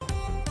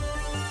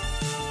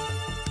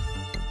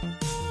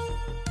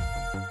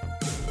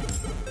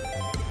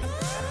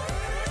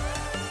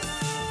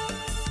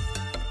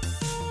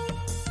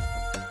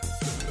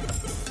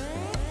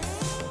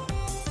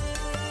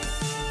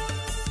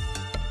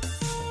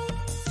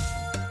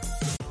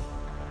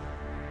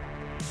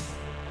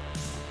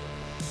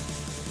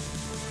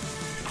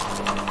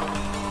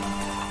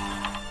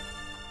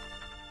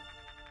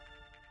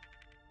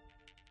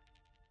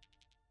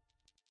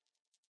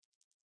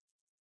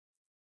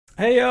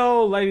Hey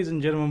yo, ladies and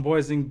gentlemen,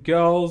 boys and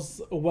girls,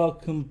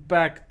 welcome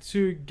back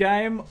to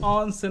Game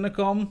on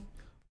Senecom.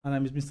 My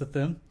name is Mr.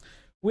 Thurm.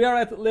 We are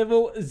at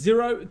level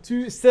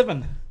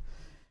 027.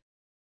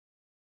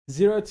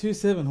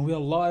 027. We are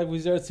live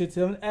with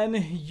 027, and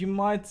you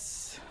might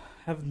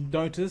have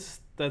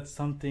noticed that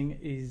something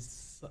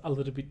is a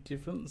little bit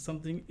different.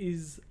 Something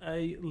is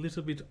a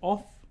little bit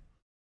off.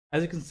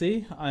 As you can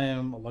see, I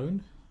am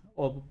alone,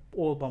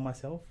 all by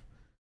myself.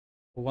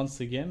 Once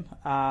again,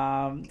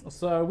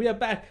 so we are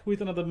back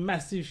with another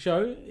massive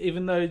show.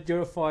 Even though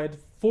Jerified,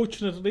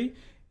 fortunately,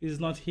 is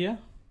not here.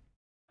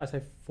 I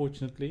say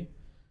fortunately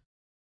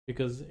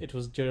because it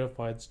was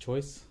Jerified's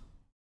choice.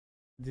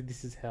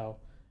 This is how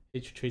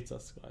he treats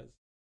us, guys.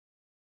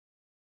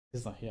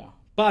 He's not here,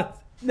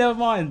 but never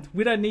mind.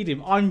 We don't need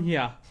him. I'm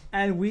here,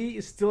 and we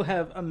still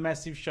have a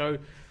massive show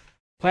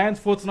planned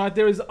for tonight.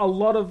 There is a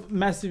lot of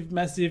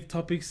massive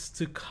topics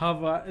to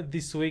cover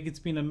this week. It's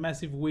been a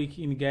massive week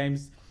in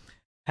games.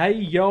 Hey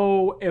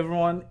yo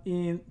everyone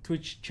in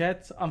Twitch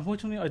chat.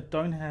 Unfortunately I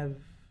don't have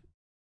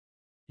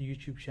the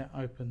YouTube chat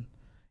open.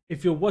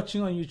 If you're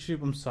watching on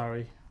YouTube, I'm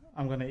sorry.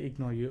 I'm gonna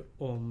ignore you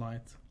all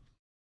night.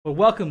 But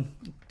welcome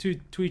to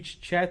Twitch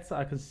chat.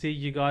 I can see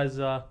you guys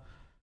are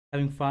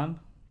having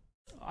fun.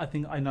 I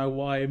think I know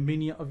why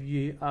many of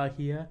you are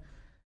here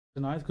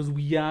tonight, because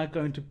we are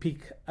going to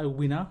pick a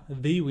winner,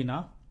 the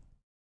winner.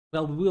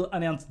 Well, we will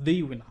announce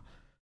the winner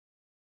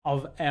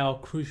of our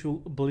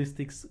Crucial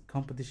Ballistics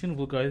competition.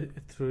 We'll go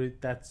through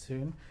that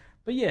soon.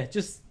 But yeah,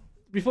 just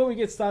before we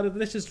get started,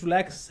 let's just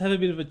relax, have a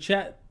bit of a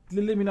chat.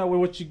 Let me know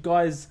what you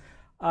guys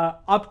are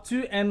up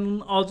to,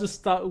 and I'll just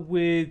start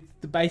with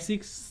the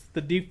basics,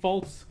 the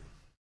defaults.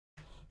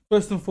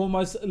 First and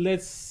foremost,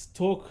 let's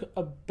talk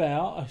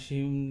about,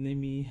 actually, let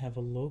me have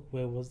a look.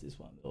 Where was this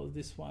one? Oh,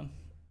 this one.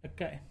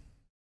 Okay.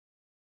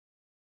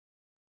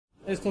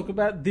 Let's talk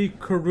about the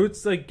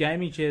Karuza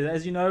gaming chairs.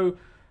 As you know,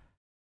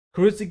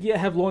 Karuza Gear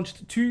have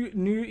launched two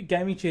new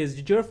gaming chairs.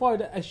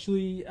 Jerified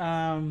actually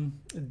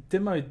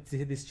demoed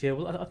this chair.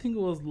 Well, I think it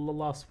was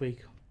last week.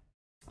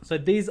 So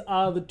these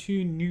are the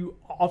two new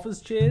office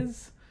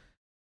chairs,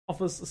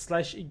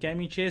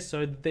 office/gaming chairs.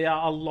 So they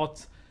are a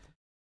lot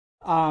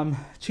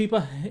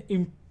cheaper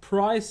in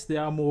price. They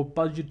are more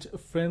budget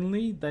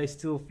friendly. They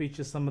still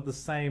feature some of the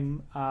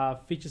same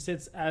feature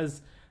sets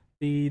as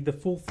the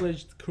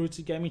full-fledged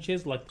Karuza gaming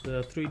chairs, like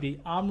the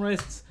 3D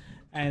armrests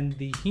and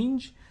the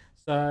hinge.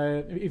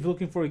 So if you're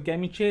looking for a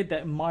gaming chair,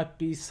 that might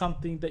be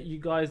something that you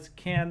guys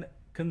can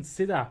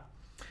consider.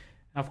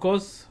 Of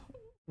course,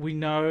 we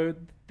know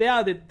they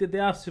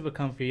are super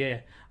comfy. Yeah,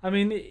 I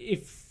mean,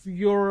 if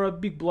you're a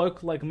big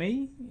bloke like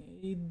me,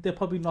 they're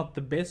probably not the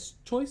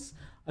best choice.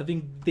 I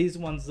think these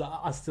ones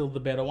are still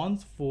the better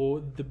ones for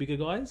the bigger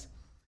guys.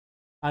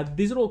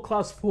 These are all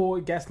class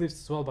 4 gas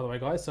lifts as well, by the way,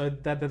 guys. So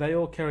that they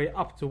all carry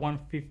up to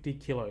 150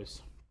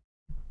 kilos.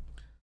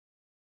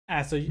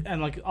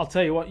 Like I'll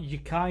tell you what, you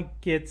can't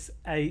get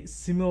a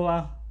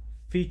similar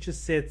feature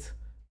set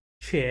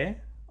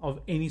chair of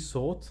any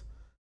sort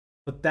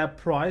for that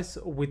price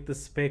with the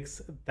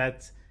specs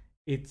that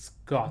it's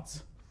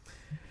got.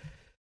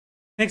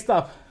 Next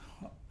up,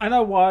 I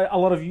know why a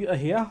lot of you are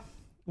here.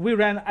 We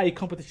ran a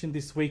competition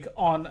this week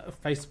on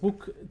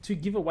Facebook to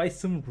give away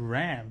some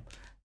RAM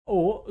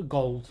or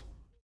gold,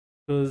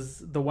 because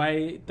the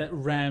way that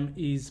RAM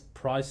is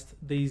priced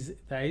these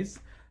days,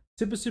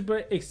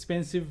 super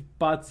expensive,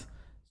 but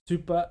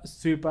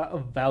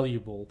super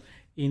valuable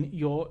in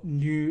your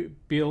new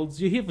builds.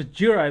 You're here for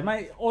Jiro,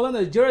 mate.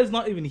 Although Jiro's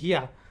not even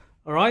here.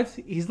 Alright?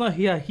 He's not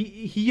here.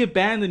 He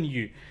abandoned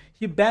you.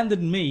 He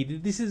abandoned me.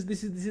 This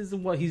is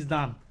what he's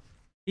done.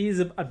 He's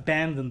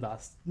abandoned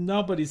us.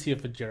 Nobody's here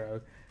for Jiro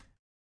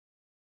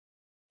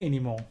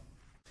anymore.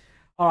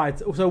 Alright,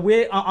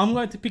 so I'm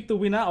going to pick the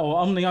winner, or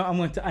I'm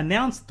going to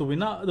announce the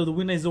winner. The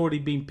winner has already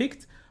been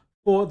picked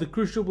for the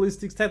Crucial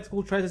Ballistics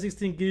Tactical Tracer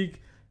 16 gig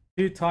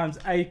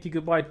 2x8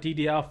 GB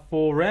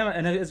DDR4 RAM,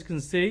 and as you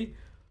can see,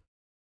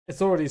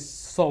 it's already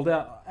sold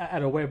out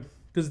at a web,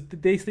 because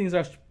these things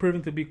are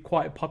proving to be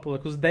quite popular,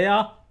 because they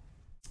are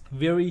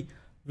very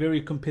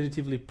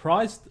competitively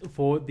priced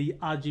for the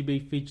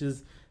RGB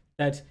features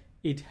that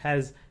it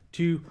has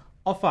to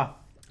offer.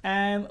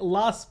 And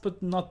last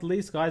but not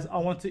least, guys, I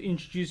want to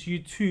introduce you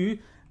to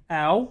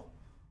our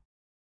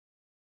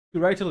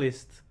curator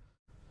list.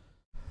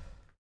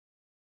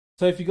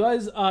 So if you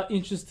guys are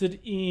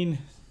interested in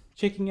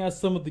checking out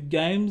some of the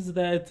games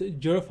that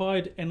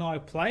Jerified and I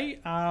play,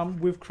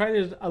 we've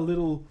created a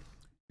little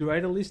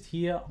curator list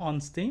here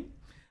on Steam.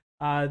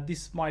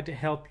 This might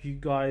help you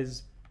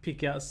guys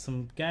pick out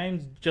some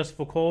games. Just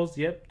for cause.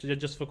 Yep,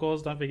 just for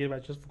cause. Don't forget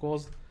about just for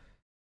cause.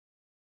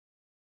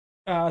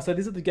 So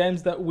these are the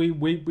games that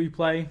we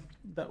play,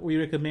 that we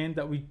recommend,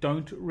 that we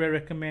don't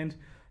recommend.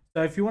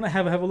 So if you want to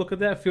have a look at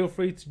that, feel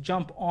free to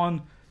jump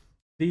on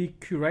the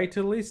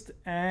curator list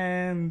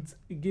and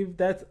give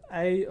that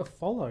a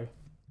follow.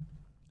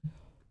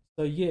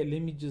 So yeah,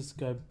 let me just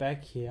go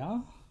back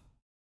here,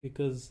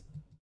 because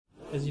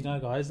as you know,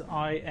 guys,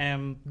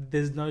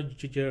 there's no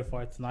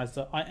Jerified tonight,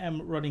 so I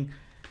am running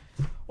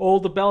all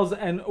the bells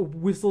and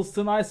whistles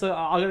tonight, so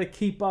I gotta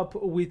keep up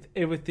with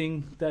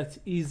everything that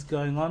is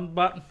going on.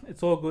 But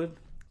it's all good.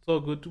 It's all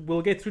good.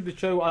 We'll get through the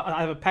show. I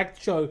have a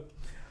packed show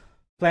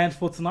planned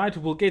for tonight.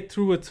 We'll get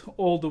through it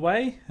all the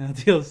way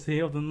until the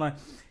end of the night.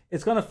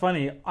 It's kind of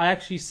funny. I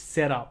actually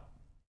set up,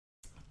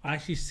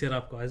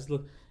 guys.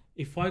 Look,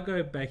 if I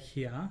go back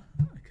here,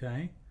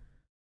 okay.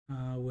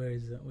 Where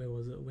is it? Where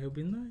was it? Where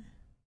been there?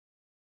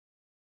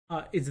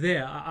 It's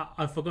there.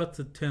 I forgot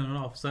to turn it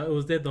off, so it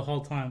was there the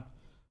whole time,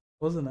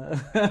 wasn't it?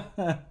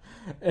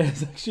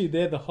 It's actually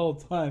there the whole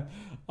time.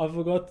 I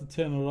forgot to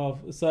turn it off.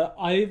 So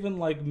I even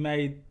like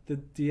made the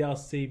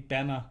DLC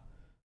banner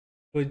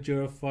for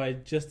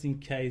Jurified just in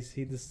case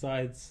he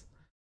decides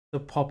to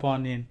pop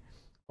on in.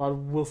 But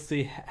we'll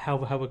see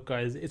how it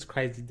goes. It's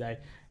crazy day.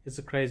 It's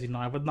a crazy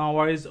night. But no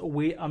worries.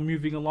 We are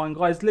moving along,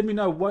 guys. Let me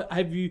know, what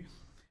have you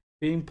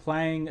been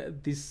playing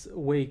this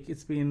week?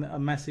 It's been a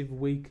massive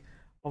week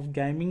of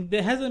gaming.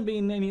 There hasn't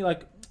been any,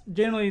 like,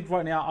 generally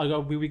right now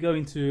we go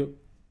into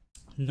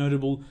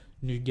notable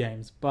new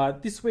games,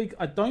 but this week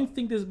I don't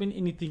think there's been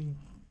anything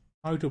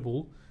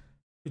notable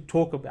to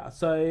talk about.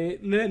 So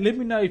let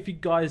me know if you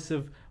guys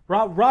have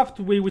Raft.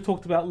 We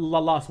talked about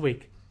last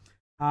week.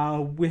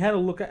 We had a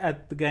look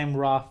at the game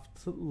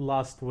Raft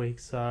last week.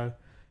 So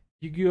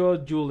Yu-Gi-Oh!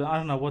 Duel, I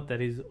don't know what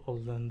that is,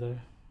 Orlando.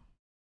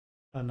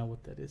 I don't know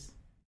what that is.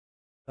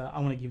 So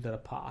I'm gonna give that a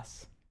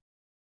pass.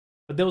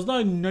 But there was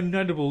no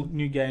notable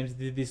new games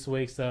this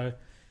week, so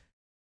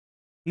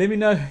let me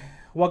know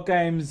what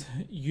games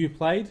you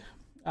played.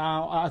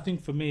 I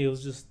think for me it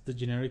was just the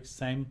generic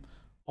same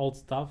old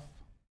stuff.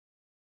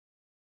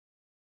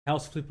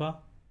 House Flipper,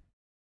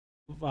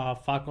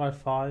 Far Cry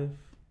 5,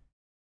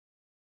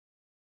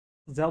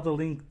 Zelda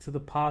Link to the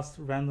Past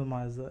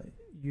randomizer,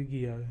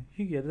 Yu-Gi-Oh!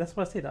 Yu-Gi-Oh! That's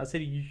what I said. I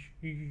said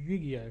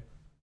Yu-Gi-Oh!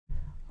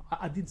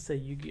 I did say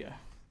Yu-Gi-Oh!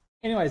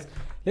 Anyways,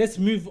 let's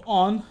move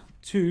on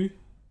to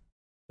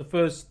the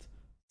first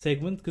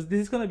segment, because this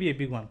is going to be a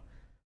big one.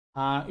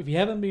 If you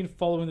haven't been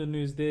following the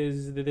news,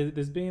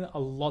 there's been a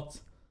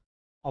lot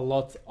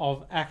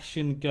of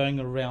action going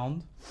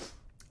around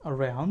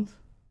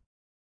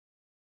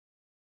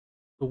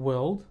the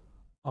world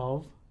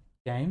of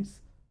games.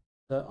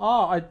 So,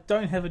 I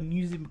don't have a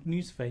Newsy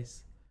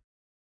McNewsface.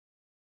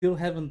 Still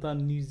haven't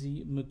done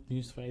Newsy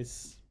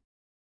McNewsface.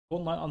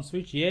 Fortnite on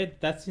Switch, yeah,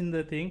 that's in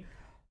the thing.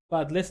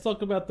 But let's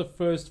talk about the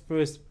first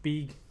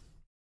big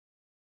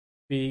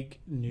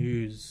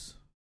news.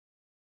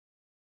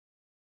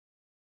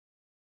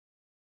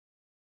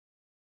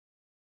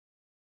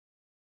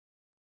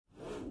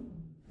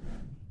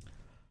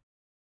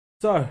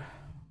 So,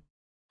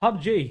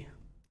 PUBG,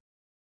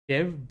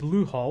 dev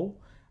Bluehole,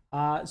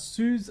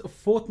 sues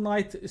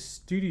Fortnite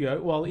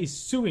Studio. Well, is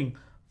suing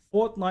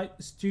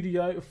Fortnite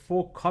Studio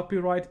for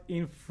copyright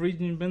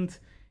infringement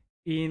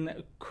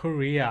in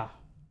Korea.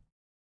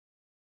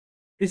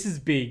 This is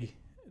big.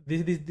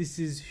 This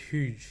is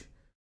huge.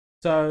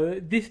 So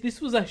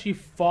this was actually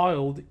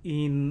filed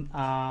in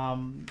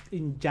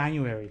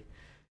January.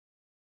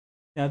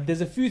 Now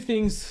there's a few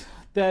things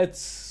that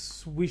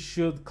we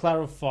should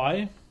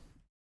clarify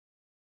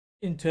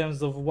in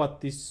terms of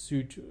what this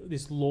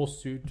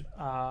lawsuit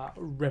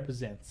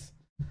represents.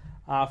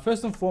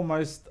 First and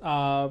foremost,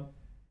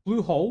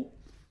 Bluehole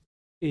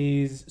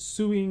is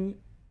suing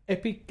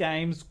Epic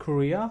Games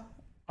Korea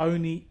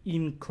only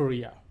in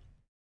Korea.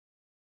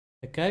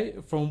 Okay,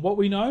 from what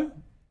we know,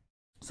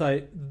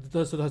 so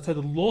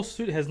the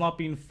lawsuit has not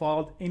been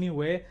filed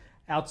anywhere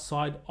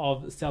outside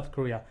of South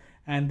Korea,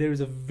 and there is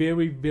a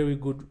very, very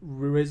good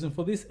reason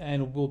for this,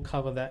 and we'll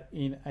cover that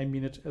in a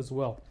minute as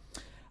well.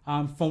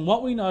 From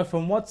what we know,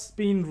 from what's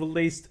been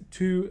released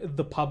to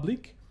the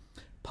public,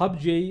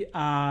 PUBG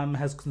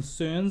has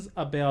concerns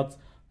about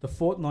the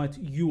Fortnite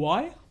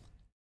UI,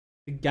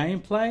 the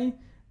gameplay,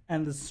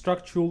 and the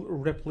structural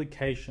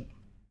replication.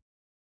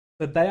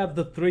 So they are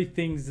the three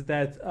things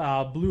that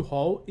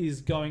Bluehole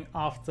is going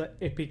after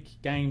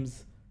Epic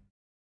Games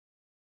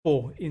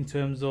for in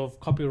terms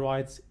of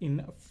copyright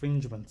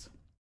infringement.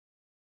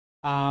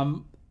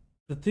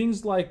 The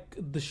things like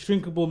the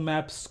shrinkable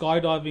map,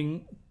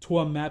 skydiving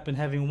tour map, and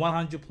having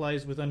 100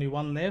 players with only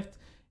one left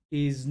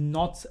is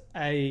not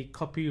a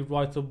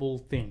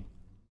copyrightable thing.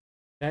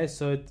 Okay,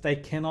 so they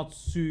cannot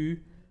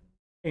sue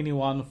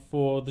anyone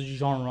for the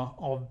genre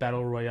of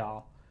battle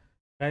royale.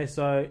 Okay,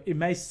 so it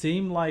may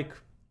seem like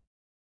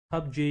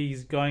PUBG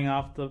is going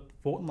after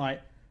Fortnite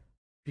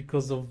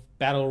because of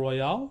battle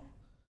royale,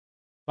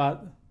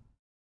 but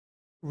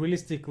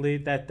realistically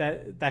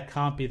that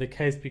can't be the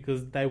case,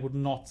 because they would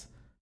not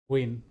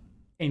win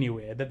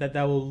anywhere. That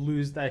they will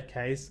lose that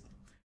case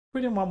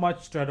pretty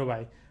much straight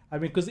away. I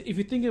mean, because if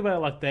you think about it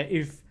like that,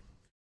 if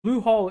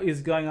Bluehole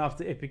is going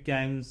after Epic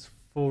Games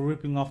for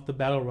ripping off the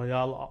battle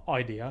royale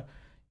idea,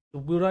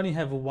 we'd only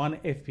have one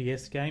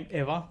FPS game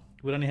ever.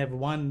 We'd only have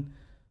one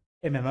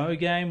MMO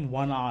game,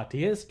 one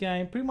RTS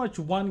game, pretty much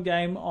one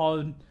game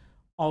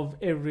of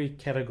every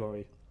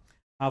category.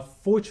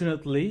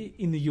 Fortunately,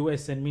 in the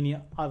US and many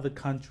other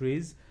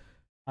countries,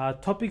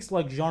 Topics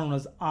like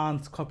genres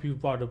aren't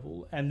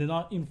copyrightable and they're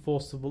not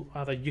enforceable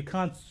either. You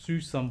can't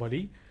sue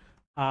somebody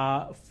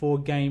for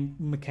game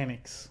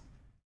mechanics.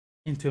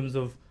 In terms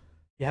of,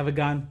 you have a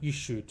gun, you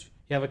shoot.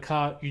 You have a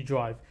car, you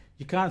drive.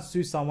 You can't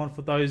sue someone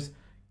for those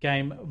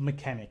game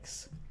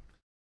mechanics.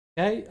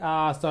 Okay,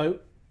 so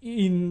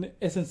in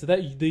essence of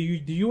that,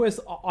 the US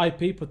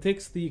IP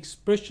protects the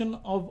expression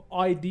of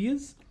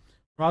ideas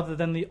rather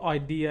than the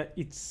idea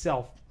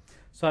itself.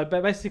 So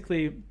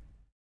basically,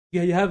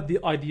 you have the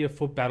idea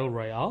for Battle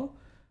Royale.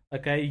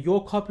 Okay,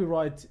 your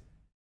copyright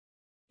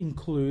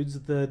includes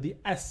the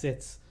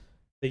assets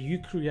that you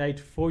create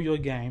for your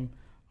game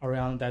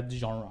around that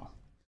genre.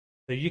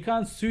 So you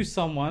can't sue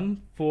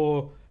someone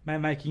for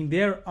making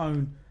their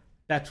own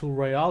Battle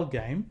Royale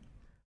game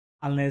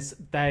unless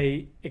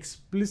they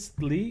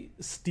explicitly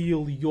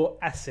steal your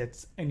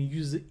assets and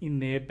use it in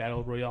their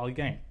Battle Royale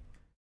game.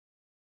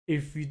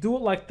 If you do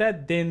it like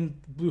that, then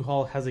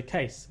Bluehole has a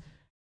case.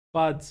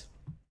 But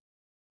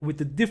with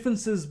the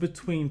differences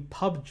between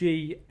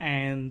PUBG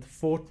and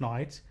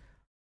Fortnite,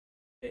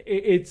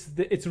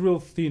 it's real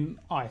thin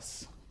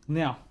ice.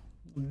 Now,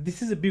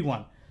 this is a big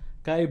one.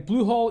 Okay,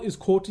 Bluehole is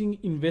courting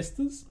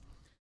investors.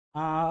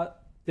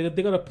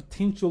 They got a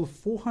potential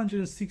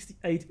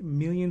 $468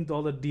 million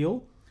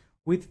deal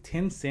with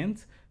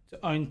Tencent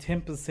to own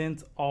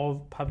 10%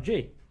 of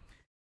PUBG.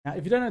 Now,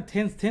 if you don't know,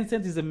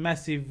 Tencent is a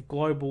massive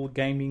global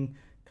gaming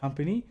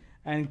company,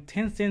 and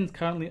Tencent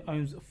currently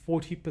owns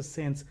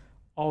 40%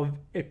 of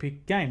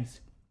Epic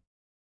Games.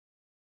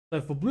 So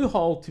for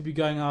Bluehole to be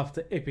going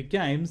after Epic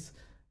Games,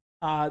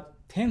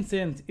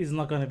 Tencent is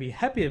not going to be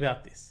happy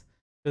about this,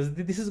 because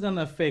this is going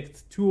to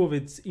affect two of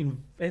its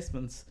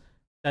investments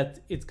that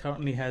it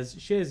currently has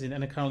shares in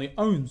and it currently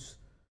owns.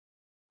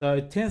 So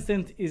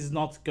Tencent is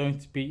not going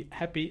to be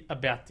happy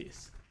about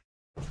this.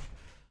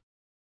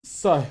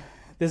 So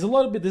there's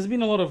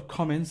been a lot of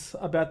comments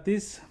about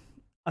this.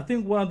 I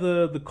think one of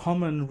the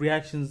common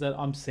reactions that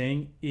I'm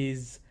seeing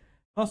is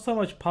not so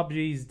much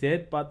PUBG is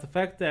dead, but the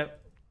fact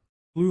that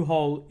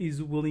Bluehole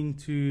is willing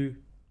to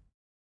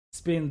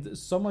spend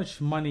so much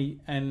money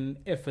and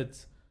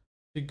effort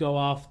to go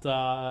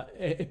after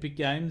Epic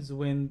Games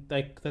when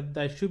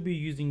they should be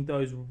using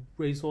those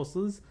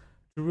resources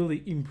to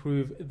really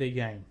improve their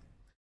game.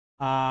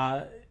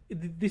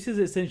 This is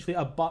essentially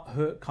a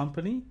butthurt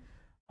company.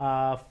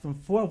 From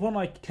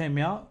Fortnite came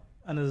out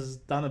and has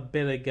done a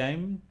better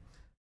game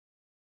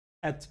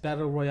at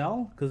Battle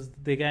Royale because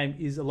their game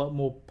is a lot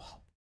more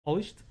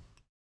polished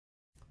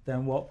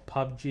than what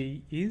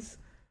PUBG is.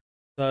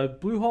 So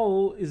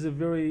Bluehole is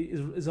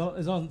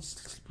on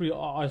slippery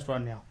ice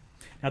right now.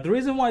 Now the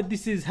reason why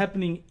this is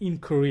happening in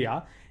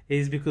Korea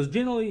is because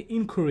generally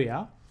in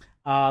Korea,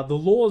 the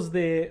laws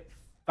there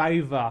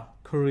favor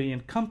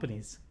Korean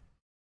companies.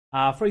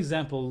 For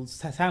example,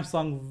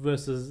 Samsung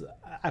versus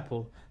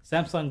Apple.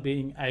 Samsung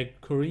being a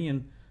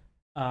Korean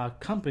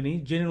company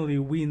generally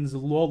wins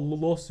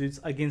lawsuits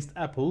against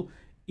Apple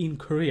in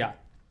Korea,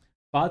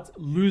 but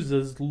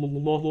loses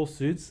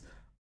lawsuits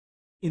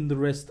in the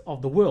rest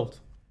of the world.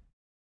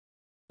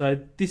 So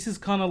this is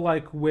kind of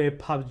like where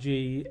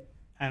PUBG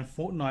and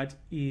Fortnite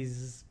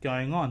is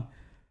going on.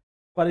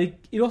 But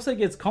it also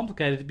gets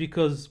complicated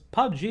because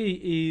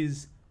PUBG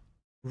is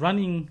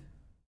running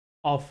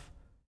off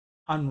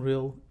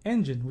Unreal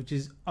Engine, which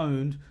is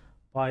owned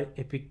by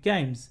Epic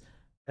Games.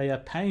 They are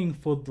paying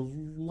for the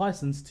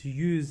license to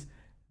use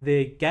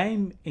their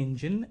game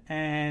engine,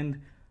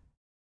 and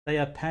they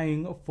are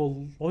paying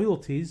for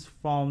royalties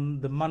from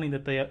the money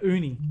that they are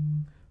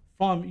earning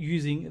from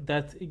using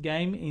that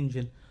game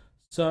engine.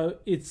 So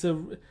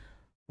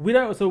we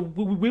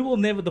will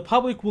never, the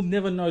public will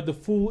never know the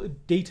full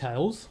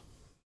details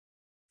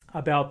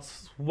about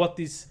what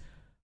this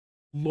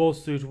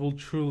lawsuit will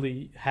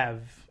truly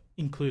have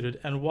included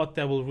and what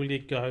they will really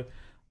go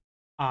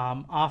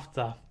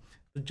after.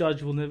 The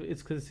judge will never.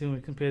 It's because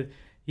it's compared.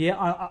 Yeah,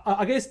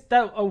 I guess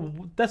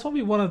that's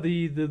probably one of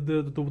the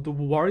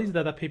worries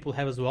that people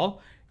have as well,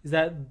 is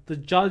that the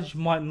judge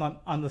might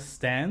not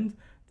understand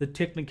the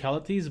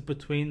technicalities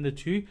between the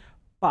two.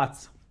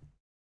 But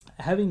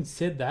having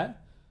said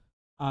that,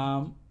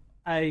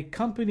 a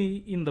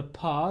company in the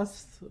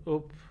past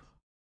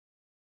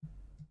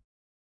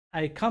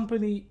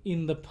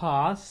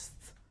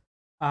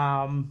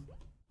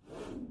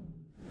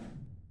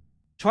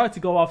tried to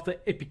go after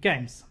Epic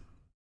Games.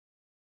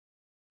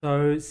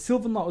 So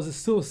Silverlight was a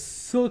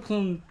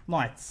Silicon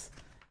Knights.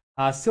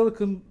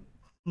 Silicon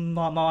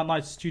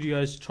Knights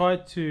Studios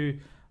tried to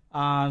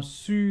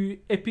sue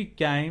Epic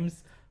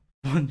Games.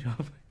 One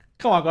job.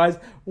 Come on, guys.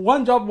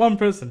 One job, one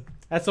person.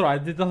 That's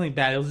alright. There's nothing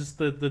bad. It was just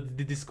the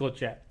Discord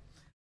chat.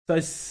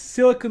 So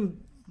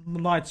Silicon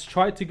Knights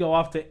tried to go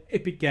after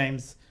Epic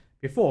Games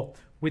before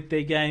with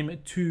their game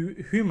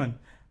Too Human.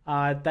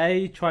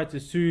 They tried to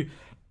sue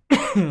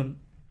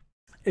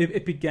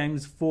Epic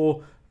Games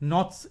for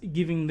not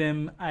giving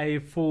them a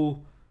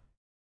full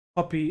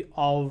copy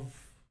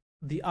of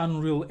the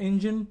Unreal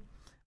Engine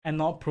and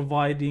not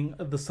providing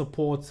the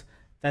support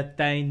that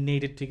they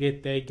needed to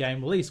get their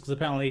game released, because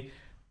apparently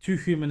Too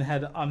Human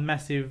had a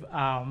massive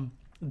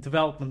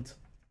development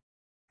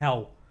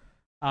hell.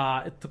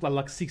 It took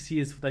like 6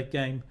 years for that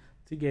game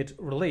to get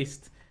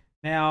released.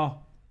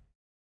 Now,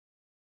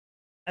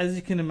 as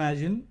you can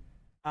imagine,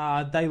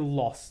 they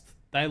lost.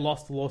 They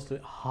lost the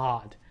lawsuit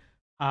hard.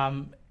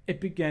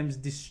 Epic Games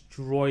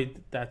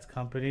destroyed that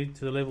company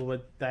to the level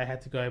where they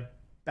had to go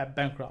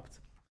bankrupt.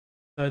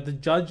 So the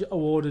judge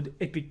awarded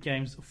Epic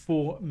Games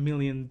 $4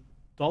 million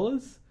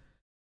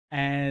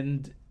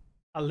and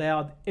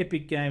allowed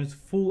Epic Games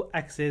full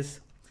access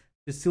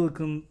to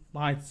Silicon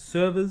Knights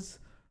servers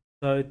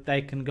so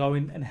they can go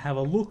in and have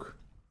a look,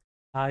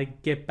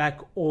 get back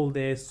all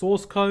their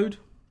source code,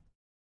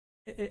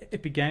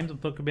 Epic Games I'm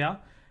talking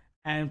about,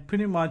 and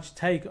pretty much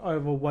take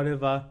over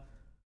whatever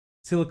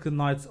Silicon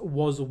Knights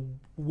was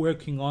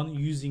working on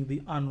using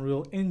the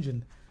Unreal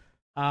Engine.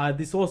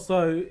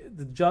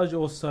 The judge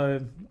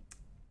also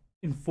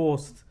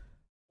enforced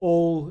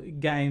all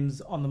games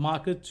on the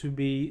market to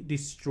be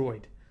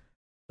destroyed.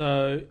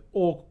 So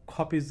all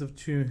copies of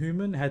Too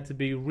Human had to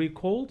be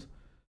recalled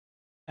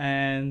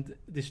and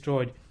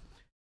destroyed.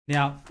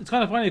 Now it's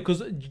kind of funny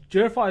because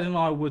Jerified and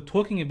I were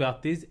talking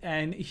about this,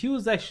 and he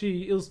was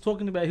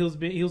talking about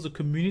he was a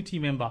community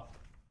member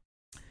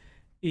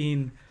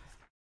in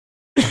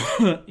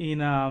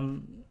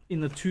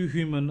in the Too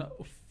Human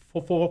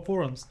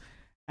forums,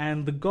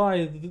 and the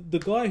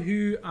guy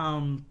who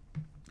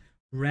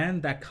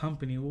ran that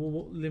company.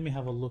 Well, let me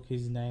have a look.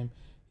 His name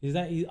is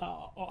that.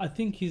 I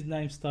think his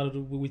name started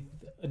with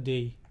a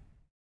D.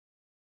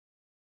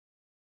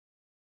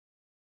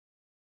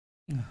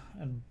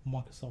 And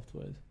Microsoft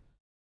Word.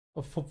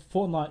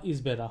 Fortnite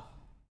is better.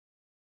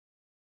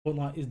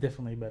 Fortnite is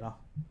definitely better.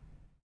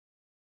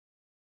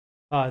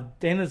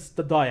 Dennis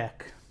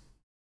Dyack.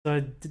 So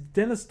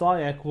Dennis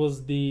Dyack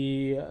was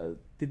the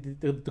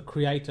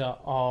creator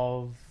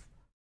of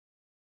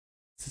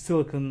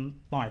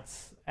Silicon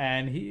Knights,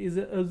 and is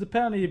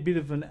apparently a bit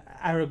of an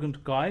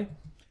arrogant guy,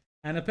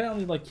 and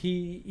apparently like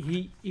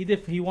he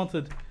definitely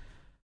wanted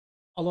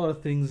a lot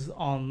of things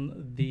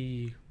on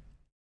the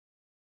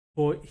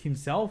for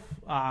himself.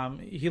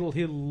 He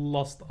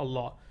lost a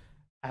lot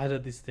out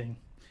of this thing.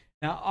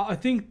 Now I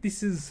think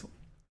this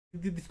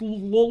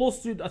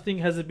lawsuit I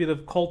think has a bit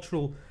of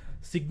cultural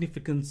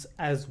significance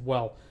as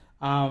well,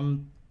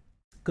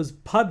 because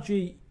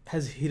PUBG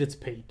has hit its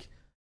peak,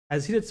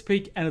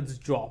 and it's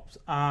dropped.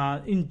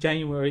 In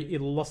January,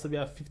 it lost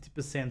about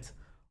 50%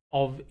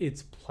 of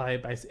its player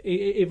base.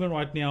 Even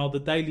right now, the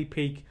daily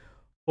peak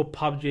for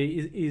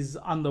PUBG is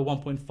under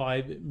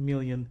 1.5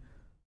 million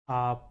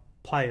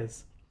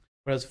players,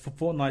 whereas for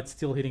Fortnite,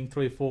 still hitting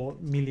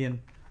 3-4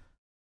 million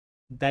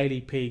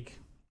daily peak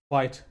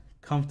quite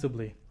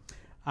comfortably.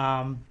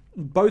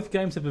 Both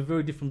games have a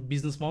very different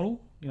business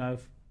model. You know,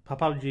 for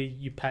PUBG,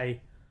 you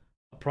pay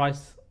a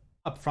price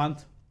up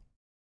front.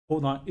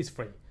 Fortnite is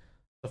free.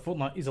 So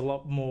Fortnite is a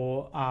lot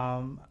more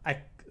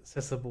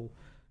accessible.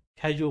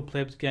 Casual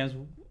plebs games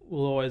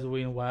will always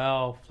win.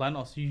 Wow,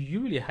 Flanos, you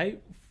really hate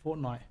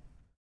Fortnite.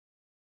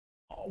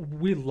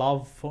 We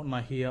love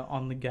Fortnite here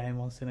on the Game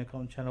on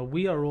Cinecom channel.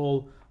 We are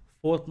all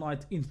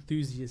Fortnite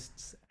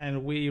enthusiasts,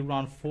 and we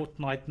run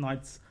Fortnite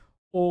nights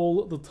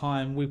all the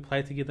time. We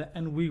play together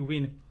and we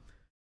win.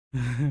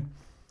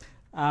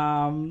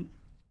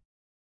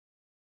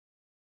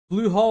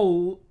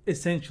 Bluehole,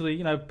 essentially,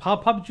 you know,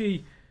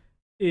 PUBG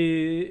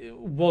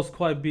was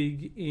quite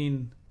big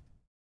in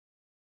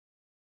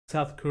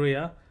South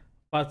Korea,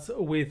 but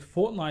with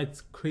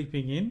Fortnite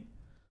creeping in,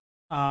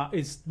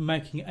 it's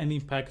making an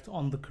impact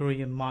on the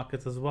Korean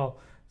market as well.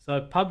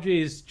 So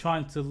PUBG is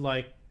trying to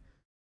like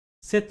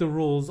set the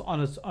rules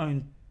on its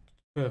own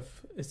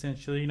turf.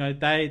 Essentially, you know,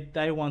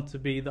 they want to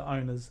be the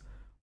owners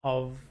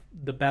of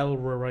the Battle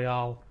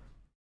Royale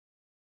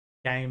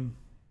game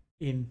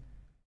in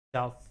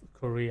South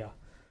Korea.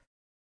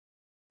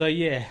 So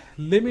yeah,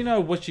 let me know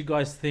what you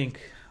guys think.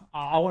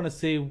 I want to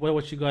see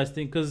what you guys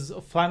think, because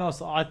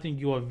Flanos, I think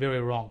you are very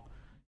wrong.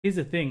 Here's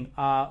the thing: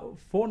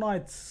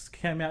 Fortnite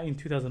came out in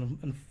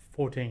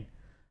 2014.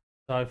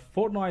 So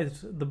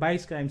Fortnite, the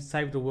base game,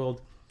 Save the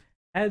World,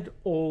 had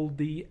all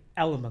the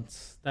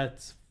elements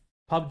that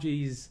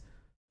PUBG is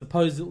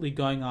supposedly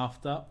going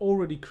after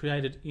already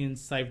created in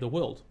Save the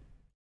World.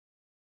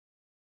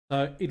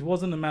 So it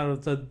wasn't a matter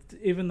of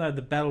even though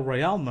the Battle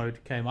Royale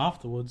mode came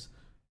afterwards,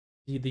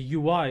 the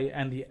UI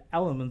and the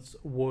elements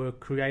were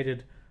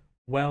created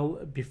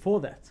well before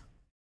that.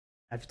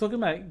 Now, if you're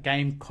talking about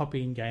game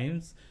copying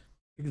games,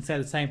 you can say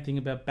the same thing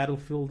about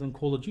Battlefield and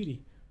Call of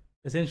Duty.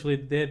 Essentially,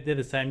 they're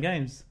the same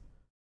games.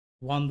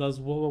 One does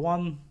World War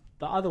One,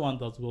 the other one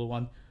does World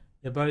War One.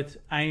 They both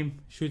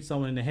aim, shoot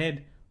someone in the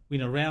head,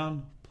 win a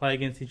round, play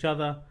against each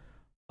other,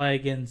 play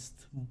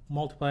against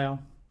multiplayer.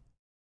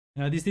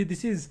 You know, this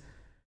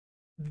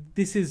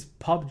is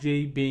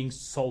PUBG being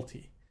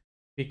salty,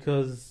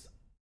 because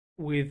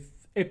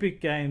with Epic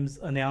Games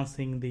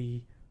announcing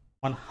the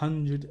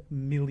 $100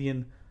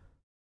 million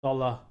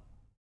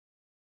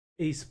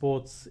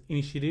esports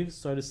initiative,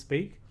 so to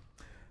speak,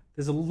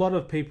 there's a lot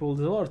of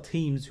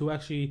teams who are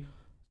actually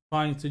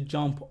trying to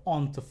jump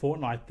onto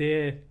Fortnite.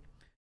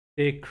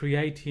 They're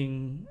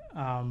creating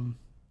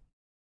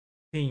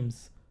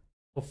teams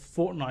for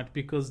Fortnite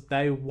because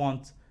they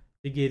want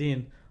to get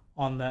in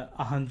on that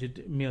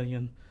 $100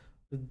 million.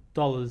 And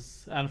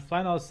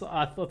Flanos,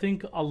 I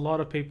think a lot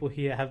of people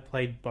here have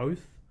played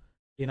both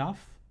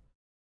enough.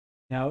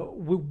 Now,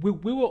 we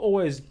were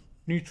always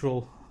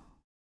neutral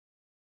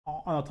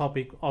on the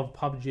topic of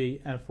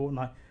PUBG and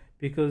Fortnite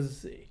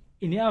because,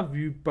 in our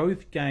view,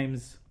 both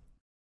games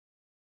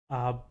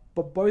are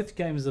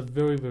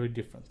very, very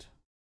different.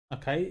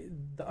 Okay,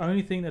 the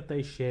only thing that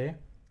they share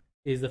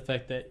is the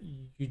fact that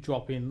you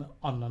drop in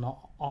on an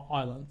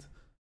island.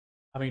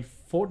 I mean,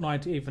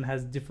 Fortnite even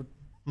has different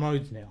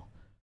modes now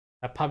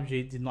that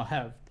PUBG did not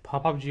have.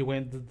 PUBG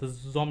went the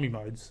zombie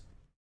modes,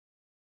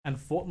 and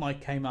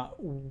Fortnite came out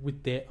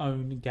with their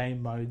own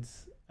game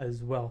modes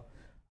as well.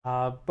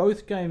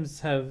 Both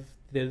games have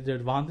their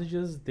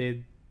advantages,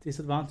 their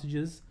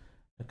disadvantages.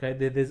 Okay,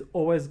 there's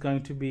always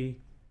going to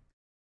be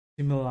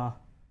similar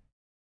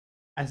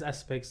as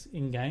aspects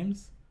in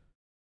games.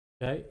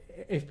 Okay,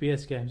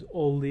 FPS games,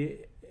 all the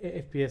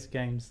FPS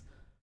games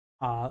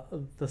are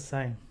the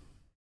same.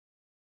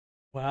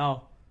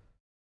 Wow.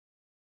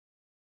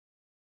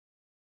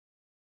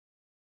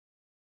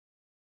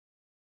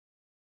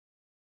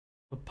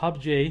 But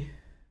PUBG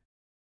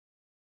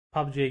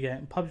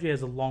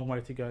has a long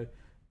way to go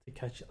to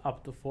catch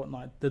up to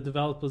Fortnite. The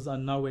developers are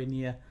nowhere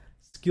near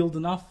skilled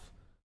enough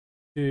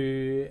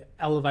to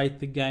elevate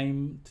the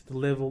game to the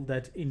level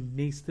that it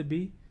needs to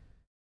be.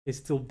 It's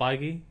still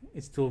buggy.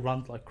 It still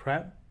runs like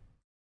crap.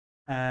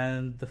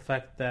 And the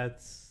fact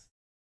that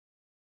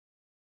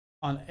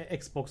on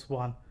Xbox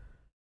One,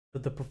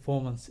 that the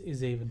performance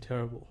is even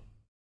terrible.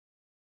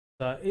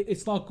 So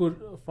it's not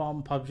good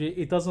from PUBG.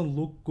 It doesn't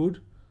look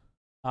good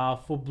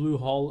for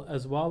Bluehole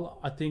as well.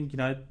 I think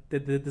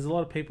there's a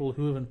lot of people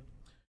who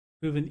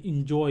even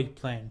enjoy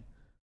playing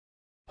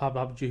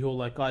PUBG who are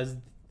like, guys,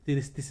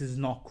 this is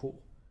not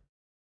cool.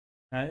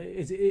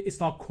 It's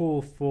not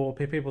cool for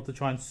people to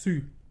try and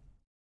sue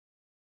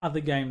other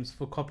games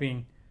for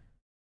copying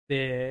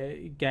their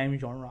game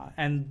genre.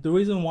 And the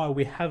reason why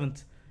we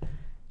haven't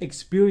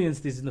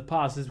experienced this in the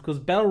past is because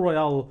Battle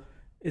Royale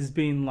has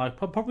been like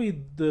probably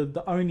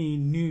the only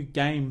new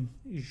game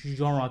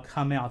genre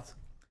come out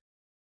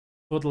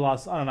for the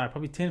last, I don't know,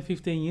 probably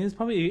 10-15 years,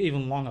 probably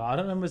even longer. I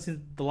don't remember since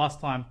the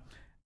last time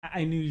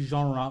a new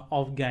genre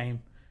of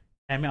game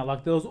came out.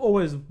 Like, there was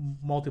always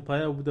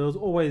multiplayer, there was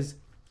always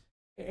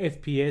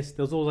FPS,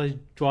 there was always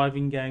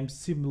driving games,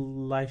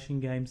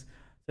 simulation games.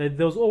 So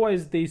there was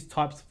always these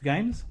types of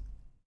games.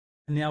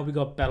 And now we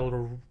got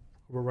Battle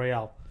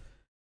Royale.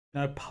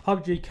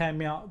 PUBG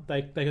came out,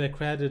 they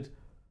created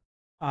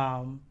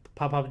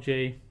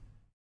PUBG.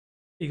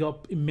 It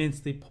got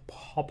immensely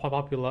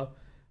popular,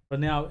 but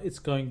now it's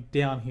going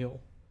downhill.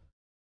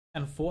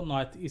 And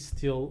Fortnite is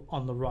still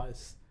on the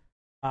rise.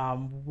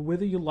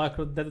 Whether you like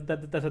it,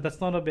 that's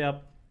not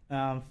about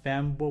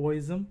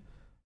fanboyism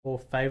or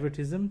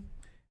favoritism.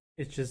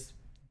 It's just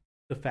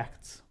the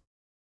facts.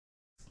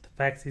 The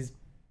facts is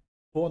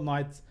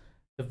Fortnite's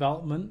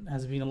development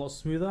has been a lot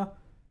smoother,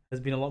 has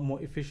been a lot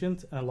more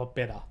efficient, and a lot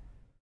better.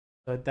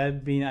 So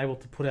they've been able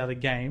to put out a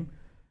game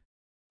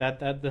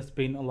that's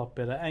been a lot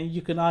better. And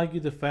you can argue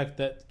the fact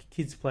that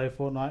kids play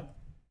Fortnite.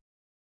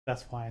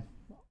 That's fine.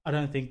 I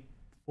don't think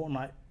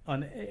Fortnite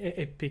on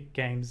Epic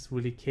Games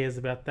really cares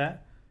about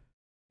that.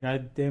 I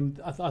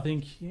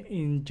think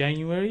in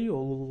January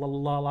or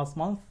last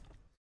month,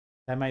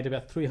 they made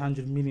about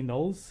 $300 million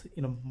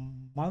in a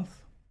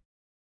month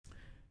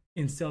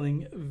in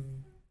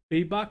selling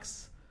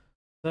V-Bucks.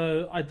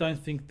 So I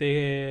don't think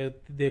they're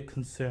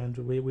concerned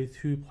with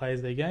who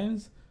plays their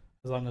games,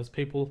 as long as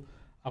people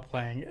are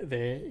playing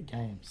their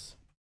games.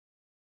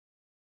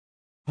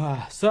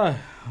 So,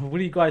 what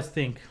do you guys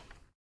think?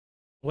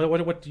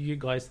 What do you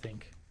guys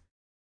think?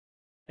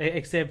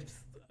 Except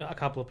a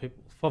couple of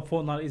people.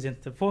 Fortnite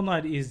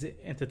is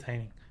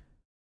entertaining.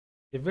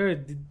 They're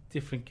very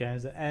different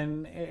games,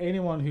 and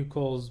anyone who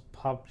calls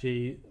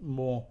PUBG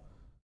more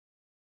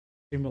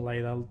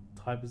simulator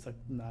type is like,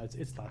 no,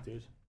 it's not,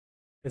 dude.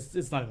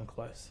 It's not even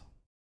close.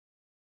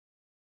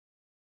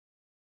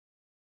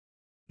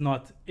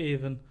 Not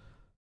even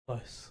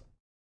close.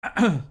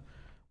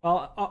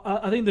 Well,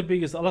 I think the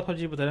biggest, I like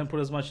PUBG, but they don't put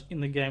as much in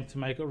the game to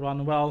make it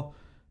run well.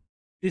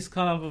 This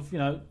kind of,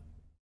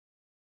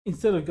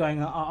 instead of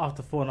going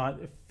after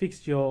Fortnite,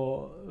 fix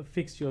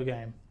your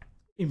game,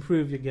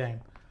 improve your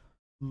game,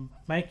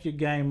 make your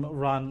game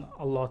run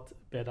a lot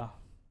better.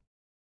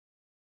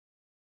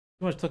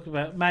 Too much talk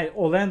about, mate.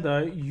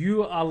 Orlando,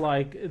 you are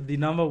like the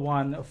number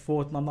one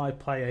Fortnite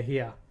player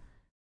here.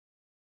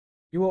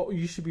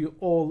 You should be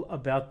all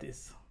about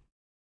this.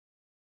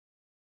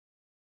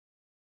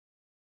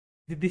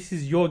 This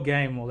is your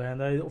game,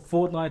 Orlando.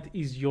 Fortnite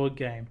is your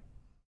game.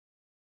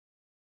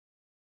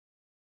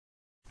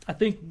 I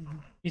think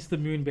Mr.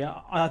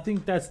 Moonbear, I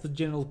think that's the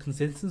general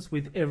consensus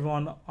with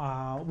everyone,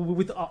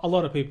 with a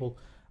lot of people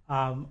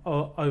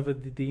over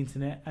the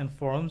internet and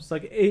forums.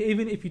 Like,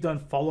 even if you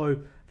don't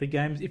follow the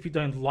games, if you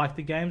don't like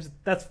the games,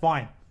 that's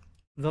fine.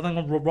 There's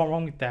nothing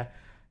wrong with that.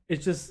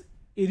 It's just,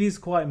 it is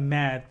quite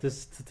mad to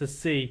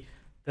see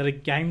that a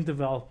game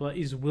developer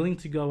is willing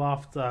to go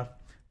after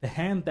the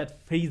hand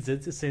that feeds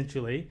it,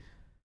 essentially,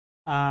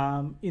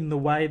 in the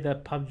way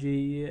that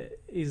PUBG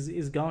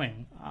is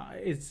going.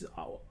 I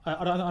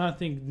don't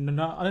think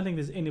I don't think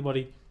there's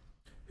anybody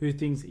who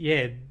thinks,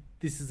 yeah,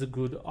 this is a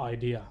good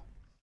idea.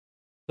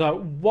 So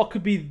what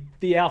could be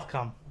the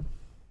outcome?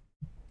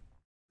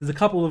 There's a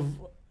couple of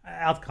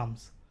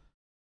outcomes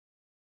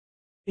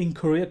in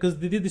Korea, because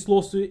this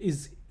lawsuit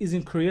is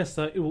in Korea,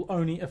 so it will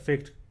only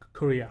affect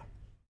Korea.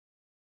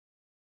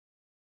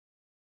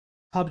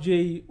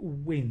 PUBG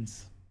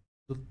wins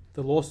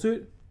the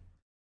lawsuit.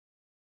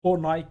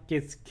 Fortnite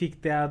gets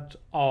kicked out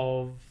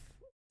of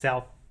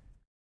South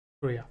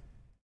Korea.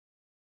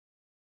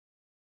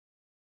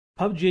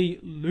 PUBG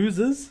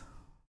loses.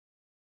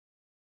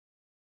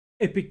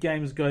 Epic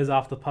Games goes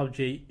after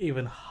PUBG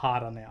even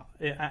harder now,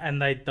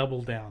 and they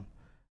double down.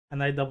 And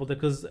they double down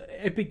because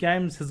Epic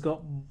Games has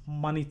got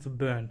money to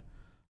burn.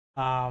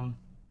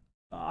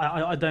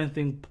 I don't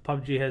think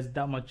PUBG has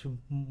that much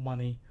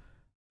money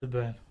to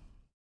burn.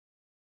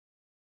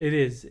 It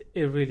is.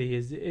 It really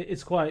is.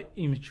 It's quite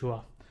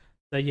immature.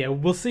 So yeah,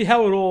 we'll see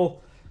how it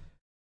all.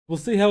 We'll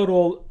see how it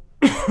all.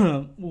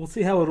 We'll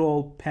see how it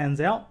all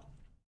pans out,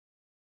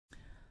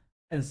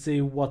 and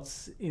see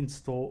what's in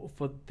store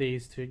for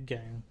these two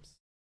games.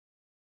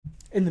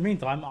 In the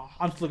meantime,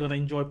 I'm still gonna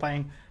enjoy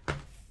playing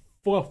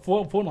for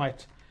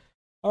Fortnite.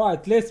 All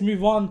right, let's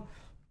move on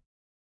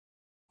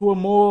to a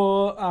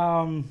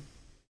more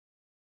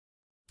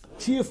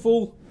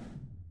cheerful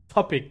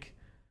topic.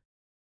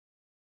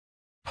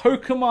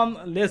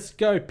 Pokemon Let's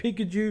Go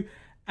Pikachu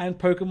and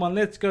Pokemon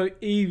Let's Go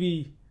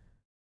Eevee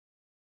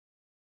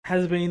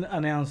has been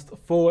announced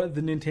for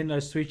the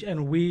Nintendo Switch,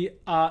 and we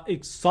are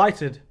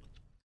excited.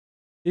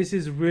 This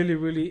is really,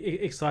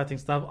 really exciting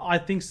stuff. I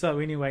think so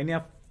anyway.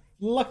 Now,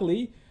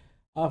 luckily,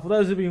 for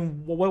those who've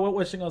been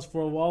watching us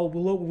for a while,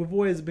 we've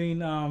always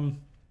been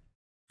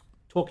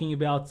talking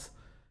about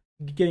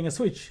getting a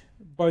Switch,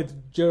 both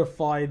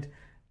Jerified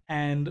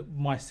and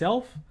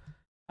myself.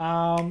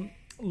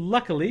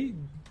 Luckily,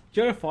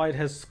 Jerified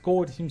has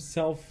scored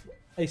himself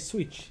a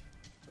Switch.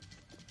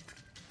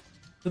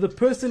 So the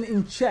person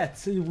in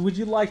chat, would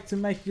you like to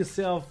make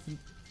yourself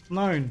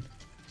known?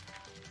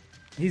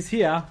 He's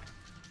here.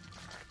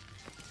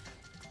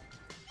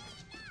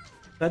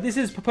 So this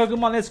is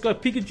Pokemon Let's Go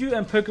Pikachu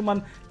and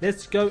Pokemon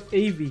Let's Go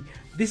Eevee.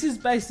 This is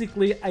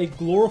basically a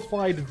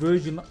glorified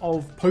version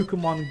of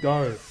Pokemon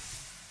Go.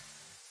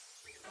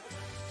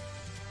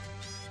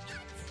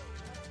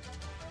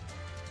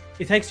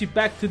 It takes you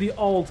back to the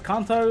old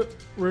Kanto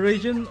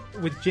region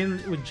with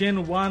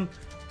Gen 1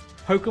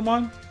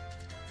 Pokemon.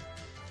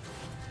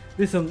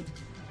 Listen,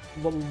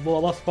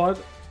 Lost Bud,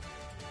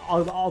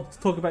 I'll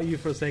talk about you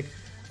for a sec.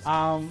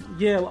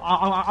 Yeah,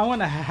 I'm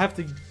gonna have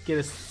to get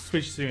a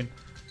Switch soon,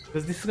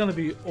 because this is gonna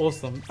be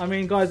awesome. I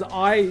mean, guys,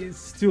 I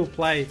still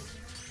play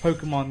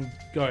Pokemon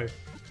Go.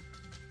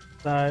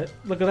 So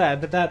look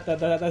at that.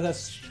 That's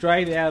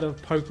straight out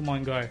of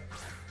Pokemon Go.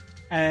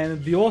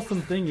 And the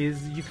awesome thing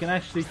is you can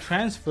actually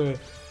transfer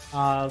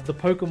the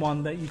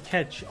Pokemon that you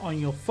catch on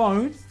your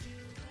phone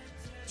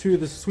to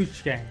the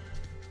Switch game.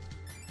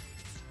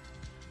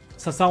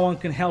 So someone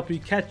can help you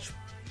catch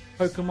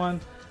Pokemon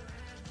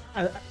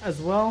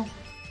as well.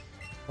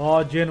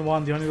 Oh, Gen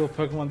 1, the only real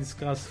Pokemon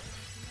discussed.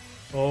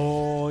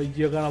 Oh,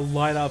 you're gonna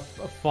light up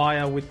a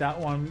fire with that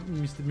one,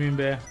 Mr.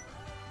 Moonbear.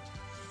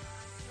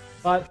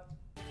 But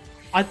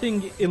I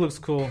think it looks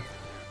cool.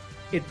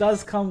 It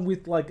does come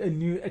with like a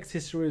new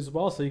accessory as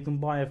well, so you can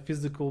buy a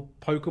physical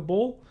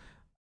Pokeball.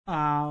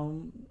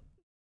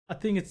 I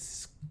think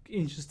it's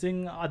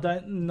interesting. I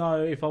don't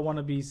know if I want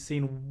to be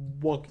seen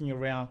walking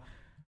around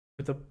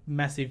with a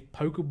massive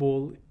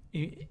Pokeball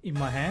in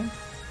my hand.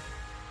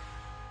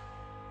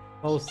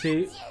 I'll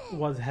see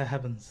what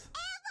happens.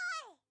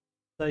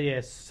 So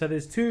yes, so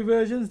there's two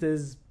versions.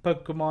 There's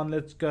Pokemon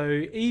Let's Go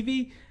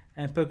Eevee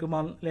and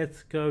Pokemon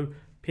Let's Go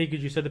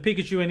Pikachu. So the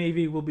Pikachu and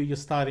Eevee will be your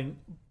starting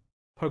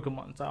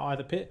Pokemon. So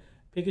either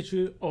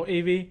Pikachu or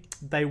Eevee.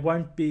 They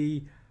won't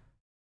be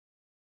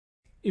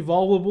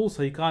evolvable,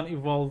 so you can't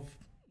evolve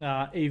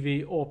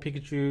Eevee or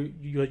Pikachu,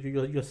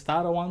 your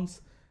starter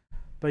ones.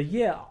 But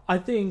yeah, I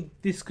think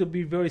this could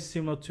be very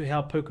similar to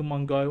how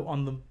Pokemon Go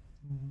on the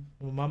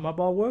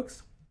mobile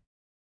works.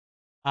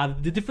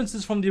 The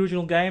differences from the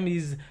original game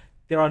is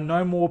there are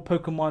no more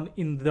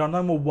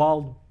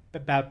wild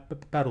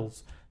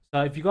battles.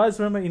 So if you guys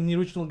remember in the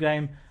original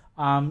game,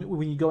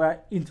 when you go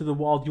out into the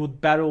wild, you would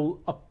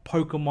battle a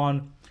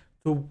Pokemon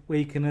to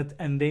weaken it,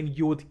 and then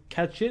you would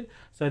catch it.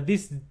 So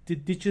this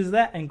ditches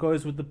that and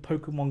goes with the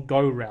Pokemon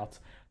Go route.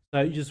 So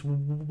you just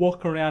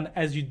walk around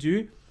as you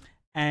do,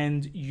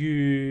 and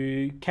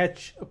you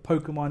catch a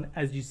Pokemon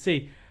as you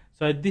see.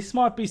 So this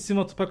might be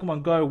similar to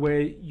Pokemon Go,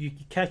 where you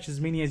catch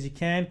as many as you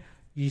can,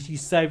 you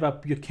save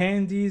up your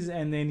candies,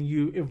 and then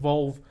you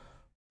evolve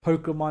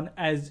Pokemon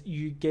as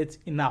you get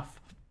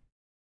enough.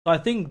 So I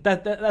think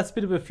that's a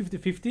bit of a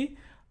 50-50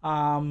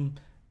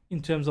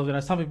 in terms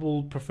of, some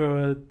people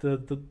prefer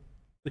the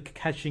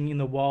catching in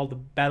the wild, the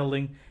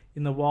battling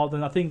in the wild,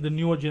 and I think the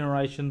newer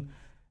generation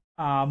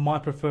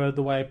might prefer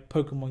the way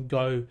Pokemon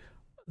Go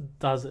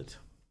does it.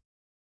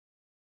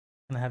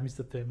 And I have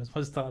Mr. Thermos,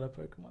 my starter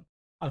Pokemon.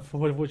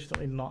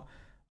 Unfortunately, not.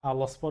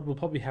 Lost Spot will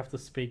probably have to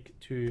speak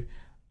to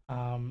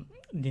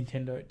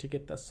Nintendo to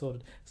get that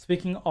sorted.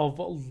 Speaking of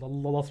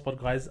Lost Spot,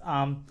 guys,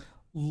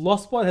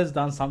 Lost Spot has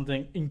done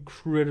something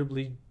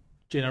incredibly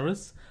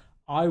generous.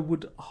 I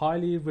would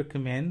highly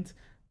recommend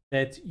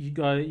that you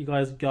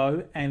guys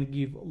go and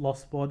give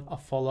Lost Spot a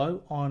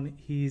follow on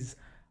his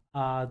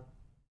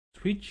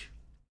Twitch.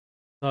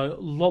 So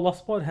Lost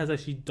Spot has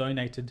actually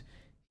donated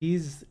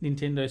his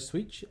Nintendo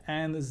Switch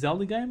and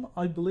Zelda game,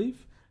 I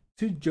believe,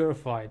 to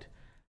Jurified.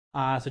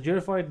 So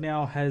Jurified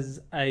now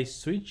has a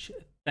Switch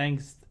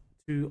thanks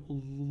to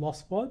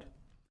Lost Spot.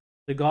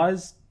 The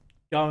guys,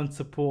 go and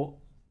support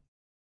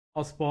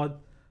Lost Spot.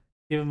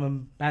 Give him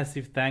a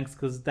massive thanks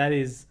because that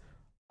is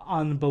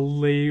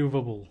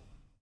unbelievable.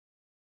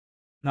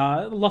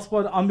 Now, Lost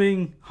Spot, I'm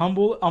being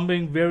humble. I'm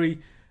being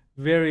very,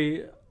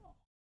 very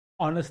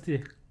honest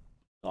here.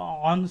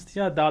 Honest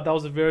here. That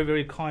was a very,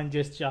 very kind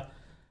gesture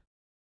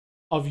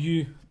of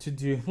you to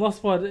do. Lost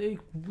Spot,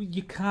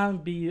 you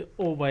can't be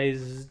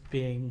always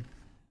being,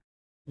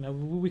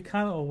 we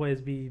can't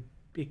always be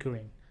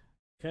bickering.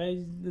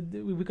 Okay,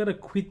 we gotta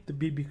quit the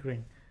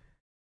bickering.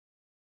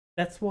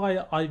 That's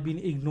why I've been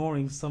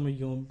ignoring some of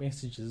your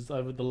messages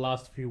over the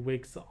last few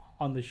weeks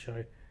on the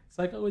show. It's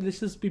like, let's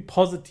just be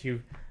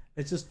positive.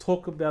 Let's just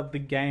talk about the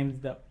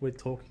games that we're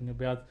talking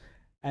about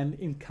and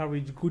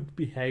encourage good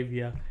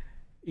behavior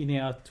in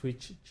our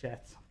Twitch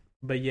chat.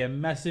 But yeah,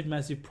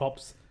 massive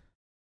props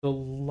to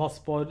Lost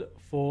Spot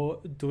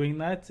for doing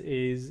that.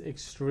 Is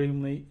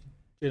extremely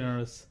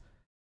generous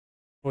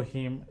for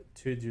him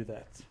to do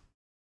that.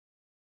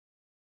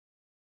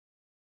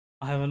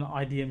 I have an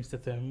idea, Mr.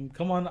 Therm.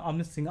 Come on, I'm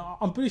listening.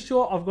 I'm pretty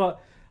sure I've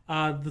got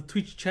the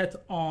Twitch chat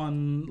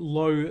on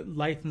low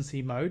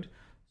latency mode.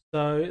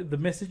 So the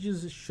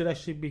messages should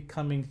actually be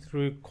coming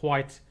through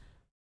quite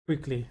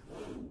quickly.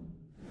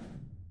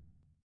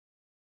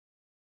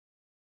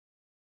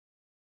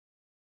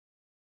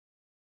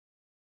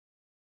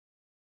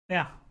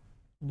 Now,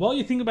 while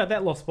you think about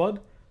that, Lost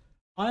Spot,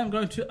 I am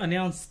going to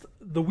announce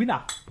the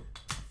winner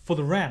for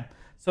the RAM.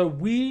 So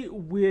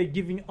we're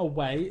giving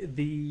away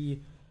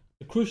the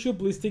Crucial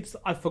Ballistics.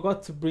 I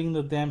forgot to bring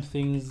the damn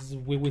things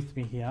with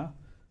me here.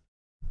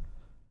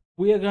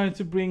 We are going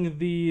to bring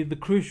the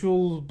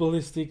Crucial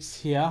Ballistics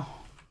here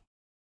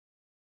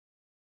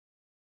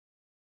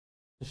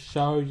to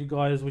show you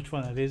guys which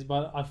one it is,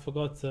 but I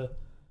forgot to.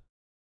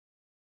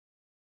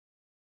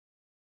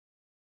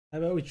 How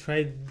about we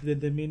trade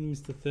the min,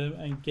 Mr. Therm,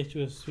 and get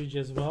you a Switch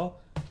as well?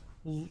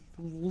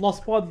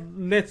 Lost Spot,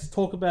 let's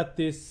talk about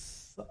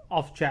this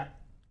off chat,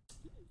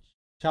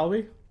 shall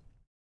we?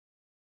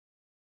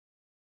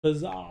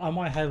 Because I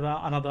might have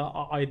another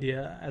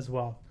idea as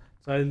well.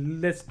 So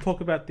let's talk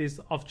about this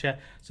off chat.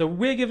 So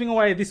we're giving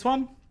away this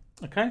one,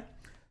 okay?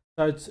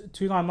 So it's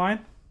 $299.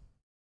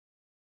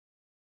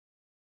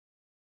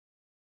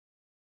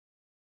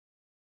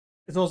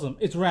 It's awesome.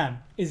 It's RAM.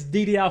 It's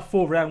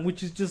DDR4 RAM,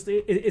 which is just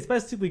it's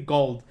basically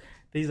gold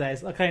these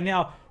days. Okay,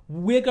 now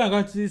we're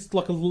going to do this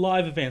like a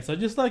live event. So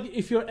just like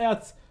if you're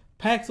out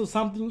PAX or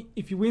something,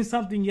 if you win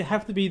something, you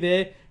have to be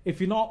there.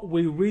 If you're not,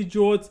 we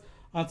redraw it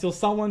until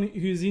someone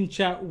who's in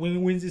chat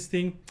wins this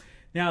thing.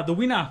 Now the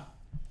winner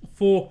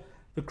for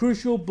the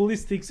Crucial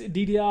Ballistics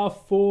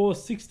DDR4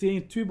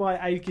 16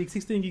 2x8 gig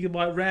 16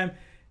 gigabyte RAM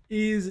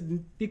is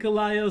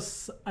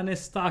Nikolaos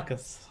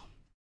Anastakis.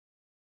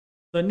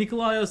 So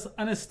Nikolaos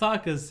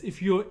Anastakis,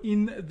 if you're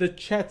in the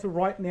chat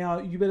right now,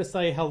 you better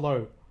say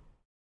hello.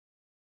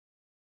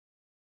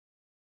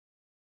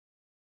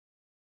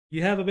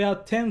 You have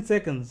about 10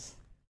 seconds.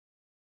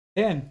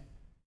 10,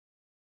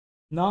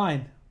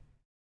 9,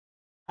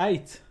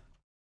 8,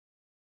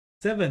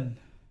 7,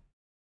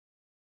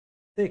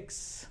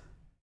 6,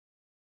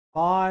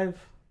 5,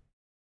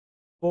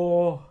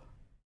 4,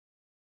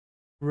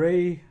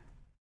 3,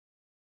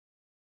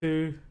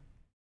 2,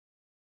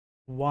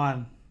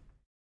 1.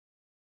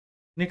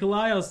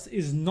 Nikolaos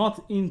is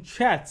not in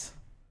chat.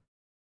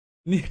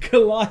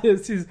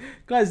 Nikolaos is...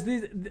 Guys,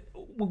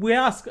 we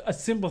ask a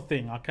simple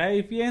thing, okay?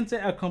 If you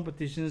enter our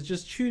competitions,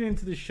 just tune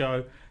into the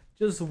show.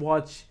 Just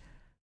watch.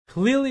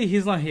 Clearly,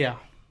 he's not here.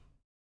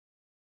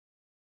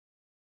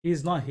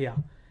 He's not here.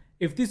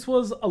 If this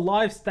was a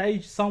live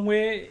stage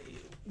somewhere,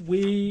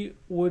 we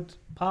would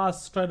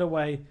pass straight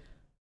away.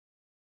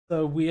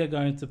 So we are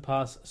going to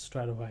pass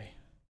straight away.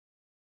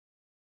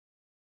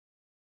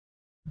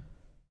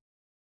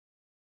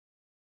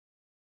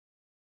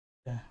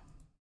 Yeah.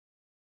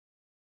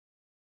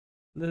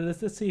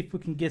 Let's see if we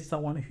can get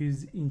someone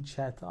who's in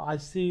chat. I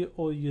see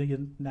all your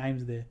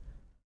names there.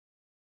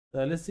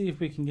 So let's see if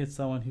we can get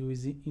someone who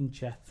is in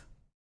chat.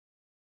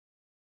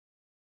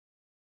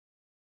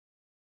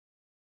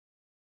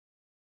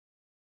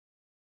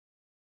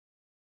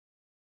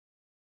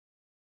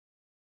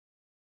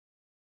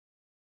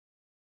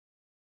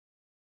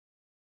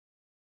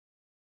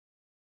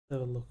 Let's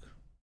have a look.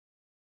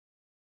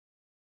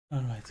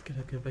 All right,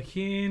 gonna go back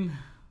in.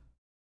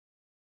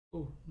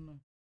 Oh no.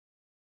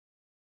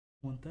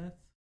 Want that?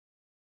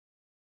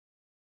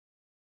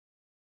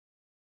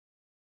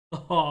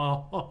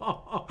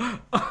 Oh.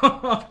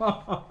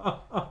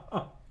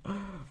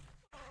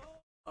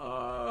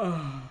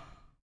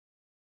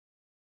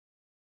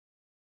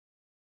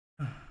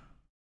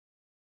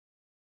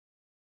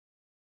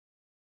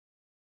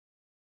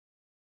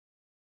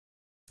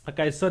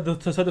 Okay, so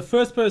the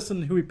first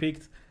person who we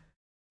picked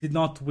did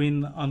not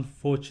win,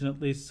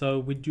 unfortunately. So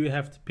we do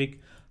have to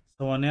pick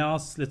someone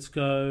else. Let's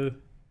go.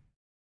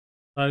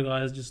 Sorry,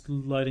 guys, just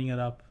loading it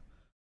up.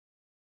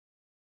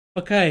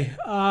 Okay,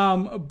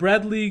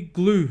 Bradley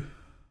Glue.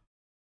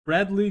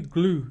 Bradley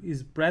Glue.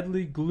 Is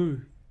Bradley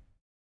Glue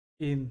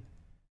in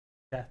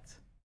chat?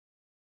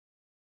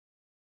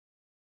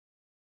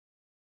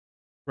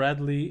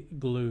 Bradley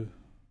Glue.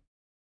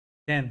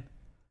 10,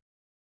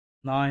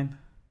 9,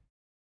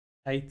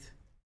 8,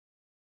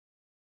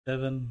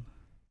 7.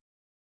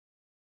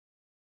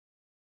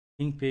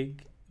 King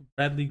Pig.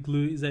 Bradley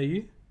Glue, is that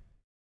you?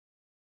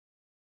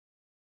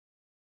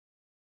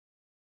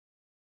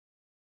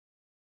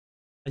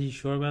 Are you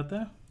sure about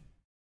that?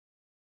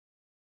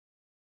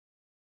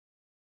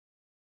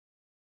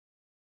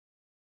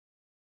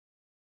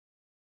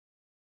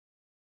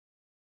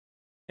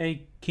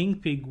 Hey, King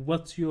Pig,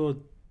 what's your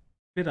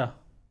Twitter?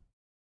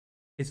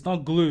 It's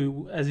not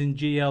glue as in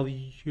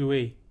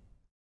GLUE.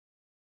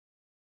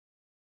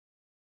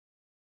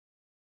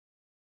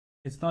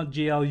 It's not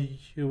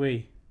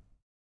GLUE.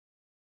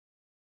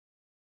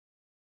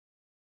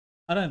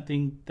 I don't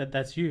think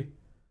that's you.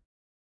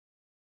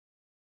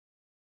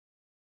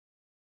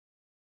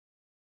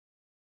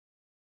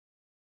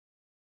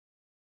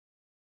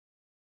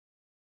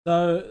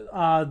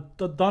 So,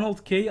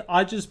 Donald Key,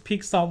 I just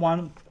picked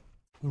someone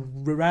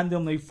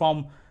randomly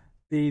from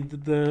the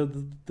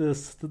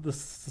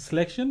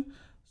selection.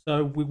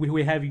 So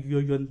we have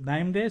your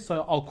name there.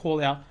 So I'll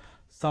call out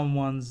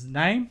someone's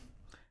name,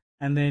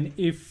 and then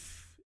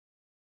if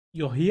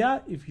you're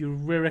here, if you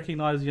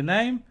recognize your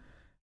name,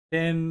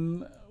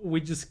 then we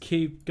just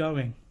keep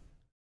going.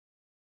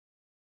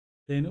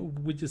 Okay,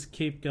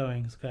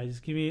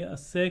 just give me a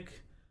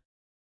sec.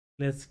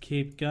 Let's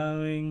keep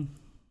going.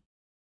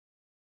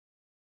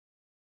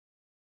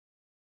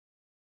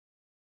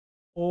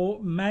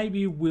 Or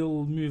maybe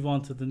we'll move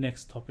on to the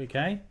next topic,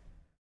 eh?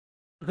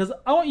 Because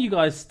I want you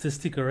guys to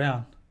stick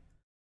around.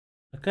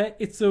 Okay,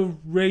 it's a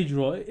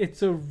redraw.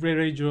 It's a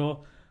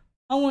redraw.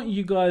 I want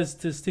you guys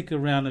to stick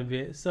around a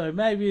bit. So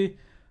maybe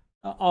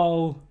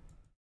I'll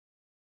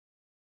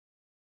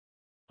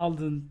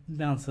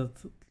announce it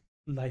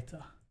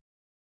later.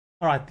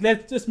 All right,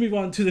 let's just move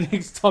on to the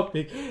next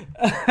topic.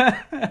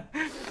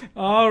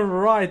 All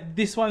right,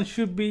 this one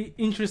should be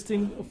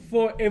interesting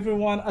for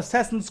everyone.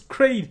 Assassin's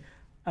Creed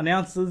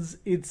announces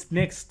its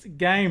next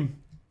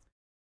game.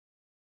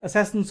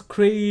 Assassin's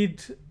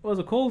Creed, what was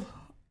it called?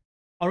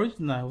 Origins?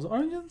 No, was it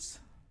Origins?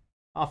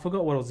 I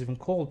forgot what it was even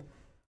called.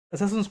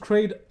 Assassin's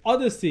Creed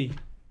Odyssey.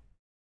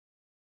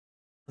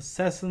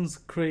 Assassin's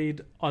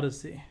Creed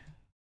Odyssey.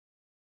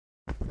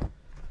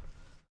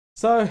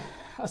 So,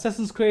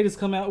 Assassin's Creed has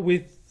come out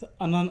with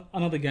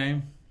another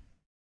game.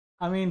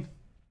 I mean,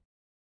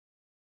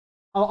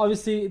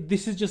 obviously,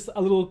 this is just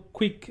a little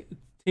quick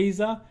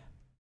teaser,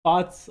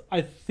 but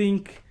I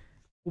think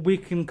we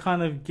can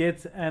kind of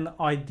get an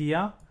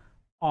idea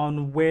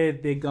on where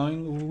they're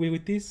going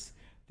with this.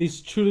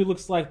 This truly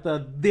looks like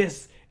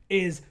This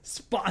is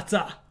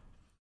Sparta.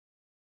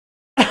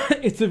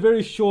 It's a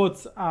very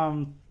short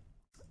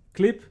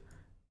clip,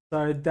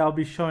 so they'll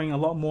be showing a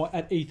lot more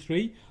at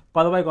E3.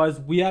 By the way, guys,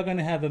 we are going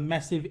to have a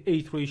massive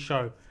E3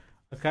 show.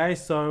 Okay,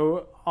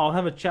 so I'll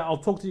have a chat. I'll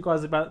talk to you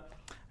guys about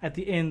at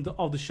the end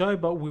of the show,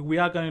 but we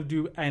are going to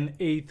do an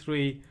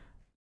E3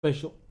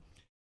 special.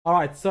 All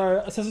right, so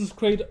Assassin's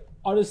Creed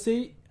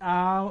Odyssey.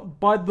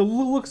 By the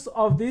looks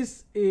of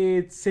this,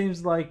 it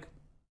seems like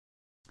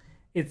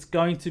it's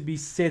going to be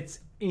set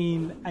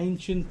in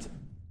ancient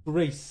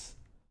Greece.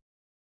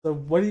 So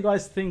what do you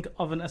guys think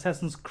of an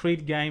Assassin's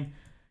Creed game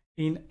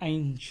in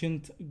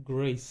ancient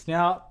Greece?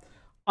 Now,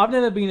 I've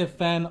never been a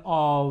fan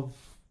of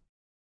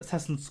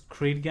Assassin's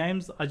Creed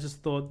games. I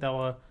just thought they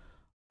were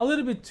a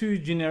little bit too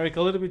generic,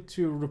 a little bit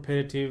too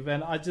repetitive,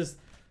 and I just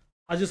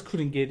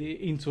couldn't get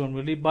into them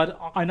really. But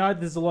I know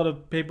there's a lot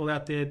of people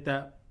out there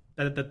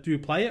that do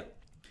play it.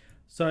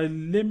 So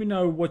let me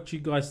know what you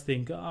guys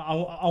think. I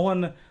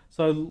want.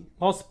 So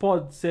Lost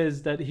Pod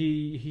says that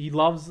he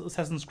loves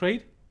Assassin's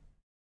Creed.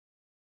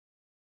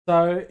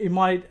 So it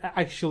might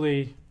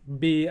actually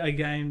be a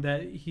game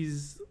that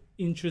he's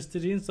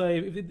interested in. So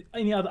if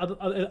any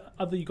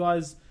other you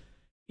guys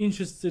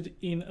interested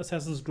in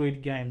Assassin's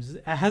Creed games,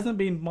 it hasn't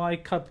been my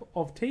cup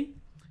of tea.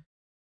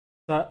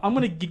 So I'm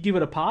gonna give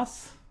it a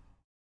pass.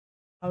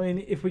 I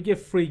mean, if we get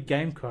free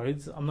game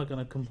codes, I'm not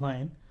gonna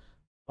complain.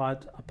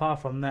 But apart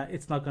from that,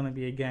 it's not gonna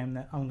be a game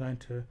that I'm going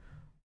to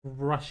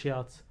rush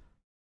out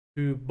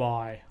to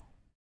buy.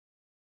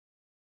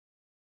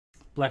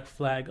 Black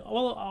Flag.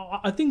 Well,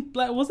 I think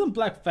wasn't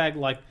Black Flag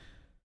like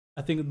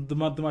I think the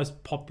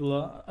most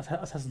popular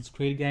Assassin's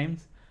Creed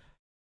games.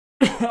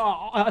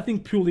 I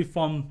think purely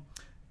from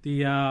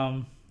the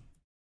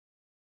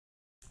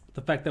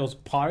The fact there was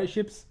pirate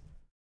ships.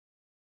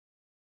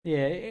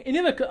 Yeah, it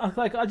never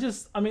like I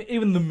mean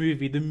even the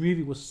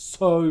movie was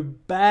so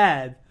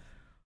bad.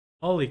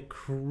 Holy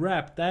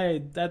crap,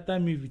 that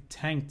movie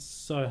tanked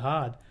so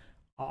hard.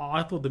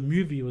 I thought the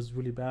movie was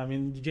really bad. I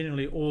mean,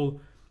 generally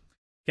all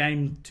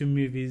game to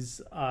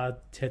movies are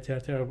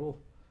terrible.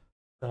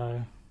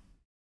 So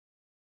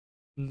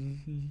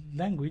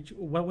language.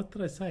 What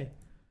did I say?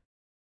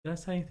 Did I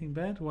say anything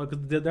bad? Well,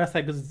 did I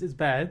say because it's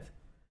bad?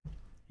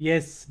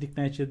 Yes, Nick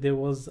Nature. There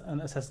was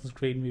an Assassin's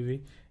Creed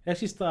movie. It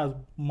actually starred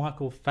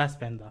Michael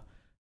Fassbender,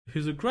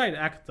 who's a great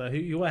actor,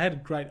 who I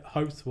had great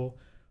hopes for,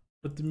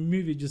 but the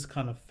movie just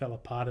kind of fell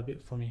apart a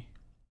bit for me.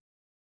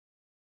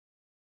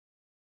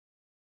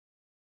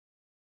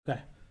 Okay,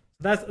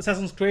 so that's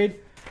Assassin's Creed.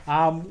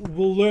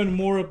 We'll learn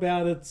more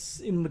about it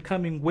in the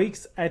coming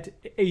weeks at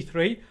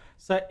E3.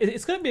 So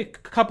it's going to be a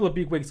couple of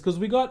big weeks because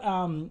we got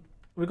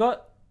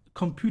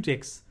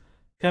Computex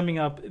coming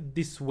up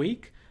this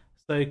week.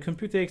 So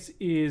Computex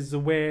is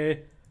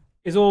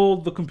all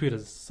the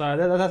computers. So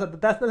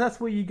that's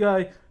where you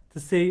go to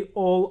see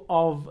all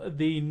of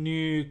the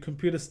new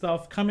computer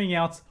stuff coming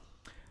out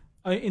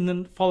in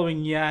the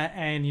following year,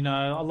 and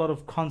a lot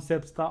of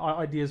concepts,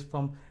 ideas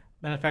from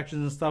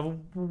manufacturers and stuff.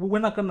 We're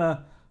not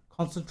gonna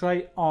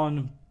concentrate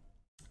on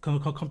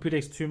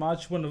Computex too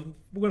much. We're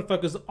gonna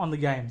focus on the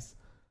games.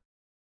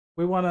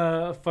 We want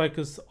to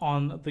focus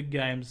on the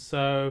games,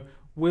 so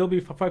we'll be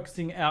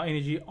focusing our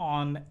energy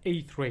on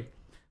E3.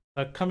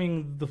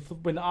 Coming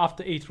when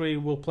after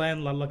E3, we'll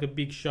plan like a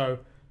big show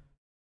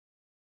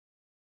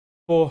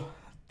for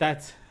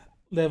that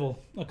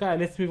level. Okay,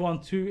 let's move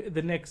on to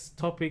the next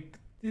topic.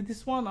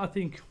 This one, I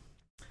think,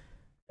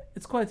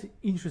 it's quite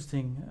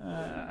interesting,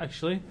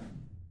 actually.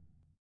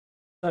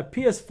 So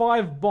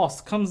PS5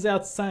 boss comes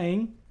out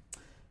saying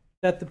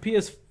that the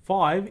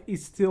PS5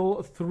 is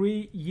still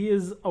 3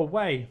 years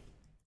away.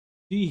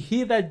 Do you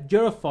hear that,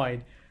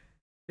 Jerified?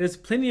 There's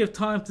plenty of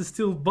time to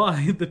still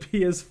buy the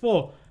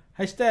PS4.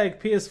 Hashtag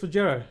PS for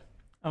Jero.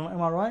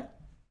 Am I right?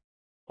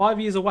 5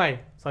 years away.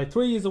 Sorry,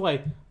 3 years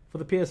away for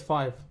the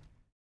PS5.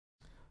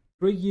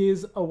 3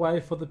 years away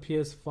for the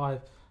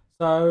PS5.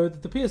 So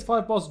the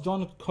PS5 boss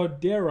John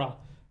Codera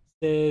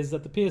says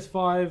that the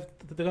PS5,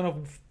 they're gonna,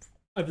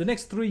 over the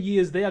next 3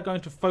 years, they are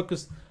going to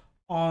focus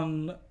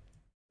on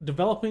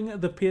developing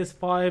the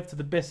PS5 to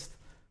the best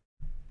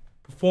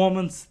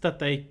performance that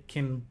they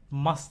can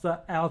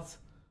muster out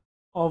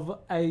of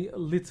a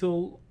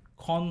little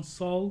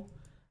console.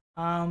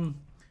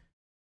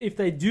 If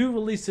they do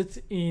release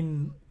it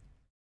in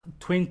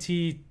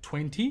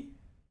 2020,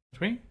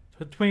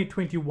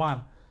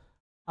 2021,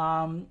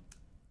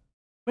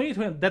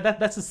 2020,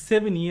 that's a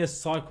 7-year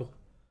cycle.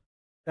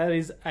 That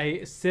is a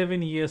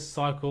 7-year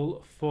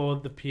cycle for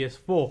the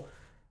PS4,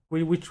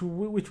 which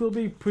will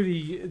be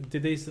pretty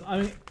decent.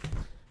 I mean,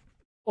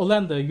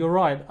 Orlando, you're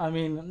right. I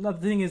mean, the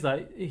thing is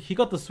that he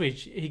got the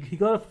Switch. He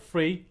got it for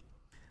free.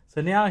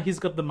 So now he's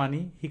got the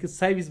money. He could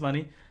save his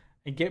money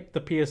and get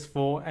the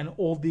PS4 and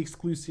all the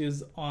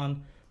exclusives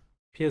on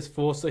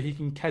PS4 so he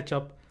can catch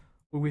up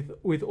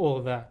with all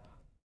of that.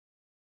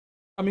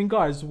 I mean,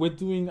 guys, we're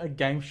doing a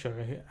game show.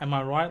 Am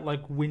I right?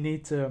 Like, we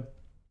need to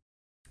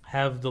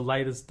have the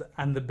latest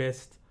and the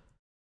best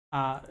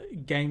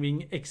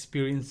gaming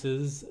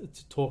experiences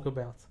to talk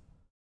about.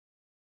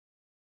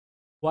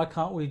 Why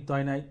can't we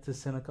donate to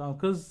Seneca?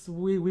 Because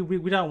we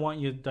don't want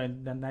your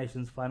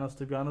donations, finals.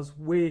 To be honest,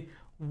 we're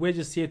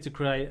just here to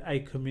create a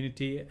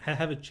community,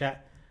 have a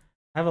chat,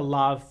 have a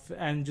laugh,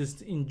 and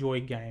just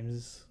enjoy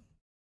games.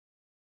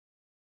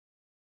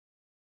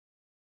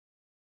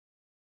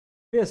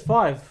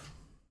 PS5,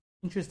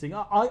 interesting.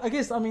 I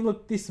guess, I mean,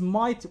 look, this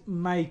might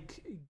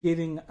make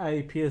getting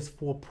a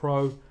PS4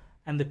 Pro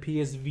and the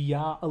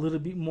PSVR a little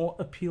bit more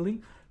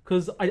appealing,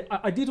 because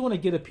I did want to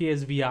get a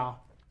PSVR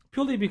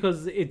purely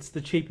because it's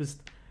the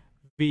cheapest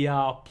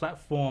VR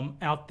platform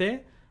out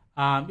there.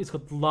 It's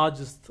got the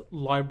largest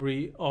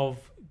library of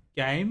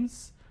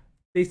games,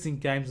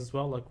 decent games as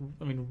well. Like,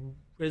 I mean,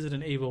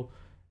 Resident Evil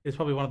is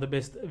probably one of the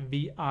best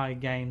VR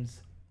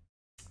games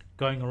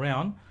going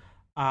around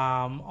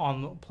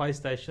on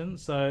PlayStation,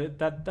 so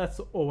that's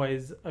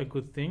always a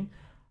good thing.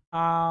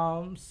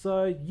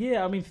 So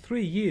yeah, I mean,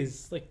 3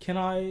 years. Like,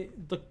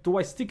 do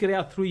I stick it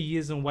out 3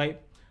 years and wait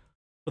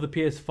for the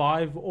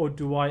PS5, or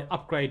do I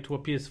upgrade to a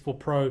PS4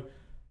 Pro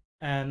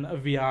and a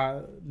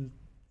VR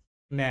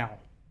now?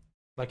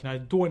 Like,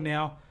 do it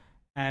now,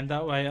 and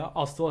that way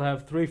I'll still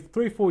have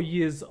 4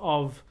 years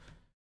of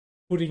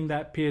putting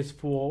that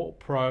PS4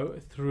 Pro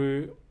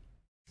through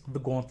the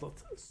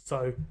gauntlet,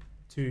 so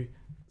to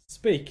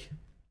speak.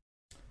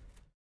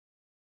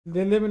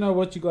 Then let me know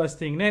what you guys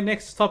think. Now,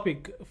 next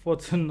topic for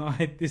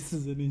tonight. This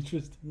is an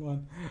interesting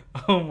one.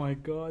 Oh my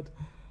god.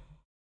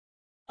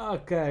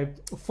 Okay,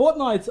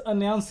 Fortnite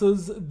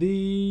announces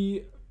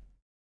the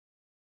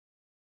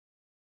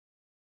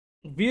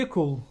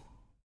vehicle.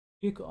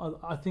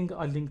 I think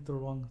I linked the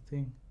wrong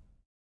thing.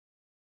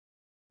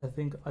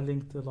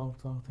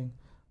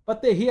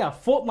 But they're here.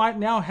 Fortnite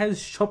now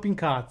has shopping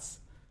carts.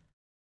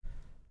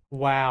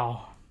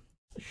 Wow.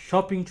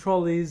 Shopping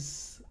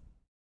trolleys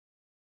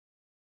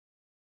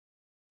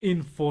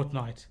in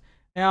Fortnite.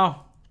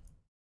 Now,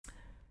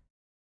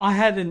 I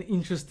had an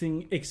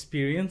interesting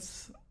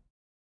experience.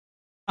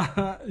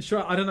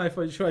 Sure, I don't know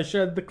if should I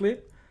share the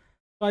clip,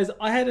 guys.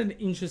 I had an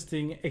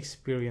interesting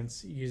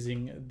experience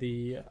using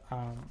the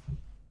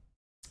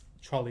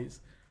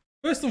trolleys.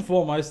 First and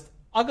foremost,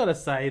 I gotta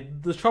say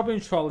the shopping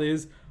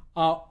trolleys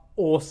are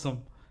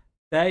awesome.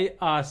 They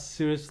are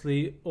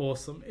seriously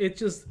awesome.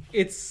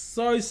 It's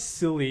so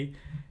silly,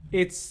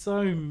 it's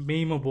so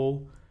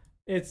memeable.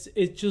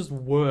 It just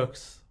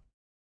works.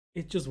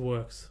 It just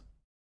works.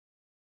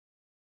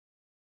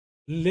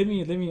 Let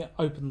me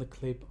open the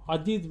clip. I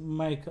did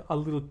make a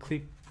little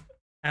clip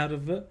out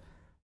of it,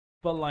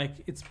 but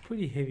like it's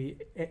pretty heavy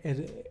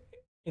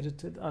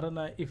edited. I don't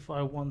know if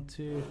I want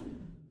to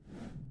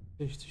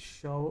just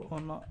show it or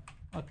not.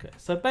 Okay,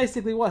 so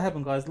basically what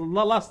happened, guys?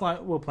 Last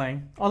night we were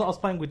playing. I was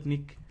playing with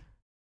Nick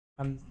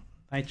and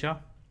Nature.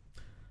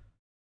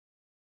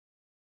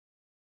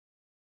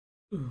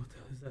 Ooh,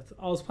 what is that?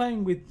 I was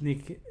playing with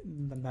Nick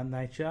and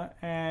Nature,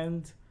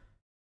 and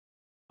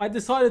I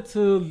decided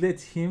to let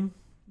him.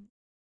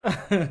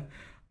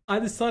 I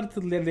decided to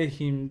let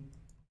him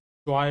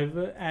drive,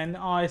 and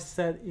I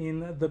sat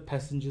in the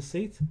passenger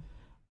seat.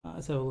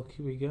 Let's have a look.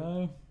 Here we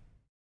go.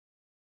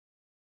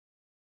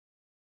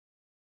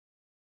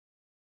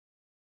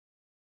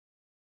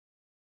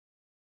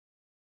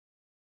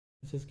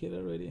 Let's just get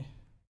it ready.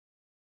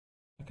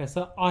 Okay,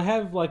 so I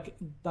have like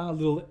done a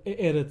little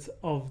edit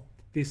of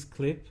this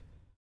clip.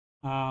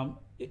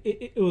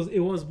 It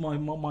was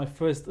my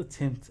first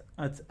attempt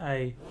at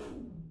a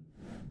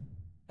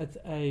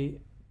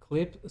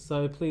clip,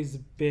 so please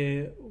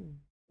bear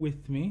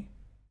with me.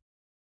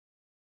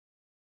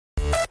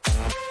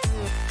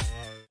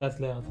 That's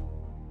loud.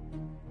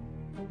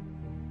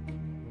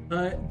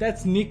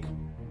 That's Nick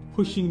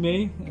pushing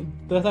me.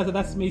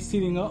 That's me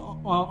sitting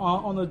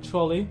on a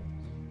trolley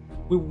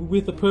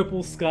with a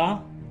purple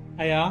scar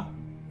AR,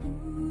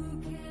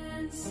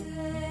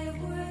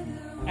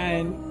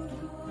 and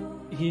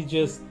he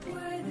just,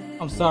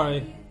 I'm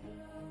sorry.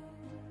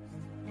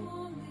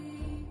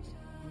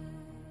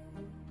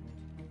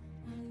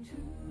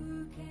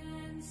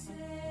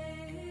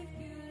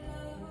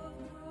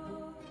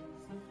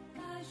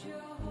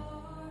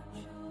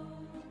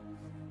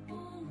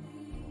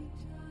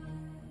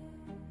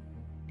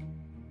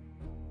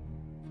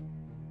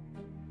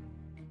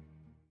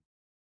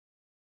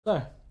 So,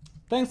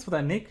 thanks for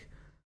that, Nick.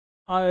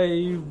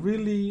 I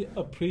really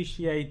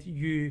appreciate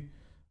you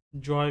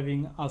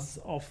driving us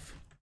off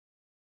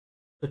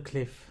the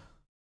cliff.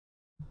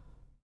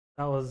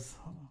 That was.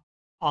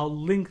 I'll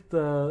link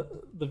the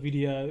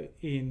video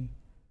in.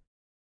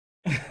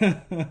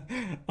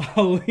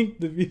 I'll link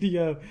the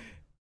video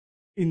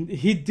in.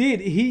 He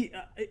did. He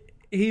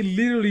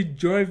literally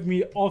drove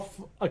me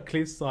off a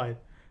cliffside.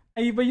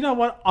 And, but you know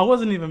what? I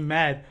wasn't even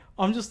mad.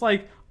 I'm just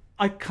like,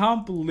 I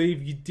can't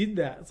believe you did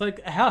that. It's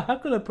like, how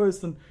could a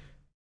person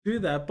do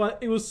that? But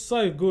it was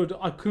so good,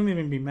 I couldn't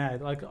even be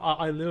mad. Like,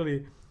 I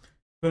literally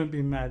couldn't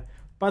be mad.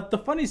 But the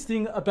funniest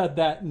thing about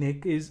that,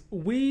 Nick, is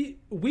we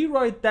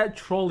rode that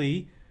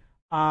trolley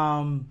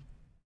all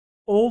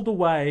the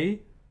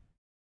way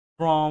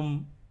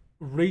from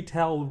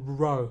Retail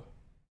Row.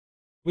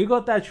 We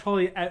got that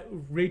trolley at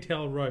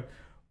Retail Row.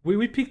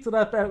 We picked it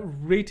up at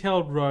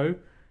Retail Row.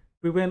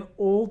 We went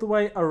all the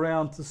way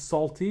around to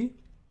Salty.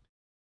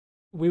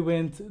 We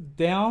went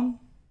down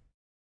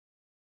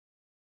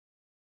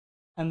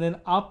and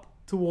then up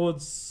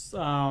towards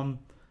Salty.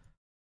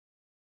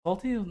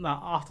 No,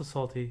 after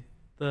Salty,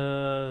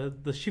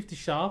 the Shifty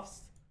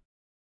Shafts.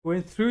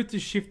 Went through to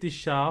Shifty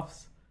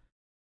Shafts,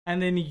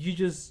 and then you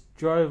just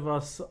drove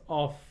us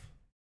off.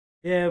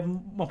 Yeah,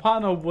 my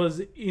partner was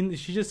in.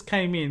 She just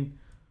came in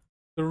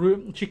the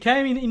room. She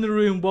came in the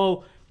room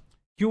while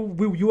you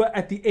were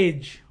at the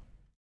edge,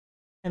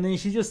 and then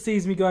she just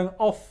sees me going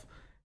off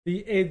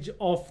the edge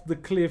of the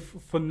cliff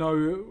for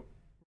no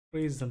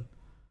reason.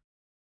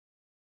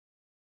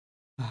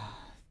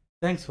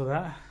 Thanks for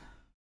that.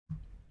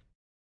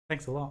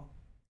 Thanks a lot.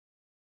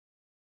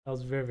 That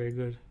was very, very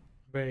good.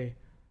 Very,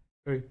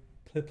 very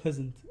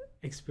pleasant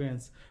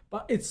experience.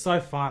 But it's so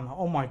fun.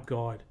 Oh my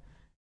god.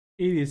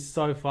 It is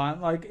so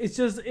fun. Like,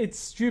 it's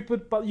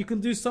stupid, but you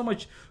can do so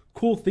much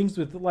cool things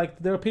with it. Like,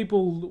 there are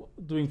people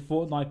doing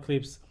Fortnite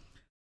clips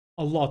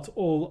a lot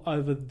all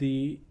over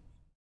the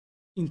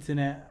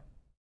internet.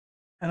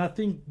 And I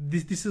think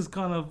this is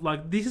kind of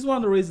like, this is one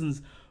of the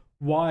reasons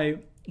why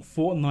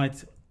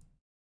Fortnite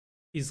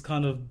is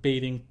kind of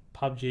beating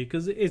PUBG,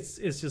 because it's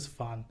just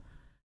fun.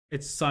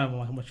 It's so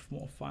much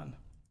more fun.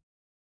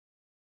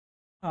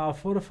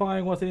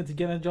 Fortifying what's needed to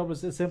get a job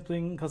is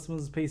assembling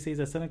customers' PCs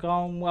at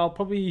Senecom. Well,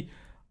 probably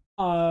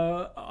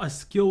a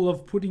skill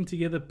of putting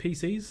together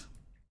PCs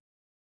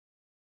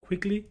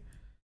quickly,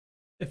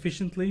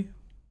 efficiently.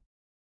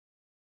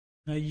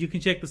 You can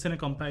check the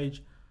Senecom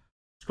page.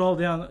 Scroll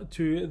down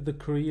to the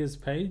careers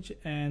page,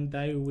 and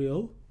they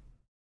will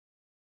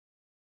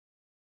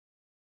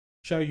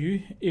show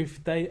you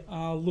if they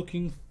are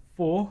looking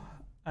for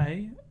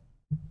a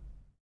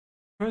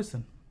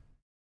person.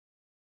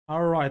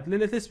 All right,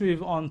 let's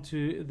move on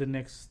to the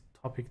next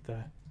topic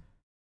there.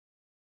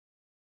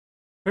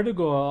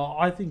 Predator,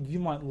 I think you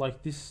might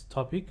like this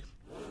topic.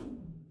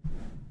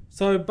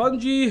 So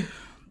Bungie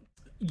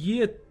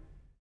year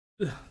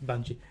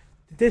Bungie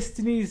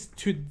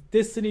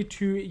Destiny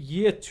 2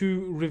 Year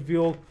 2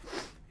 reveal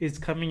is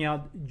coming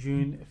out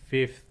June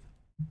 5th.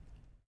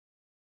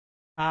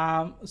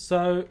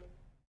 So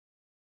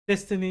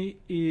Destiny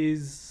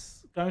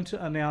is going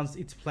to announce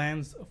its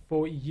plans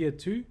for Year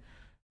 2,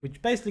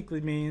 which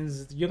basically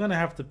means you're going to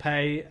have to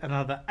pay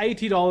another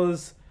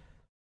 $80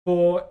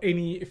 for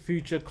any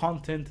future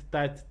content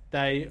that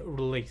they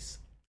release.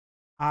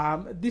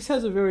 This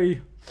has a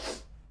very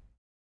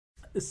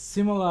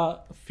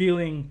similar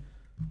feeling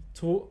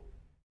to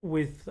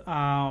with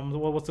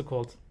what's it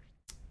called,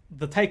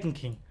 the Taken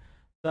King.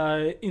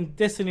 So in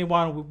Destiny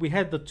 1 we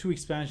had the 2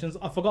 expansions.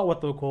 I forgot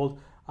what they were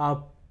called.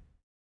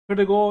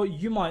 Predator,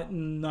 you might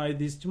know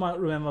this, you might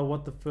remember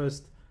what the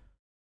first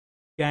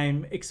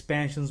game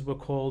expansions were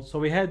called. So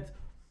we had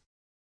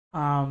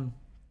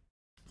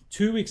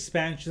 2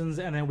 expansions,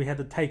 and then we had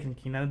the Taken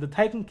King. And the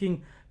Taken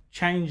King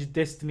changed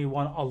Destiny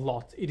 1 a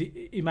lot.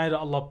 It made it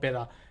a lot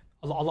better.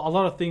 A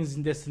lot of things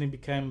in Destiny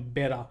became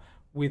better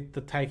with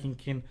the Taken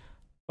King.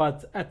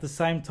 But at the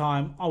same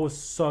time, I was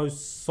so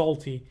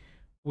salty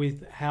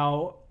with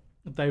how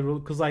they rule,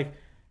 because like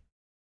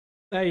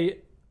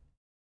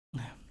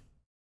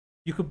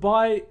you could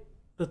buy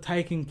the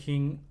Taken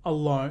King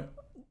alone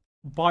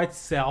by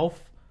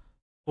itself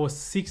for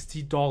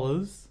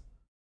 $60,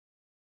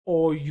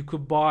 or you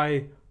could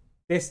buy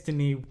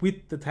Destiny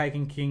with the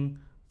Taken King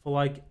for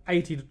like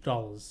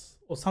 $80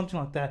 or something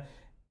like that.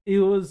 It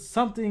was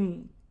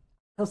something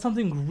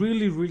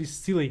really, really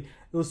silly.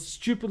 It was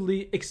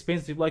stupidly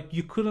expensive. Like,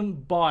 you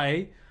couldn't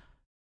buy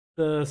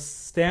the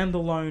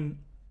standalone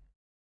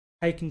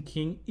Taken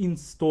King in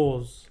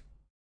stores.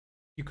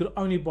 You could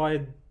only buy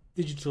it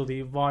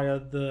digitally via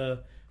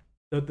the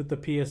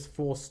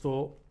PS4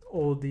 store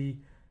or the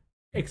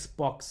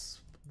Xbox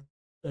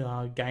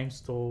game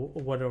store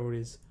or whatever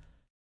it is.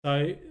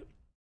 So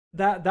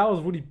that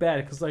was really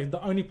bad, because like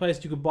the only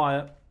place you could buy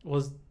it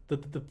was the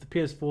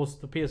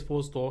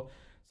PS4 store.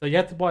 So you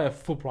had to buy a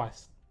full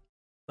price.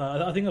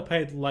 I think I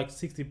paid like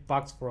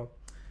 $60 for it.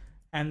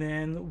 And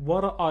then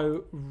what I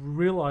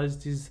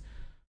realized is,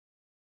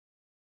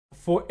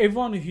 for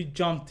everyone who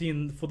jumped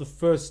in for the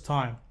first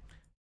time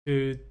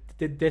to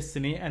the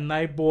Destiny and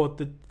they bought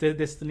the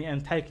Destiny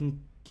and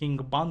Taken King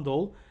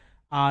bundle,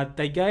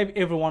 they gave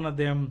every one of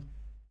them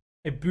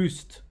a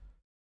boost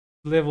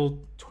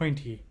level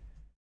 20.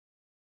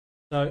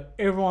 So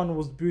everyone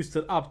was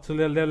boosted up to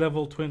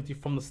level 20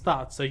 from the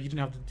start, so you didn't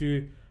have to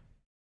do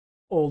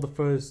all the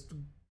first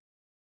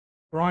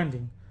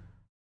grinding.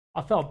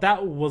 I felt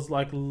that was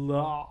like a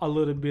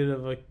little bit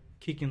of a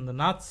kick in the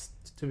nuts,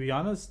 to be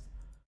honest,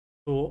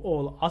 for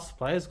all us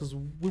players, because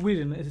we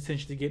didn't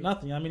essentially get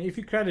nothing. I mean, if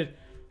you created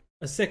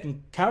a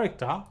second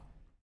character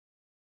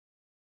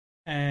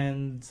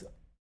and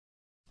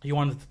you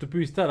wanted to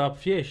boost that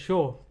up, yeah,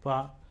 sure,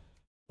 but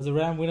as a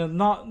round winner,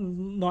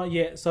 not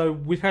yet. So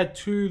we've had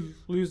 2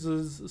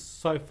 losers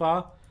so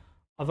far.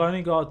 I've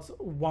only got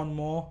 1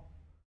 more.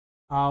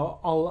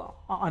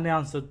 I'll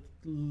announce it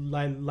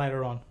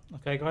later on.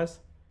 Okay, guys.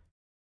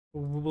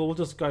 We'll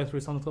just go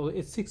through something.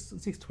 It's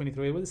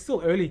 6:23, but it's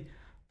still early.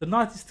 The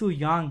night is still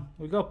young.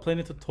 We've got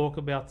plenty to talk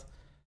about,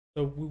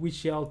 so we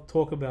shall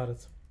talk about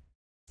it.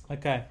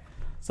 Okay.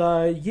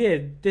 So yeah,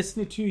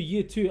 Destiny 2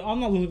 Year 2. I'm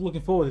not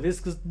looking forward to this,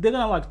 because they're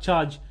gonna like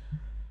charge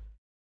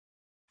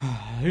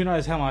who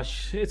knows how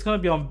much. It's gonna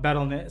be on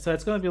Battle.net, so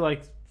it's gonna be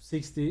like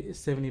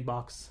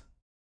 $60-$70.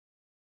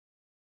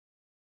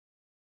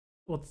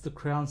 What's the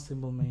crown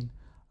symbol mean?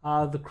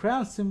 The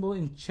crown symbol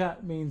in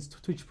chat means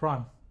Twitch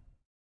Prime.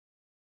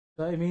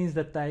 So it means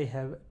that they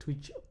have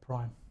Twitch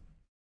Prime.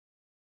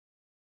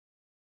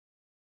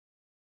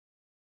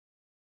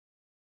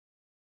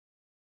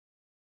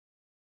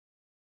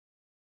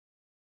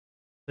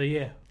 So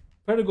yeah,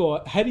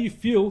 Predator, how do you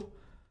feel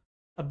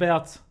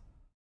about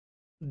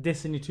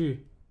Destiny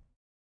 2?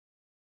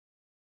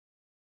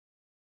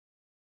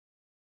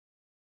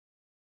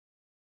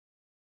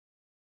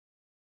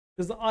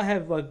 Because I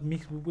have like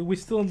mixed, we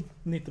still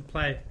need to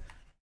play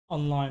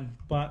online,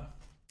 but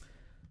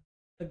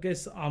I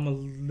guess I'm a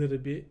little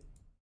bit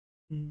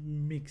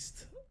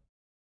mixed.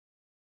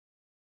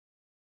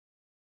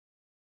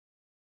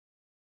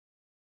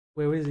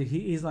 Where is he?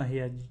 He's not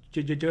here.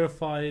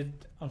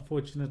 Jerified,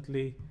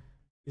 unfortunately,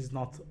 is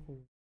not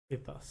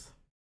with us.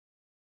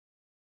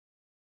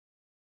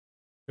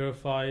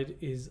 Jerified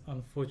is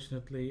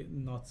unfortunately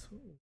not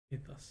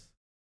with us.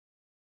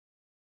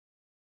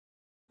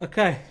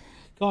 Okay,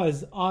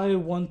 guys, I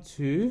want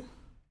to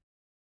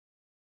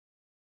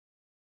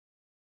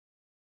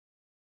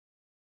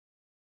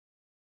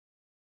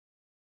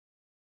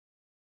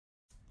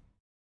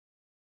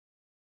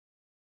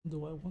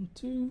do I want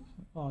to?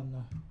 Oh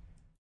no.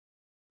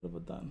 What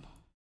have I done?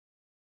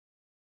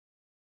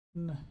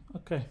 No.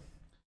 Okay.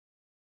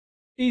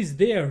 Is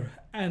there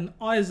an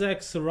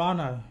Isaac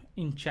Serrano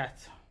in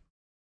chat?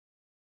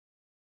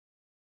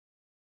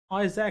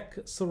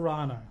 Isaac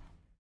Serrano.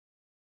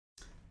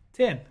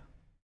 10,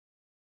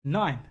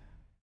 9,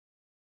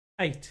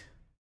 8,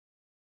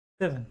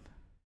 7,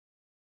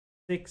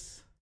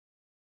 6,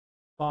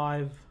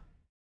 5,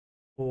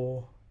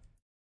 4,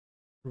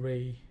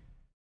 3,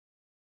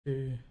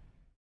 2,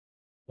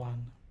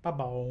 1.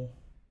 Bye-bye.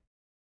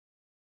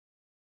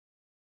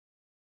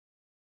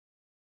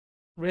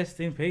 Rest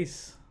in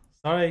peace.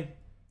 Sorry.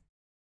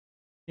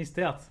 Missed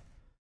out.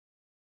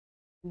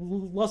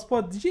 Last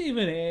spot, did you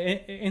even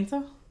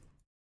enter?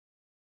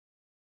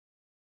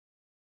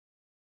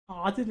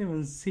 Oh, I didn't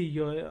even see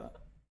your.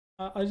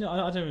 I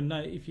don't even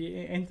know if you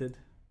entered.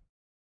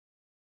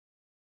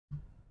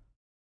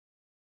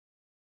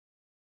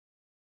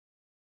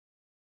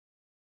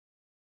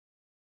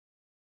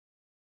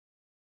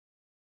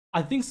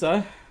 I think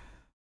so.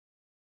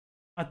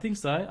 I think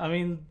so. I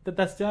mean,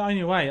 that's the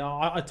only way.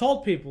 I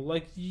told people,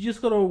 like, you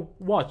just gotta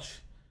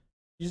watch.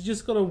 You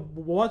just gotta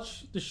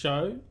watch the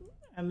show,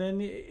 and then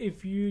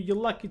if you're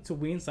lucky to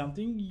win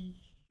something,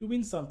 you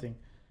win something.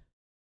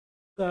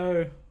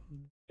 So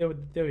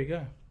there we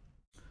go.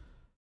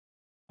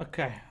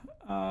 Okay.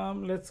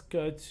 Let's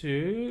go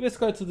to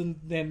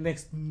the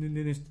next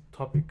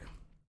topic.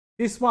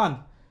 This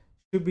one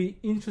should be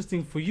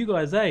interesting for you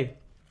guys, eh?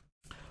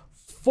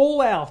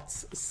 Fallout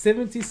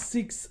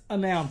 76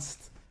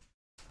 announced.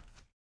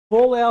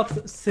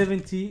 Fallout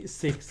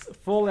 76.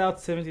 Fallout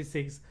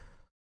 76.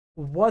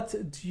 What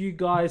do you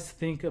guys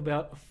think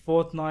about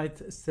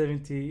Fortnite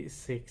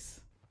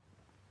 76?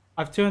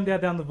 I've turned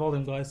down the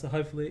volume, guys, so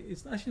hopefully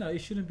it's actually no, it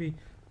shouldn't be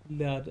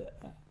loud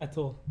at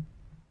all.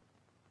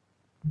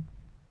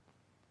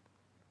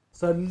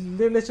 So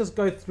let's just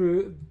go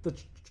through the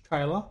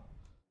trailer.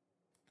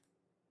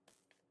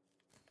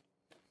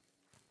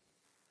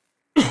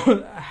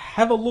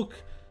 Have a look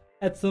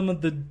at some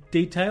of the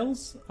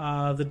details.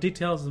 The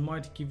details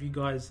might give you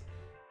guys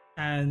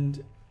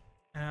and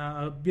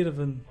a bit of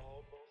an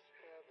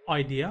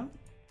idea.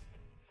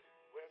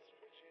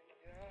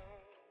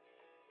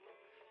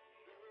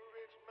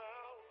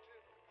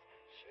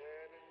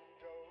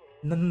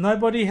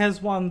 Nobody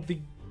has won the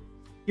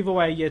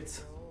giveaway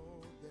yet.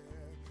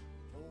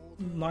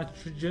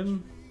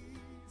 Nitrogen.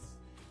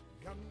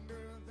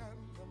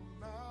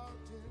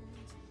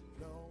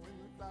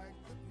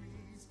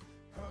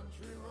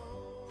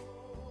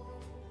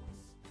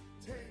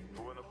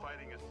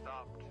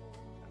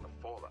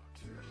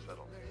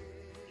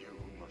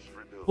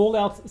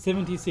 Fallout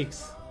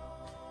 76.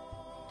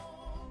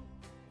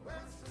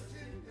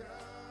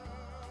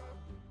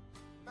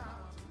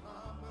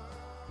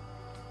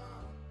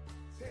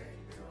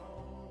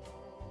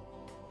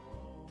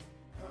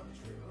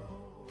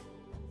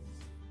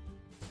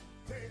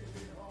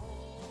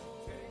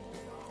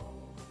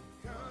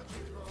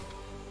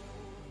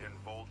 In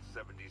Vault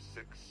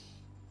 76,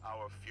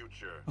 our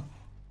future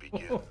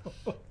begins.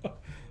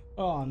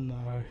 Oh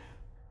no.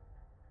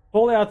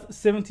 Fallout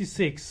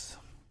 76.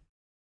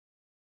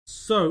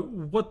 So,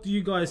 what do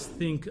you guys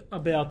think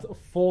about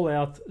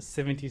Fallout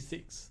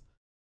 76?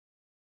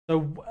 So,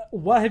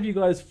 what have you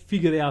guys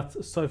figured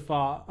out so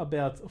far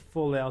about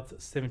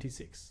Fallout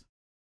 76?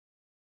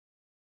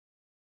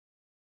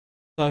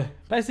 So,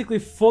 basically,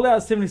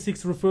 Fallout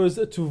 76 refers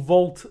to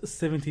Vault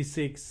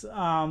 76.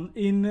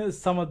 In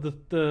some of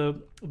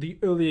the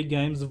earlier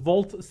games,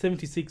 Vault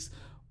 76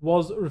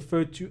 was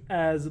referred to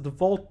as the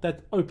vault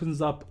that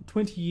opens up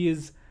 20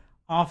 years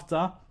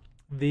after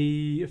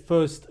the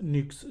first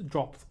nukes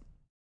dropped.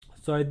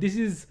 So this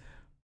is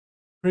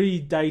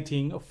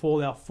predating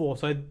Fallout 4.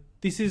 So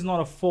this is not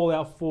a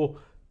Fallout 4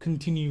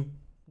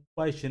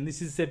 continuation.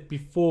 This is set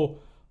before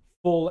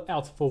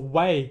Fallout 4,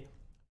 way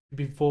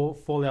before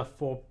Fallout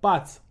 4.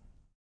 But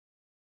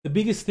the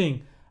biggest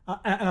thing,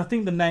 and I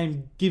think the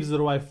name gives it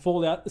away,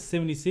 Fallout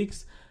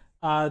 76.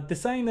 They're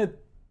saying that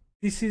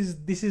this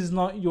is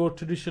not your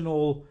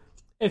traditional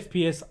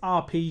FPS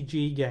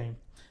RPG game.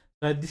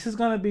 So this is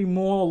going to be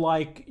more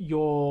like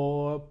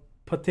your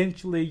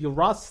potentially your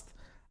Rust,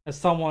 as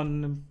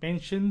someone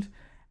mentioned,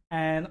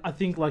 and I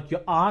think like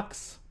your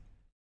arcs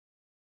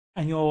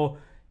and your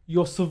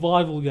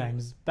survival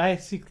games,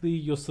 basically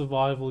your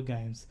survival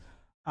games.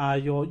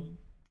 You're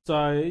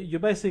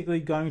basically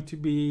going to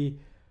be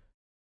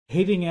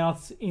heading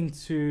out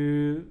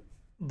into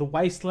the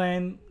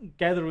wasteland,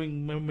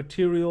 gathering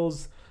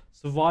materials,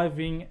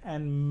 surviving,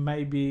 and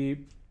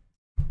maybe,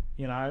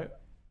 you know,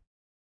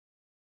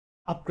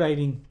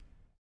 upgrading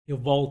your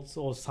vaults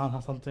or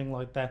something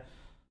like that.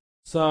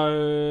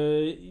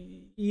 So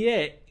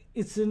yeah,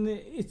 it's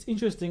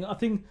interesting. I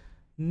think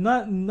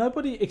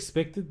nobody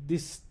expected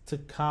this to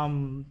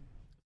come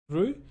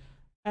through,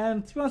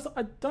 and to be honest,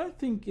 I don't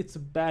think it's a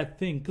bad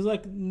thing because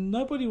like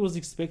nobody was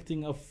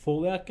expecting a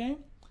Fallout game.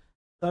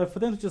 So for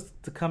them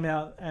just to come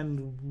out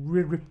and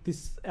rip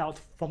this out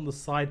from the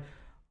side,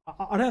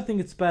 I don't think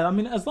it's bad. I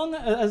mean, as long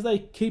as they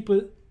keep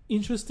it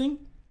interesting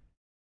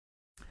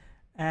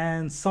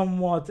and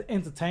somewhat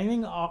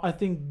entertaining, I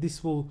think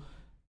this will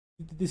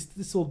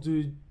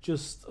do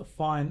just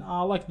fine.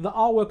 Like the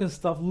artwork and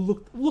stuff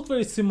look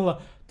very similar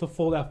to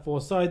Fallout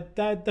 4, so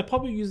they're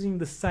probably using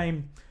the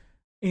same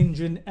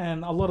engine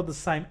and a lot of the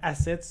same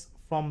assets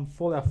from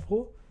Fallout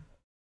 4.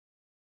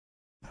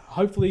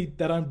 Hopefully,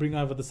 they don't bring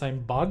over the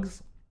same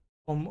bugs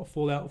from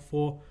Fallout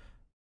 4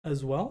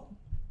 as well.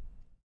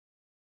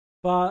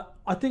 But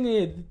I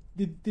think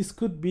this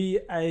could be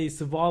a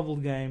survival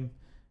game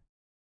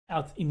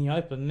out in the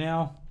open.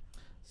 Now,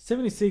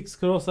 76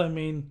 could also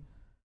mean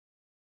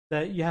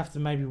that you have to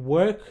maybe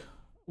work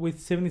with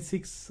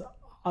 76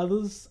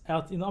 others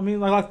out in. I mean,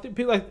 like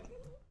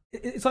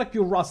it's like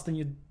your Rust and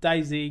your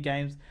DayZ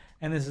games,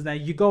 and this is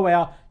that you go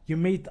out, you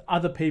meet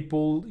other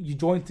people, you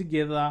join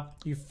together,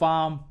 you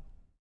farm,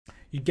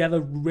 you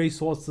gather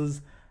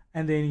resources,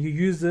 and then you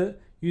use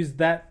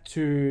that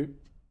to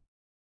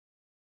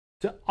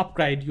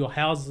upgrade your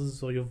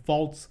houses or your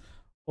vaults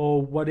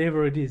or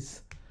whatever it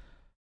is.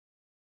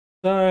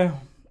 So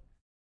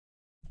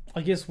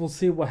I guess we'll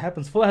see what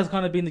happens. Fallout has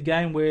kind of been the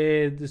game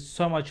where there's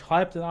so much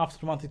hype, and after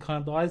a month it kind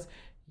of dies.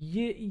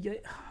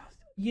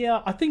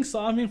 Yeah, I think so.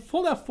 I mean,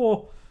 Fallout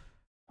 4.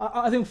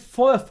 I think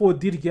Fallout 4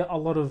 did get a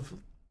lot of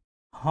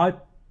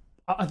hype.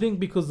 I think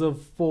because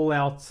of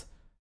Fallout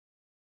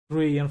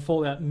 3 and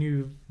Fallout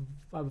New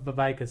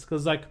Vegas,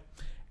 because like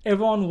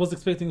everyone was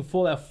expecting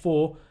Fallout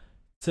 4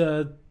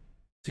 to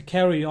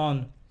carry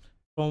on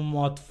from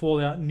what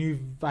Fallout New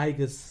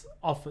Vegas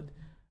offered,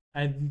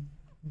 and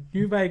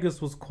New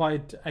Vegas was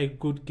quite a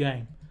good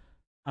game.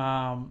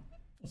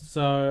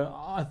 So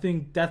I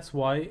think that's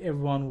why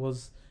everyone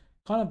was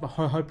kind of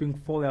hoping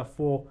Fallout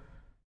 4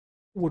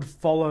 would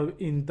follow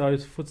in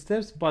those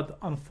footsteps, but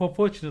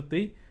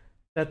unfortunately,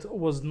 that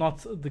was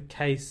not the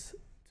case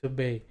to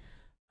be.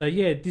 So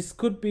yeah, this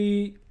could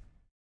be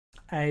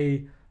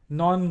a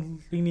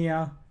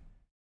non-linear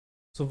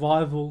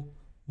survival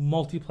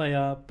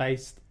multiplayer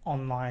based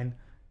online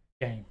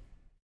game.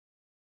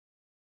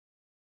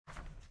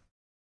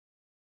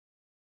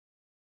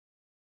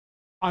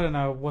 I don't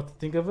know what to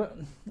think of it.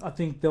 I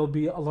think there'll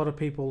be a lot of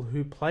people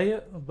who play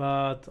it,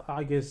 but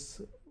I guess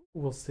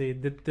we'll see.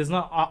 There's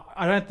not.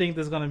 I don't think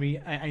there's gonna be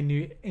a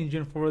new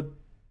engine for it,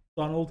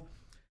 Donald.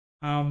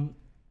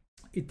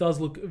 It does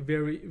look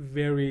very,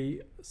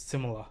 very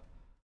similar.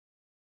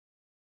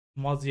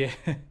 Mods, yeah,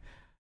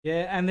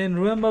 yeah. And then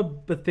remember,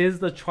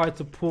 Bethesda tried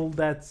to pull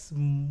that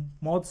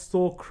mod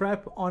store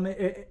crap on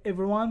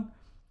everyone.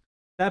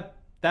 That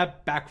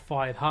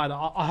backfired hard.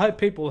 I hope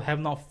people have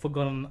not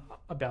forgotten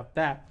about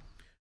that,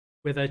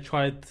 where they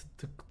tried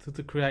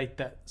to create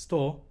that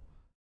store.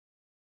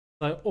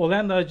 So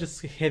Orlando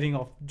just heading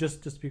off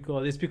just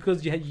because it's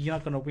because you're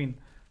not gonna win,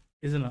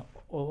 isn't it,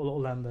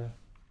 Orlando?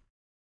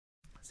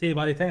 See you,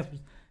 buddy.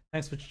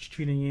 Thanks for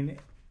tuning in.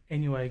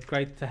 Anyway,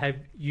 great to have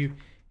you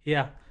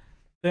here.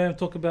 Then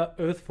talk about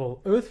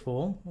Earthfall.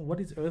 Earthfall. What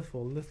is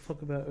Earthfall? Let's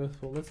talk about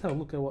Earthfall. Let's have a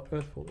look at what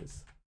Earthfall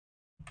is.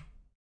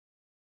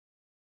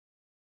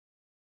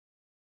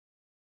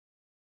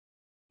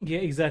 Yeah,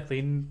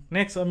 exactly.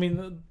 Next, I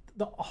mean,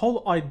 the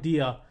whole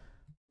idea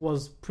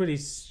was pretty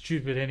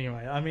stupid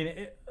anyway. I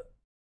mean,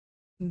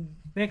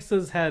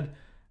 Nexus had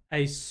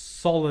a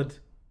solid,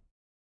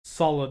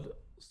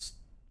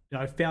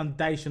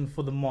 foundation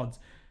for the mods.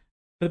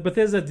 But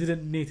Bethesda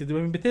didn't need to do it.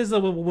 I mean, Bethesda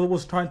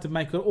was trying to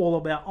make it all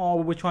about,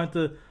 we're trying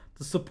to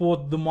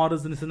support the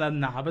modders and this and that.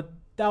 Nah, but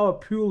they were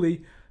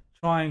purely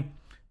trying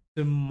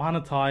to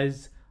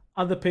monetize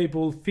other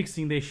people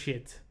fixing their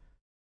shit.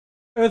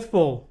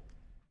 Earthfall.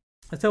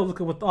 Let's have a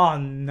look at what. Oh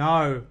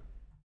no.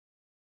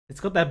 It's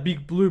got that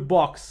big blue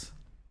box.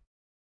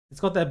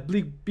 It's got that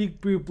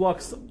big blue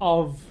box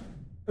of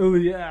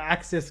early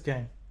access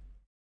game.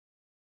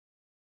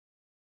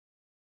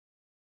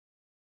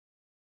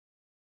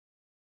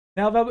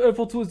 Now,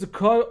 Earthfall 2 is a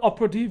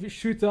cooperative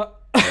shooter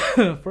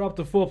for up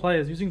to 4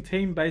 players, using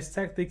team-based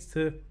tactics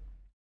to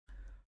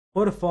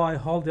fortify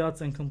holdouts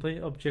and complete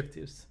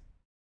objectives.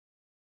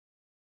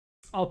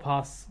 I'll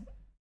pass.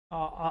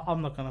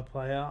 I'm not gonna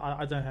play it.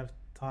 I don't have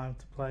time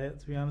to play it,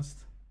 to be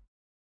honest.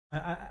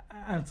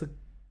 And it's a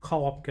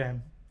co-op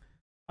game.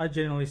 I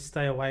generally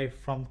stay away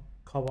from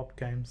co-op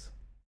games.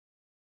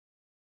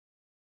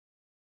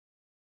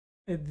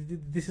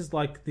 This is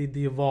like the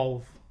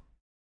Evolve.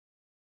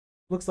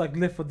 Looks like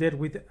Left 4 Dead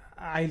with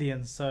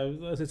aliens, so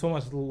it's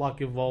almost like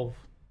Evolve.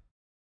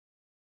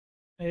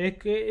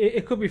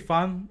 It could be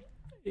fun.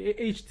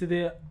 Each to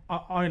their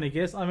own, I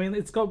guess. I mean,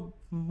 it's got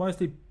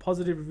mostly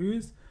positive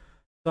reviews,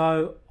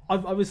 so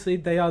obviously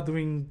they are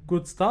doing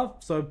good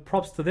stuff. So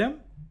props to them.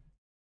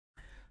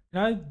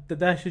 That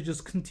they should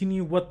just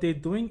continue what they're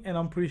doing, and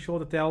I'm pretty sure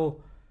that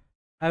they'll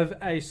have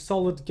a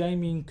solid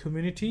gaming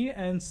community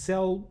and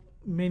sell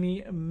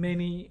many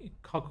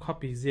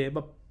copies. Yeah,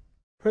 but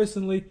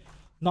personally,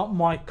 not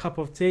my cup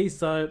of tea,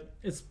 so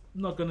it's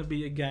not going to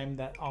be a game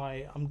that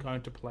I am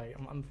going to play,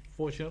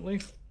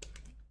 unfortunately.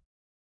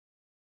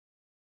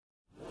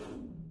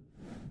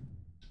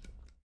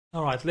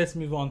 All right, let's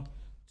move on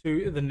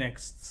to the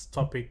next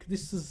topic.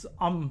 This is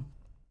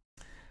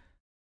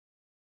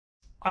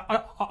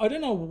I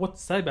don't know what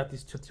to say about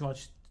this too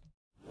much,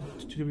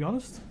 to be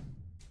honest.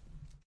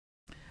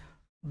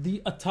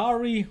 The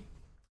Atari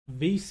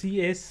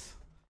VCS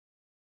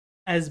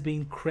has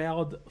been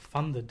crowd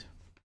funded.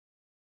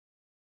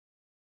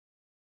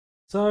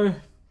 So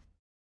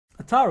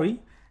Atari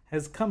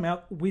has come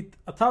out with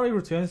Atari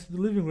returns to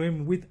the living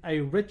room with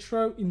a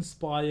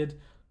retro-inspired,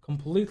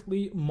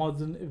 completely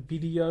modern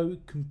video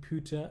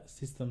computer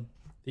system.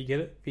 Do you get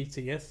it?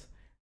 VCS,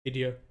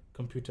 video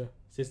computer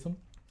system,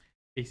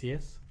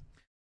 VCS.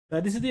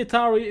 This is the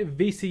Atari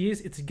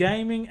VCS. It's a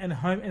gaming and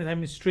home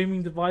entertainment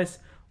streaming device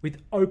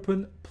with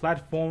open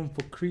platform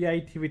for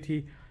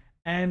creativity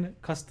and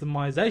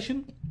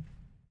customization.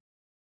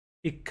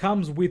 It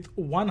comes with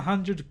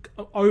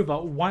over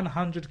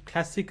 100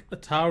 classic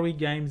Atari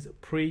games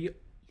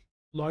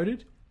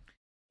pre-loaded.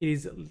 It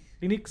is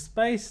Linux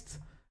based,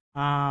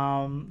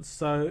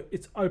 so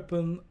it's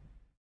open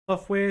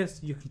software,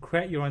 so you can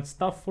create your own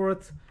stuff for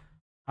it.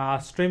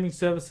 Streaming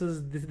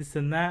services, this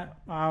and that.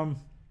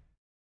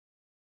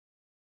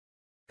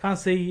 Can't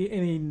see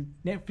any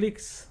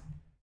Netflix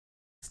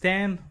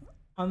stand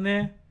on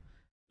there,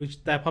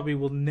 which they probably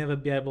will never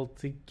be able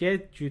to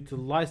get due to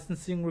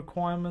licensing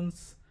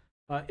requirements.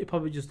 It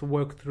probably just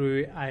work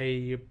through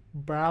a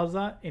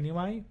browser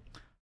anyway.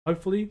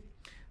 Hopefully,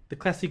 the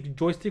classic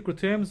joystick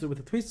returns with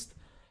a twist.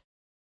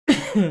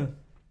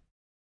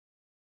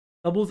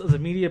 Doubles as a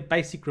media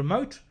basic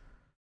remote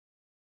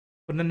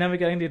for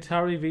navigating the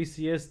Atari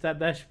VCS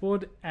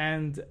dashboard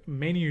and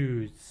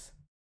menus.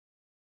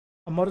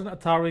 A modern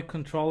Atari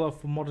controller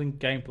for modern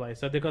gameplay.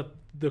 So they got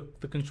the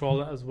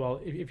controller as well.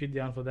 If you're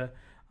down for that.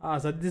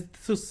 So this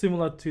is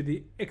similar to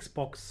the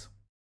Xbox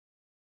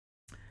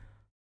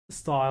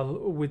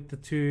style with the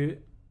two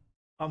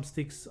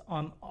thumbsticks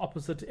on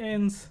opposite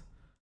ends.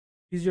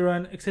 Use your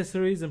own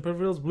accessories and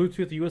peripherals,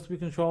 Bluetooth, USB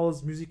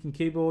controllers,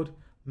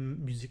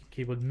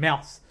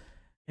 mouse,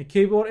 a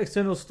keyboard,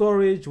 external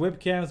storage,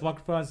 webcams,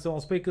 microphones, external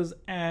speakers,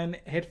 and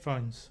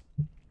headphones.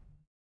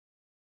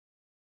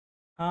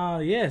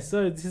 Yeah,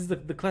 so this is the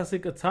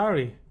classic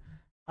Atari.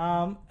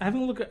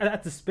 Having a look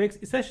at the specs,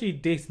 it's actually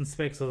decent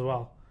specs as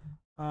well.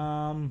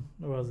 Where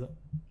was it?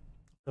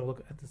 Have a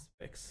look at the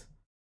specs.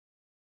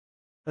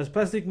 There's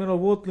plastic, metal,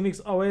 wood, Linux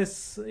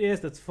OS.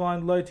 Yes, that's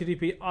fine. Low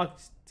TDP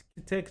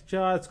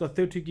architecture. It's got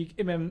 32 gig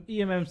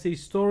eMMC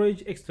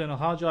storage, external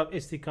hard drive,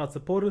 SD card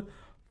supported,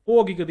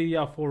 4 gig of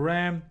DDR4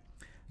 RAM,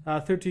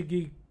 32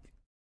 gig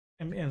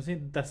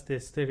eMMC. That's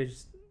the storage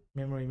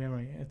memory.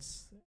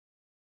 That's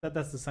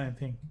the same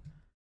thing.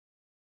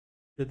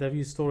 They've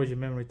used storage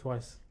and memory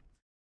twice.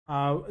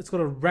 It's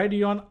got a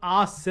Radeon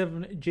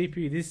R7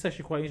 GPU. This is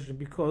actually quite interesting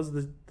because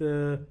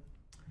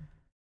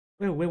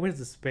where's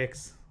the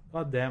specs?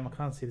 God damn, I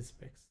can't see the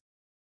specs.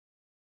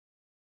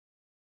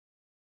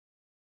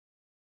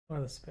 What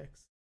are the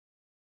specs?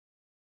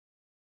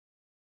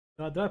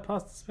 Did I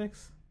pass the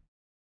specs?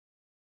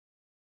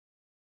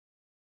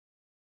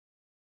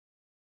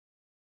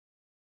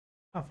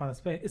 I can't find the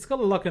spec. It's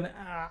got like an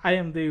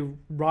AMD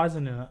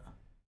Ryzen in it.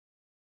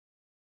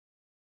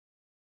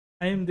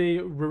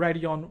 AMD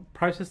Radeon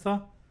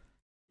processor.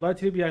 Low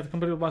TDP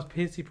compatible with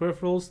PC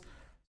peripherals.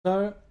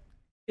 So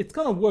it's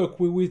gonna work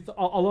with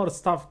a lot of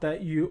stuff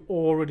that you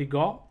already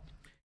got.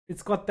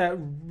 It's got that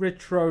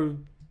retro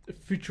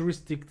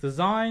futuristic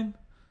design.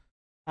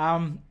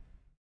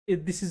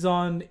 This is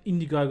on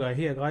Indiegogo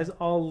here, guys.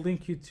 I'll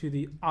link you to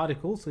the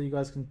article so you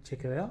guys can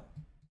check it out.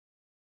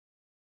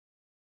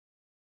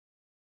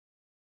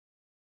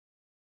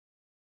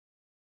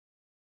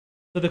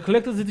 So the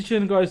collector's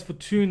edition goes for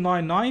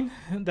 $299.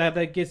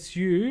 That gets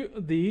you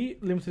the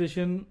limited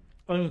edition.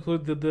 I'll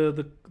include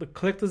the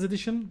collector's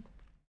edition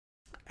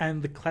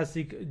and the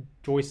classic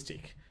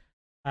joystick.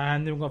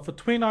 And then we've got for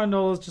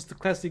 $29 just the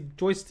classic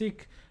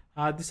joystick.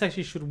 This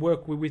actually should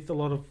work with a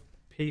lot of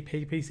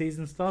PCs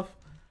and stuff.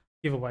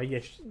 Giveaway,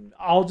 yes.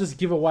 I'll just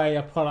give away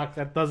a product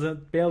that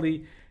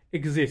barely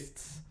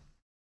exists.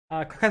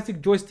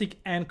 Classic joystick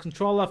and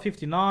controller,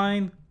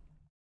 $59.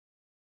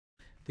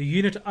 The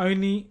unit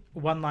only,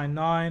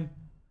 $199.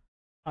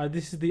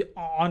 This is the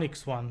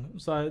Onyx one.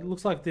 So it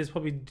looks like there's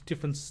probably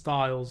different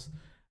styles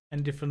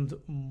and different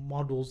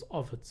models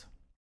of it.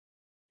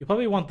 You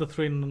probably want the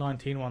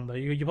 319 one though.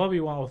 You probably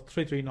want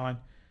 339. You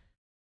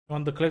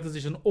want the collector's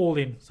edition all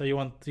in. So you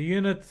want the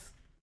unit,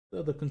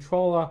 the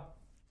controller,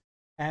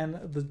 and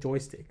the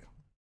joystick.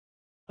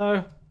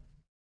 So,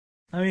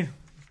 I mean,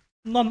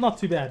 not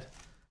too bad.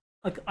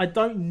 Like, I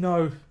don't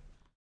know.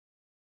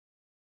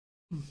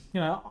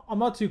 You know, I'm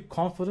not too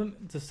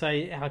confident to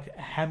say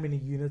how many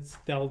units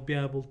they'll be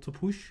able to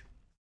push.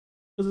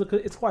 Because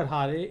it's quite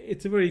hard.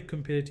 It's a very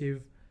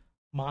competitive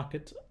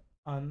market,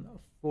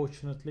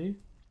 unfortunately.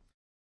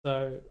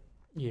 So,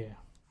 yeah.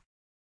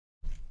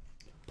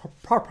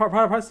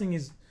 Pricing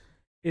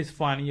is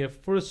fine. Yeah,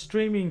 for a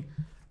streaming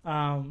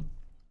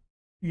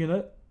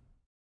unit,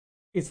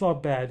 it's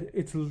not bad.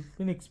 It's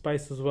Linux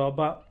based as well,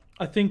 but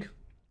I think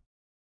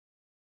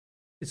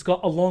it's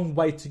got a long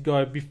way to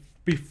go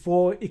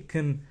before it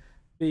can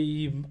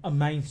be a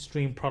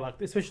mainstream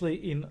product,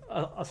 especially in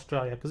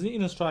Australia. Because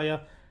in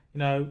Australia, you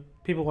know,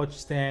 people watch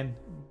Stan,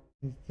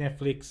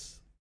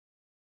 Netflix.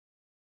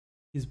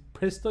 Is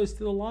Presto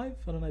still alive?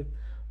 I don't know if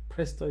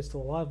Presto's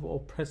still alive or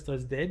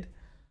Presto's dead.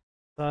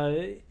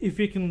 So if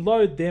you can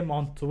load them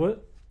onto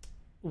it,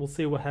 we'll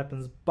see what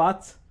happens.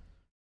 But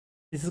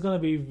this is going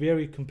to be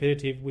very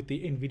competitive with the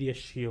Nvidia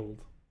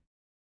Shield.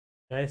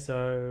 Okay,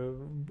 so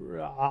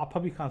I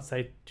probably can't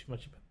say too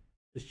much about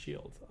the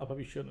Shield. I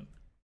probably shouldn't.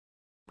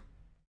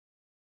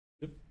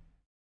 I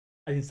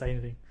didn't say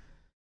anything.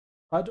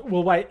 But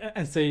we'll wait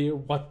and see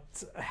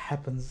what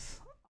happens.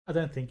 I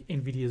don't think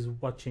Nvidia's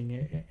watching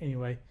it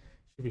anyway.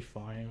 Should be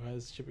fine,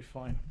 guys. Should be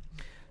fine.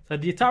 So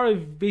the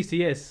Atari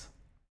VCS.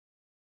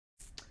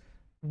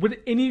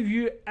 Would any of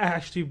you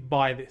actually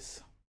buy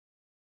this?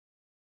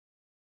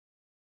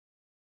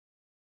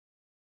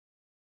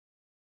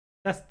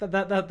 That's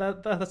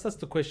that's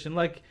the question.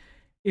 Like,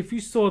 if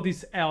you saw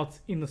this out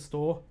in the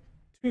store,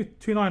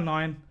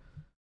 299,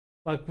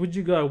 like, would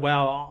you go,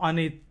 wow, I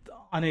need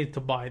to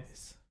buy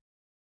this?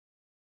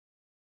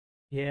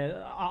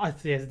 Yeah,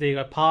 yes, there you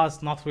go.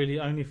 Pass, not really.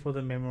 Only for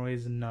the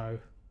memories. No,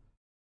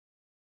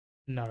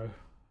 no,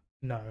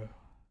 no.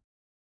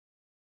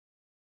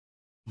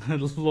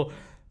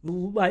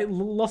 Like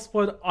Lost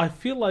Point, I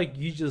feel like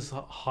you just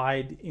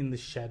hide in the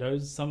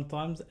shadows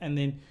sometimes, and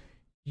then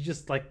you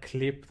just like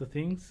clip the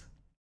things.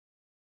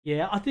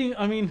 Yeah,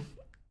 I mean,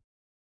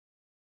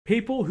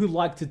 people who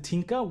like to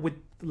tinker with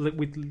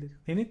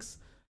Linux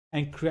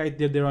and create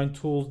their own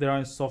tools, their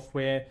own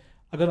software,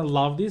 are gonna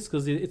love this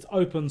because it's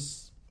open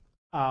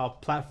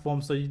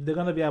platform, so they're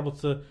gonna be able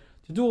to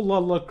do a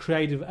lot of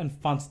creative and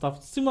fun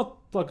stuff, similar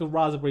to like a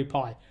Raspberry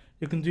Pi.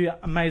 You can do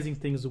amazing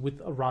things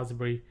with a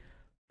Raspberry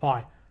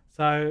Pi.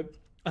 So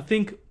I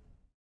think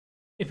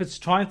if it's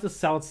trying to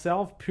sell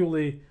itself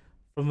purely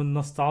from a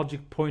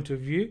nostalgic point of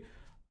view,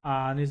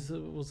 and is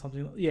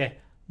something, yeah,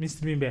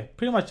 Mr. Mimbe,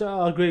 pretty much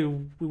I agree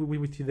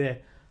with you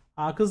there,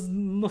 because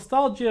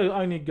nostalgia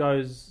only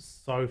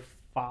goes so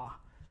far,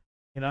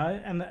 you know.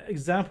 And an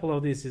example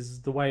of this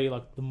is the way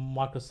like the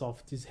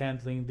Microsoft is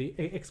handling the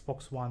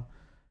Xbox One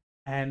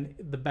and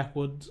the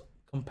backward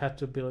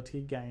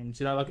compatibility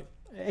games. You know, like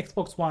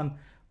Xbox One,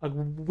 like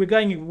we're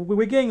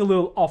getting a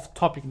little off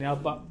topic now,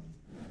 but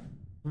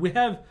we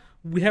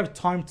have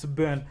time to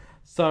burn,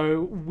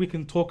 so we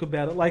can talk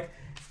about it. Like,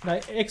 you know,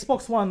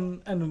 Xbox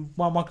One and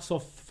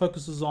Microsoft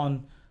focuses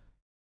on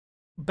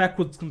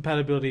backwards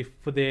compatibility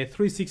for their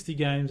 360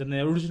 games and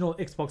their original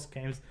Xbox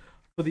games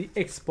for the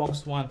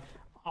Xbox One.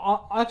 I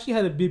actually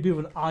had a bit of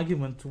an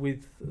argument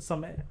with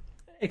some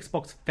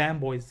Xbox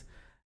fanboys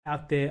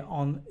out there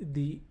on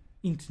the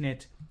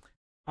internet,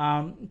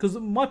 because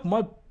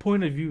my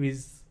point of view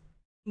is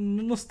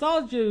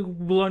nostalgia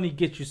will only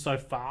get you so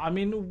far. I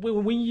mean,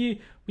 when you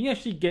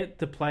actually get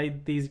to play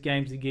these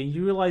games again,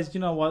 you realize,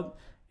 you know what,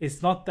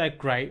 it's not that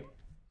great.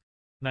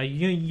 Now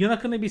you're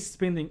not going to be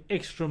spending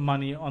extra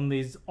money on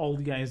these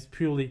old games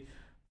purely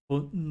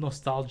for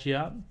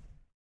nostalgia.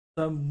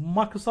 So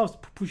Microsoft's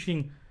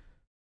pushing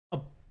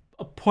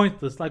a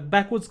pointless like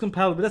backwards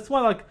compatibility. That's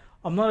why like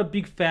I'm not a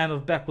big fan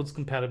of backwards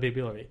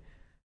compatibility.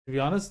 To be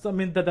honest, I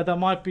mean that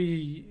might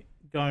be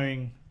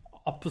going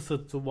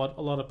opposite to what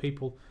a lot of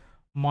people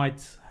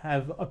might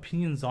have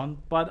opinions on,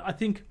 but I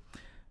think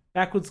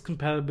backwards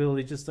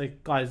compatibility, just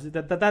like, guys,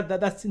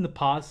 that's in the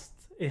past.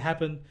 It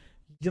happened.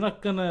 You're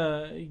not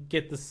gonna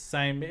get the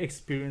same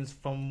experience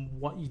from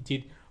what you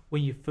did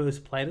when you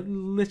first played it.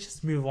 Let's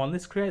just move on.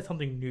 Let's create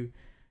something new.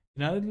 You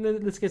know,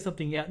 let's get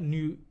something out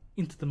new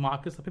into the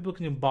market so people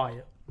can buy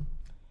it.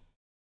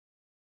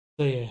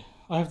 So yeah,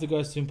 I have to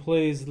go soon.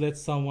 Please let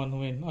someone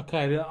win.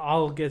 Okay,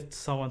 I'll get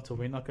someone to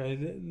win.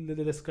 Okay,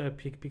 let's go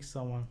pick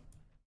someone.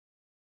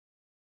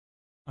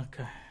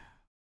 Okay,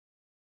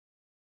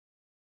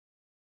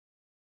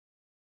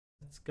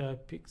 let's go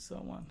pick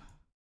someone.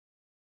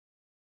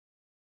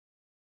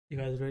 You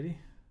guys ready?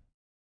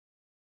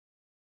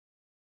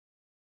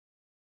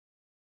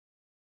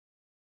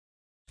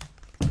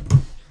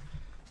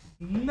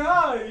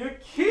 No, you're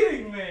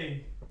kidding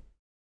me.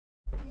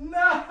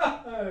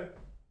 No.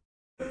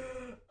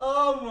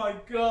 Oh my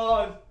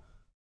god.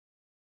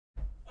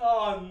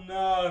 Oh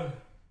no.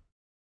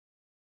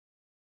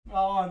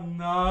 Oh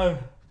no.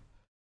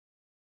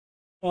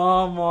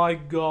 Oh my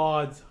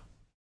god.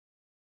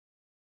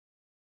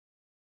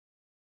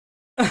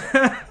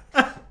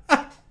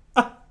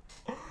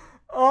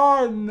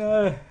 Oh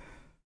no.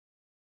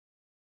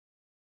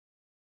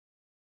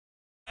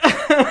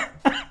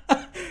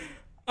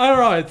 All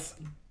right.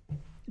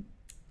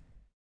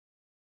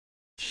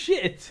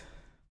 Shit.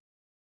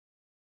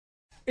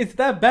 It's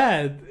that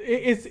bad.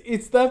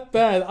 It's that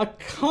bad. I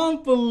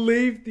can't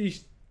believe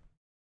this.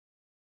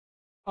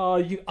 Oh,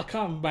 I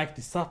can't make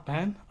this up,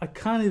 man. I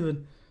can't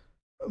even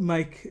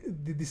make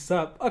this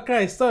up.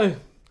 Okay, so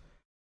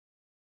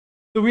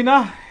the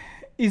winner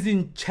is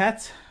in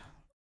chat.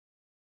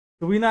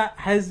 The winner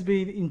has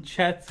been in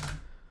chat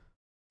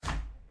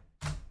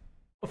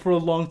for a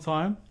long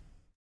time.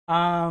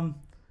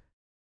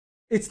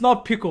 It's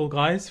not Pickle,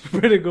 guys.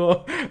 Pretty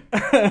go.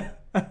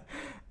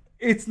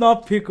 It's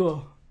not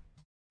Pickle.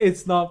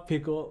 It's not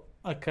Pickle.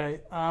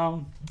 Okay.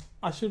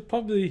 I should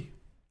probably.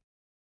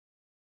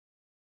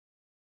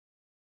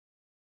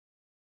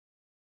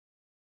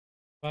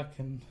 I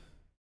can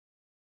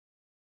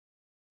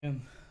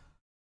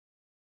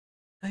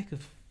take a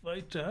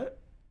photo.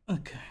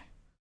 Okay.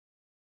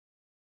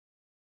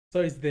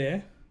 So it's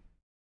there.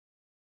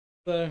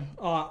 So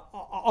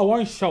I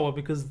won't show it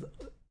because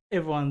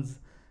everyone's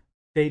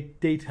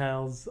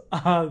details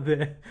are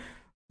there.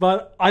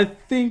 But I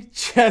think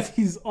chat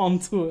is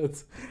onto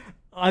it.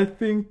 I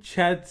think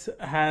chat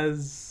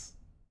has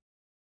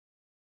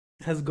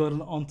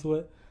gotten onto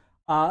it.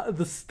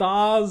 The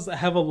stars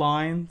have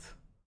aligned.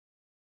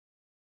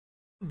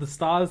 The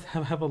stars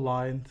have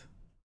aligned.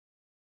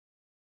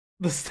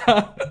 The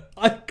star.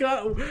 I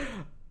can't.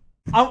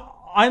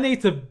 I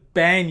need to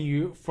ban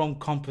you from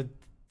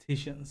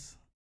competitions.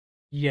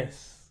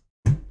 Yes,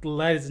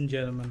 ladies and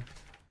gentlemen.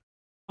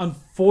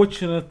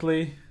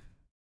 Unfortunately,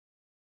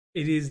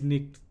 it is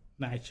Nick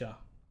Nature.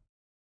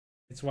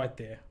 It's right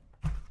there.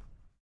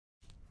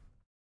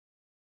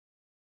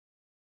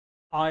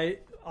 I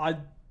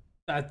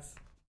that's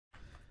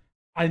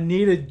I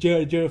needed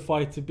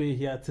Jerify to be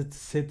here to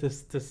say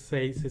this to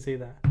say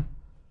that.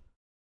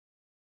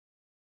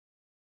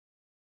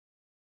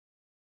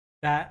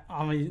 That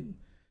I mean,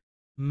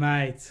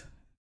 mate,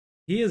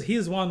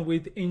 here's one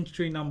with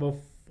entry number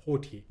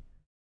 40,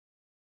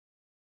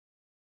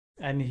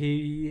 and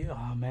he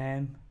oh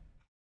man,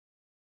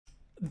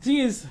 the thing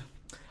is,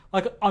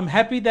 like I'm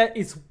happy that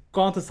it's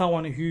gone to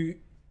someone who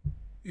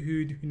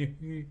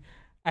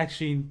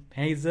actually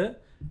pays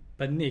it.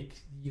 But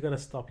Nick, you gotta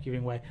stop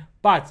giving away.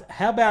 But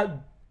how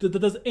about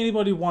does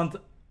anybody want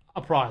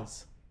a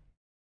prize?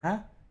 Huh?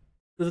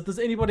 Does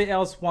anybody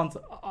else want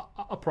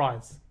a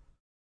prize?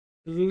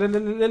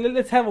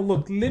 Let's have a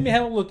look. Let me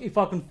have a look if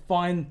I can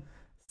find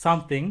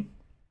something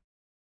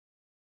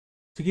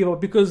to give up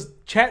because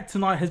chat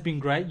tonight has been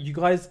great. You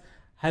guys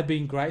have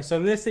been great. So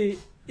let's see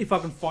if I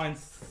can find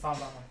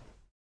something.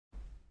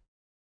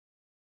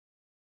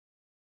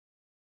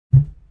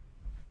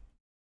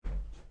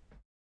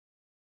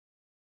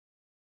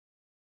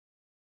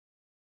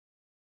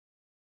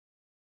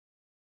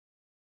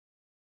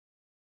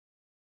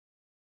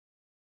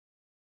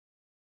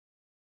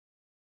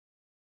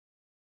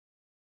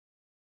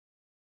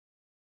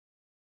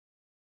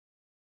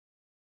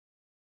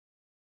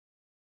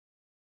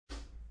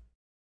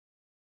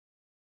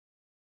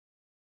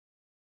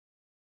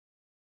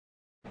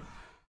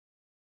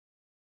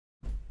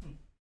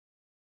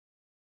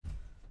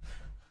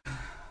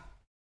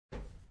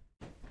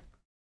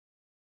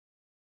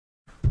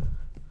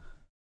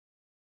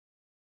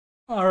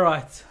 All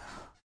right.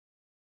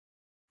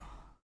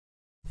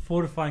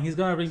 Fortifying. He's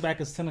gonna bring back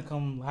a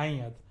Senecom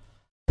lanyard,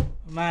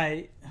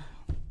 mate.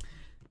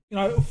 You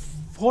know,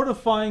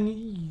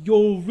 fortifying.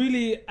 You're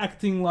really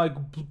acting like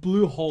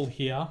blue hole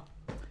here,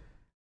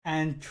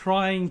 and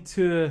trying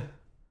to.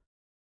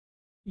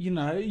 You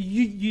know,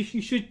 you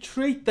should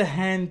treat the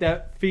hand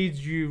that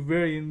feeds you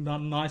very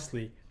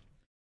nicely.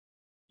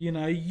 You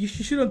know, you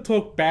shouldn't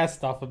talk bad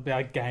stuff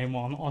about game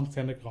on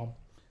Senecom.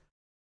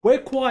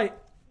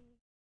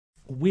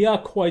 We are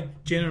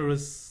quite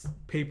generous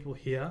people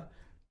here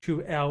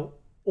to our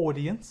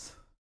audience.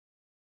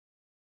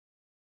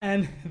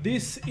 And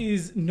this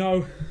is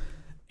no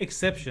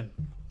exception.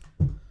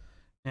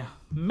 Now,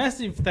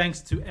 massive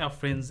thanks to our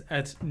friends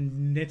at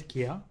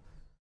Netgear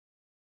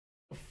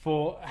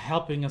for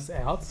helping us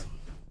out.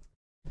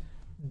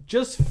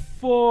 Just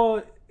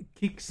for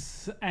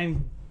kicks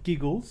and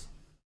giggles,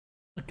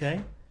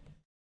 okay,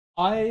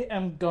 I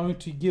am going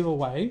to give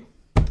away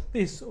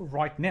this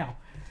right now.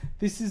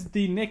 This is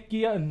the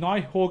Netgear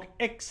Nighthawk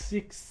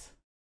X6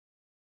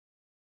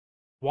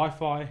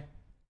 Wi-Fi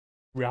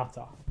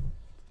router.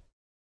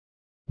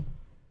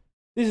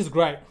 This is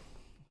great.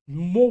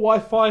 More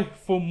Wi-Fi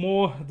for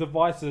more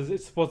devices.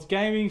 It supports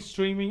gaming,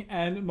 streaming,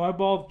 and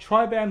mobile.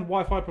 Tri-band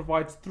Wi-Fi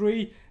provides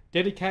 3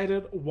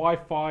 dedicated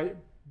Wi-Fi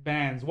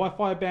bands.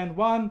 Wi-Fi band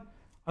 1.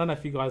 I don't know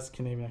if you guys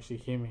can even actually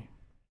hear me.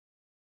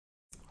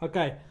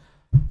 Okay,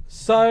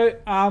 so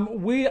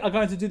we are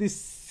going to do this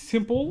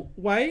simple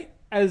way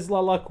as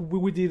like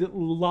we did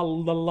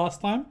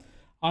last time.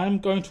 I'm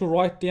going to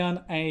write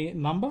down a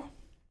number.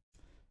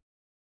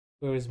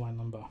 Where is my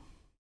number?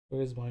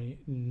 Where is my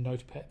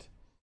notepad?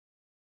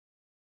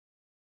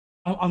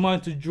 I'm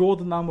going to draw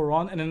the number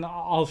on, and then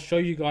I'll show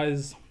you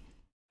guys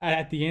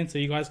at the end so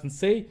you guys can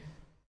see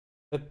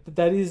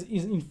that is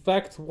in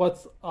fact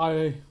what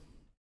I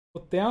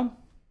put down.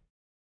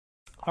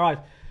 All right.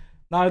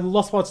 Now,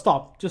 lost word,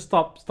 stop. Just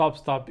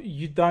stop.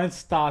 You don't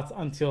start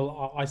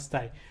until I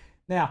say.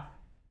 Now,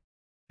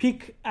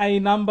 pick a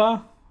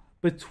number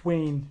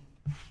between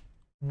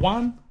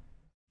 1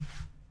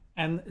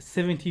 and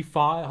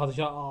 75.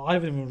 I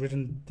haven't even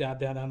written down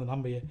the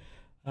number yet.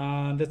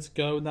 Let's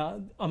go.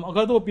 Now, I'm going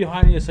to do it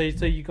behind you so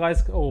you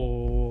guys...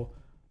 Oh,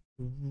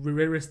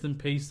 rest in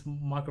peace,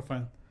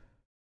 microphone.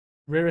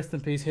 Rest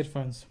in peace,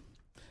 headphones.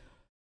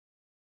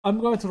 I'm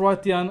going to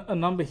write down a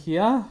number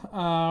here.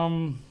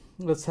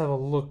 Let's have a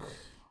look.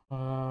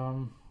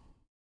 I'll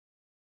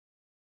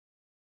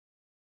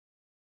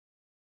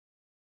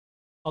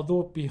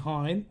do it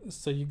behind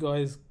so you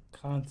guys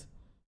can't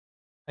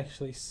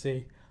actually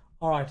see.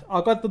 Alright,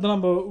 I got the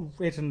number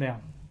written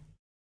down.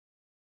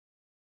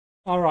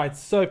 Alright,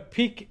 so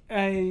pick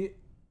a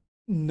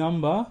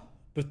number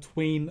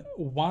between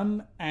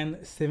 1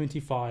 and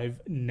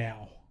 75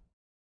 now.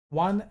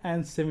 1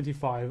 and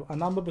 75. A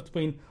number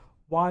between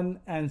 1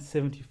 and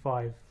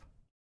 75.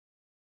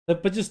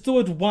 But just do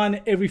it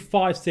one every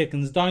 5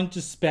 seconds. Don't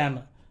just spam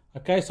it.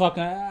 Okay, so I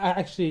can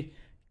actually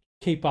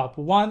keep up.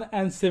 1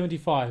 and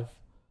 75.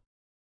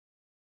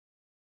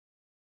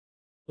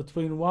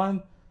 Between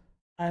 1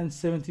 and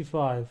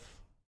 75.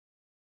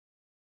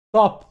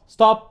 Stop,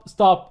 stop,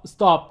 stop,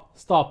 stop,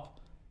 stop,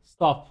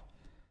 stop,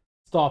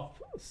 stop,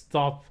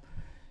 stop,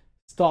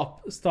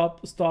 stop,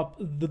 stop, stop.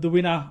 The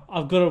winner.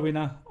 I've got a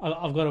winner.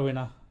 I've got a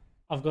winner.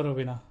 I've got a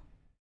winner.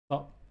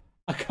 Stop.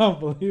 I can't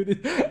believe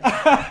it.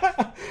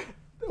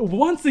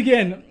 Once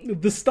again,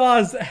 the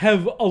stars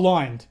have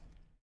aligned.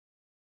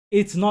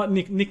 It's not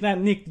Nick.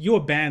 Nick, you're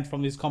banned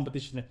from this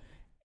competition.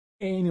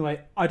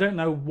 Anyway, I don't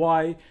know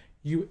why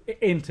you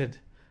entered.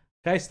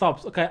 Okay,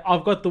 stop. Okay,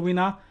 I've got the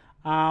winner.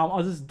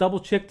 I'll just double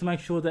check to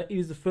make sure that it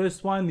is the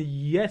first one.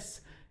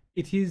 Yes,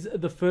 it is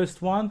the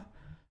first one.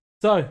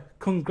 So,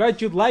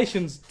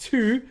 congratulations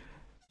to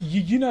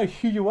you. You know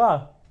who you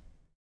are.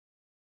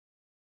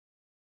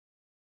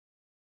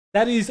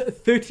 That is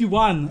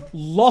 31.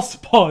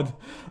 Lost Pod.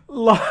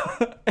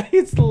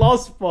 It's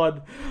Lost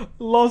Pod.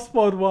 Lost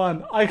Pod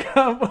 1. I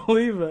can't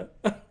believe it.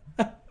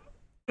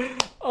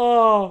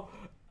 Oh.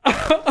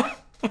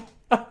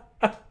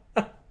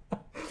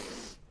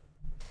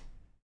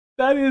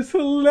 That is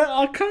hilarious.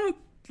 I can't.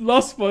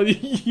 Lost Pod.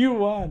 You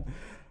won.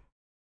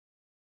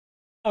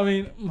 I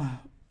mean,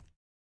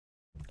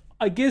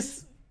 I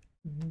guess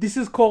this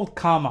is called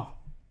karma.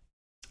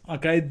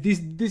 Okay,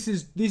 this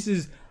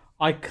is.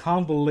 I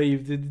can't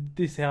believe that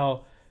this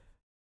how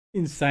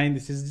insane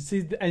this is.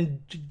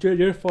 And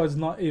Jerify is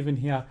not even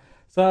here.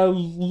 So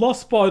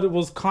Lost Pod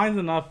was kind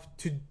enough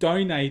to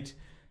donate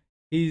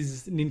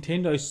his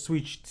Nintendo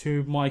Switch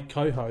to my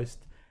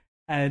co-host,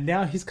 and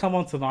now he's come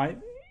on tonight.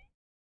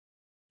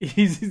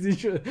 He's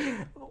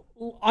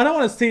I don't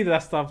want to see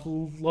that stuff,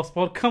 Lost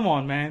Pod. Come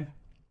on, man.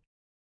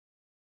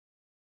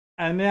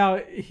 And now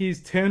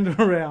he's turned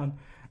around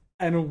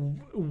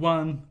and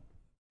won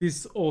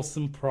this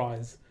awesome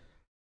prize.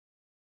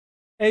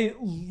 Hey,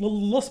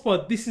 Lost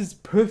Pod, this is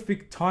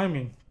perfect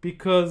timing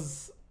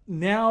because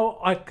now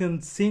I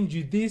can send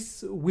you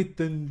this with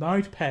the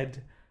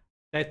notepad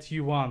that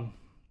you won.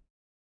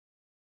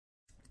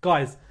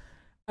 Guys,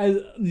 as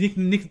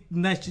Nick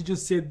Nash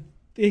just said,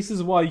 this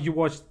is why you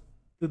watch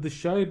the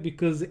show,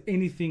 because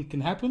anything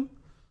can happen.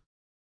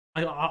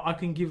 I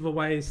can give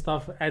away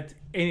stuff at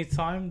any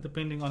time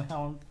depending on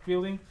how I'm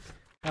feeling.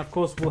 And of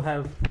course, we'll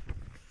have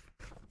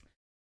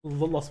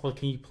Lost Pod.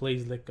 Can you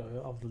please let go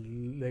of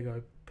the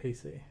Lego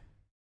PC?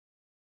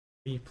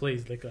 Can you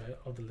please let go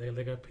of the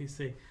Lego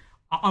PC?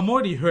 I'm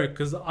already hurt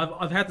because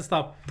I've had to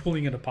start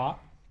pulling it apart.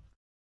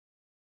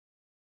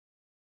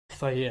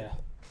 So yeah.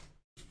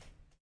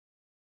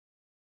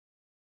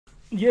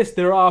 Yes,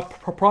 there are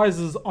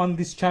prizes on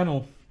this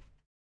channel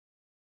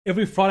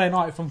every Friday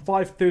night from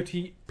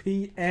 5:30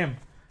 p.m.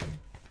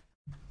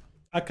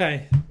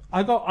 Okay,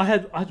 I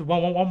had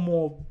one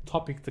more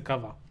topic to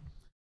cover.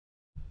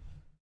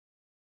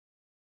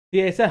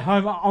 Yeah, it's at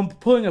home. I'm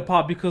pulling it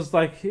apart because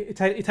like it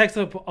takes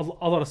up a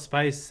lot of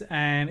space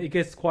and it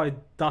gets quite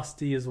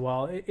dusty as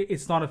well.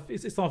 It's not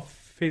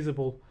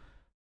feasible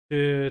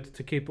to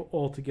keep it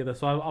all together.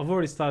 So I've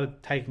already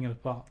started taking it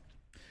apart.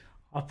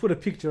 I've put a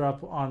picture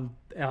up on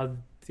our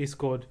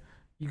Discord.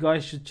 You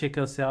guys should check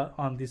us out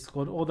on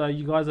Discord. Although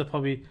you guys are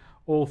probably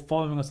all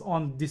following us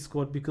on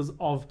Discord because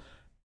of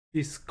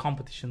this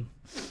competition.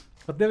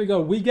 But there we go.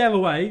 We gave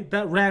away,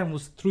 that round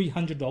was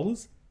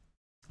 $300.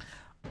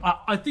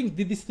 I think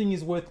this thing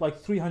is worth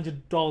like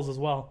 $300 as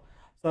well.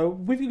 So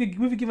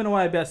we've given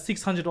away about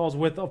 $600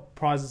 worth of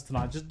prizes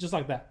tonight, just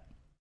like that.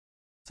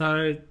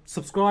 So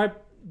subscribe,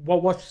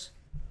 watch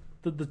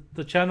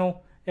the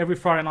channel every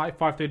Friday night,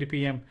 5:30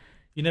 p.m.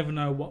 You never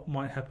know what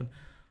might happen.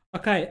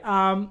 Okay,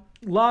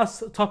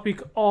 last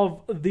topic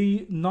of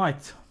the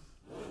night.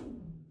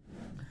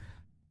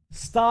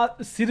 Star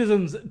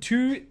Citizen's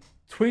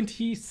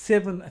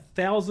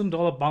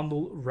 $27,000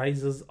 bundle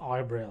raises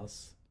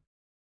eyebrows.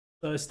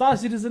 So Star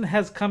Citizen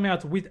has come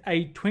out with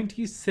a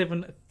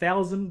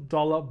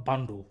 $27,000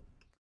 bundle.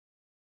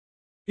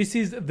 This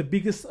is the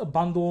biggest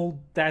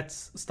bundle that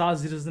Star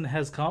Citizen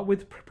has come up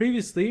with.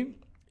 Previously,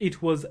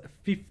 it was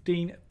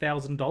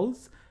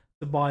 $15,000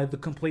 to buy the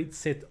complete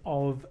set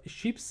of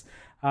ships.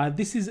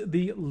 This is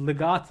the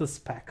Legatus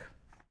pack.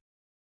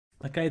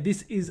 Okay,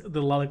 this is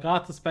the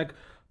Legatus pack.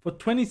 For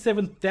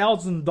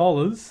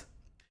 $27,000,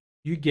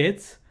 you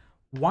get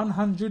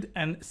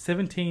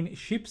 117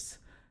 ships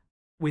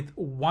with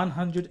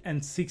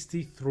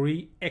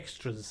 163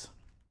 extras.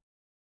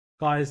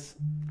 Guys,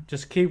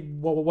 just keep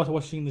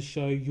watching the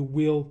show. You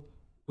will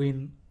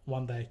win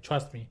one day.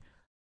 Trust me.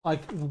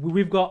 Like,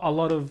 we've got a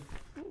lot of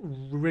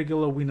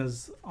regular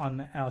winners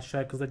on our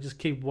show because they just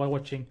keep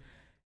watching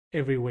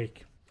every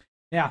week.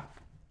 Now,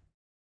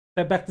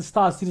 back to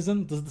Star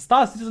Citizen. The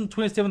Star Citizen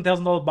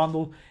 $27,000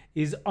 bundle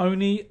is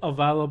only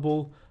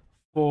available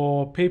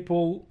for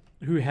people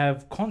who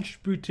have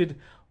contributed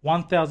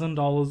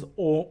 $1,000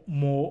 or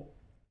more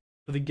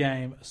for the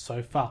game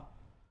so far.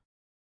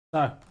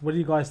 So, what do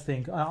you guys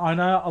think? I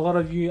know a lot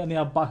of you are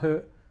now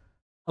butthurt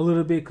a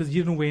little bit because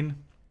you didn't win,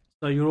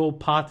 so you're all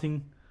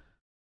parting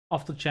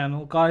off the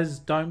channel. Guys,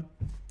 don't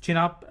chin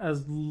up,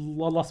 as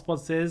Lostbot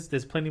says.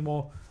 There's plenty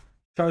more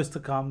shows to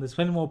come. There's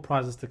plenty more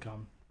prizes to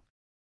come.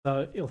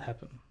 So it'll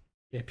happen.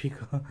 Yeah,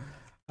 Pickle.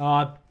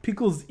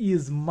 Pickle's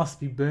ears must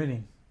be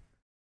burning.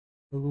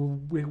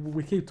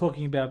 We keep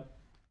talking about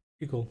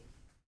Pickle.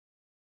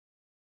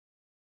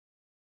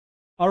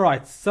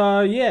 Alright,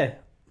 so yeah.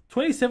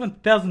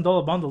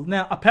 $27,000 bundle.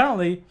 Now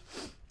apparently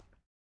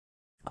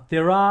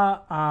there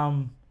are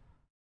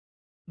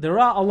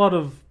a lot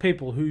of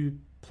people who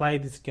play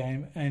this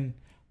game and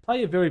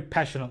play it very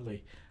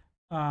passionately,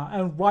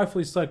 and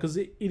rightfully so, because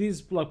it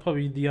is like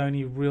probably the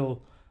only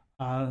real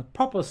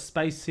proper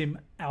space sim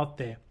out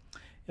there.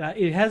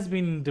 It has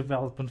been in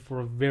development for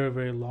a very,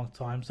 very long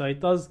time, so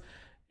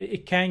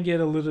it can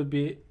get a little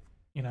bit,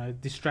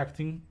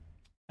 distracting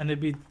and a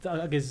bit,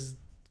 I guess,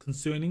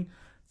 concerning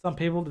some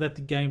people that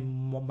the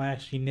game may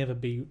actually never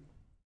be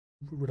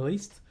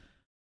released.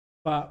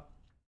 But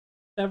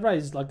they've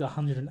raised like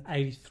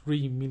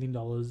 $183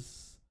 million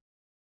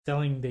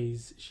selling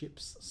these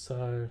ships,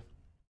 so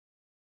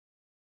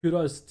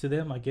kudos to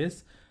them, I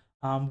guess.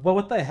 But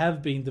what they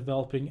have been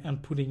developing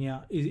and putting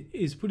out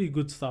is pretty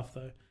good stuff,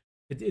 though.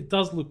 It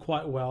does look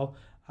quite well.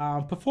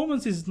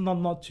 Performance is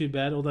not too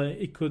bad, although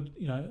it could,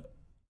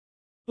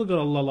 still got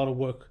a lot of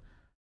work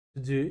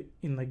to do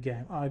in the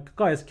game.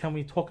 Guys, can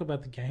we talk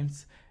about the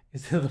games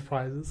instead of the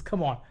prizes?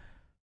 Come on,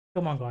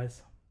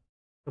 guys,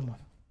 come on.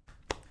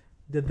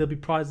 There'll be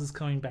prizes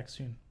coming back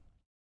soon.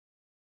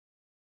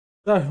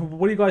 So,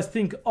 what do you guys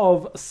think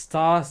of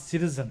Star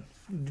Citizen?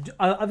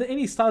 Are there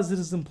any Star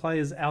Citizen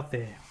players out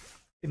there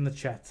in the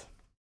chat?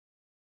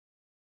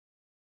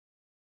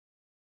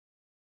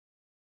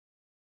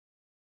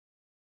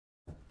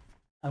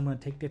 I'm going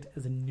to take that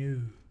as a no.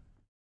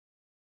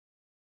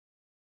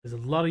 There's a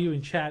lot of you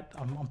in chat.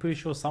 I'm pretty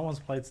sure someone's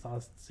played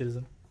Star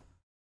Citizen.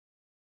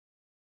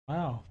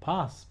 Wow,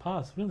 pass.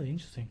 Really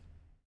interesting.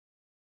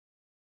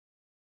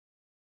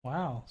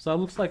 Wow. So it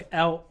looks like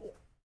our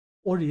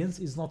audience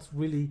is not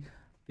really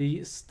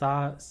the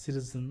Star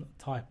Citizen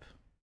type.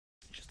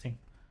 Interesting.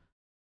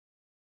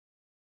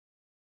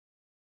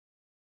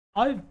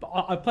 I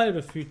played it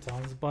a few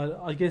times, but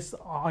I guess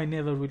I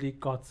never really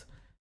got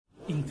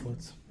into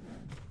it.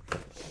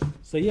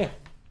 So yeah,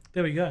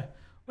 there we go.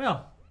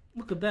 Well,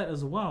 look at that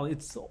as well.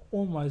 It's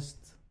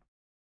almost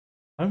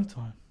home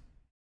time.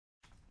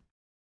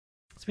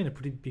 It's been a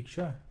pretty big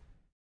show.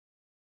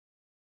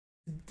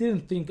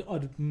 Didn't think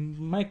I'd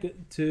make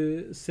it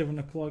to 7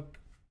 o'clock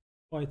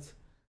quite.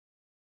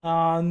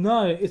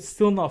 No, it's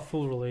still not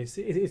full release.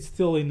 It's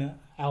still in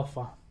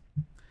alpha.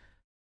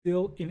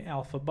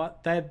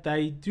 But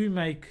they do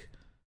make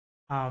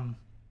a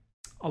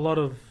lot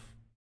of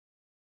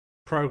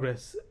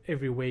progress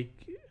every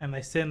week, and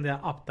they send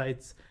out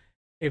updates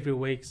every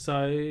week.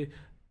 So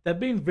they've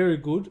been very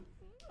good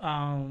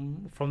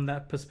from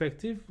that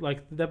perspective.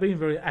 Like, they've been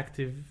very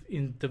active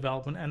in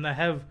development, and they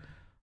have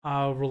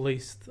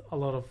released a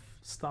lot of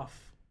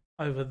stuff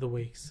over the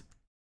weeks.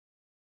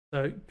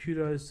 So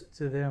kudos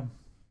to them.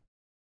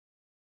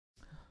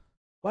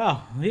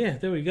 Wow, yeah,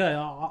 there we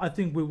go. I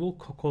think we will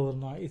call it a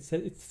night.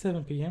 It's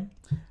 7 p.m.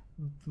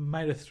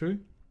 Made it through.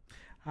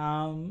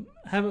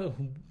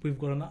 We've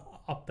got an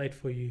update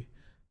for you.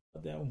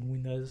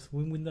 Windows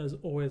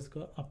always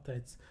got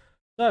updates.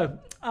 So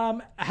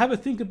have a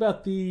think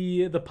about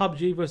the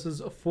PUBG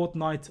versus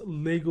Fortnite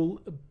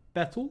legal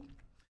battle.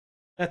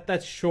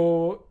 That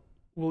sure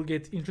will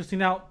get interesting.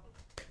 Now,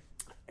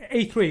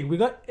 E3, we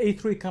got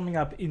E3 coming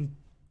up in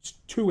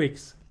 2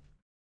 weeks.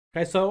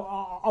 Okay, so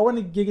I want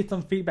to get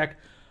some feedback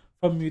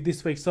from you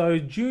this week. So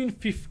June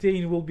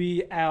 15 will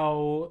be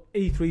our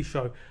E3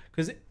 show,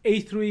 because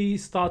E3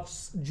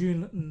 starts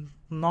June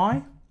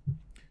 9th,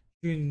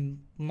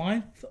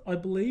 I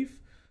believe,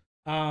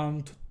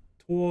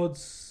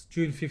 towards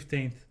June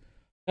 15th.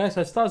 Okay,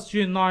 so it starts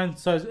June 9th,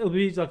 so it'll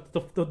be like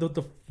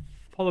the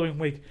following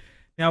week.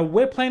 Now,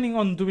 we're planning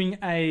on doing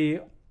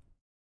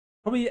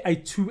probably a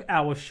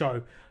 2-hour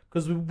show,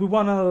 because we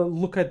want to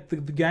look at the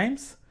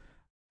games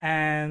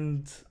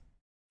and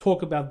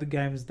talk about the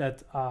games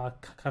that are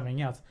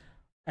coming out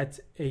at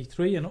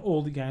E3 and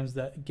all the games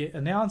that get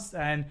announced,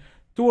 and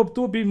do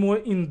a bit more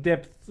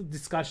in-depth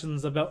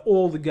discussions about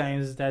all the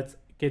games that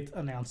get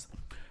announced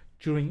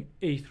during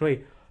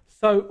E3.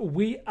 So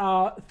we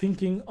are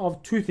thinking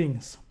of 2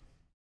 things.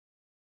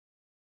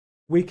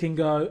 We can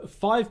go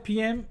 5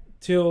 p.m.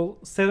 till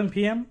 7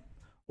 p.m.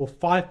 or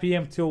 5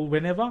 p.m. till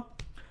whenever,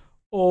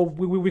 or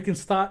we can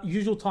start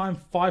usual time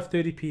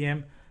 5:30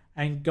 p.m.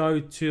 and go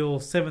till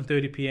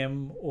 7:30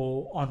 p.m.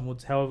 or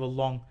onwards, however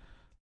long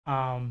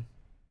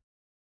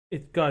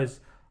it goes.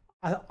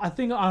 I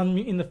think I'm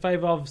in the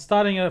favor of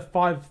starting at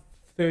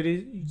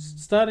 5:30,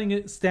 starting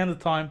at standard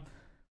time,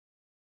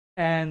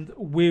 and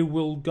we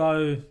will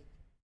go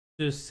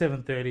to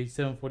 7:30,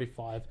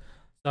 7:45.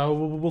 So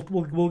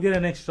we'll get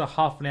an extra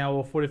half an hour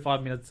or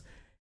 45 minutes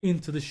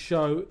into the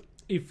show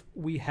if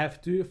we have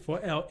to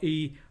for our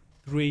E3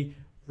 3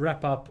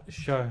 wrap up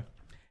show.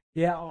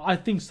 Yeah, I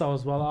think so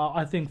as well.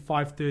 I think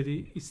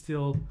 5:30 is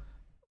still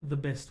the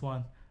best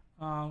one.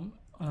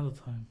 Another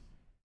time.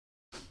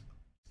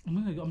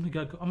 I'm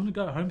gonna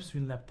go home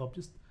soon. Laptop.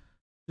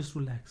 Just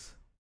relax.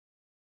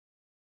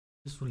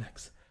 Just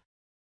relax.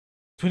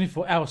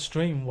 24-hour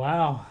stream.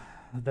 Wow,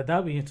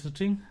 that'll be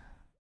interesting.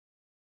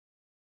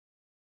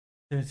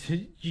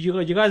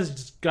 You guys are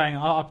just going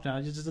up now.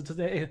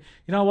 You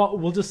know what?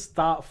 We'll just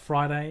start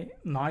Friday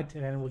night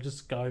and then we'll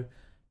just go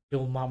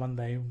till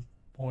Monday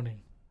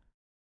morning.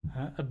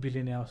 A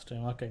billion-hour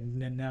stream. Okay,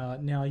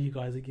 now you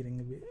guys are getting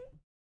a bit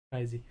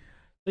crazy.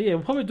 So yeah,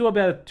 we'll probably do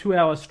about a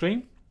 2-hour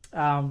stream.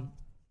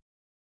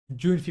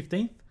 June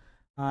 15th.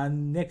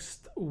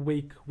 Next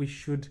week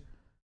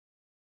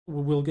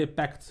we'll get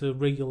back to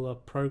regular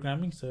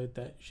programming, so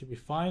that should be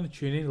fine.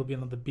 Tune in, it'll be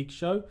another big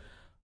show.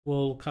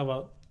 We'll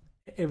cover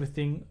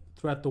everything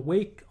throughout the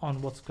week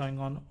on what's going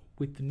on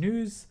with the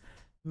news,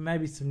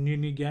 maybe some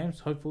new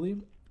games,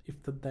 hopefully, if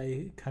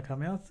they can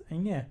come out.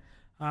 And yeah,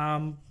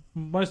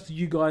 most of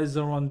you guys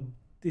are on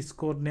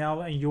Discord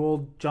now, and you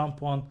all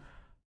jump on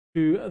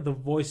to the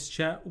voice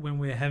chat when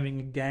we're having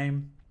a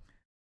game.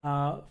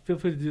 Feel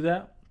free to do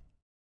that.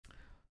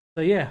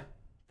 So yeah,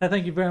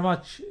 thank you very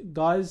much,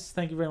 guys.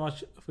 Thank you very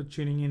much for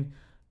tuning in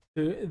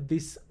to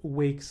this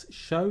week's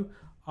show.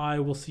 I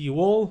will see you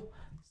all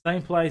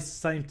same place,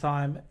 same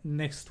time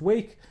next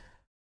week.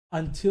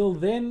 Until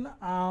then,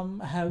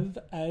 have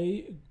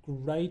a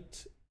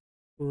great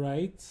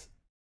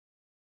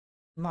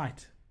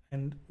night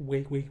and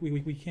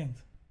weekend.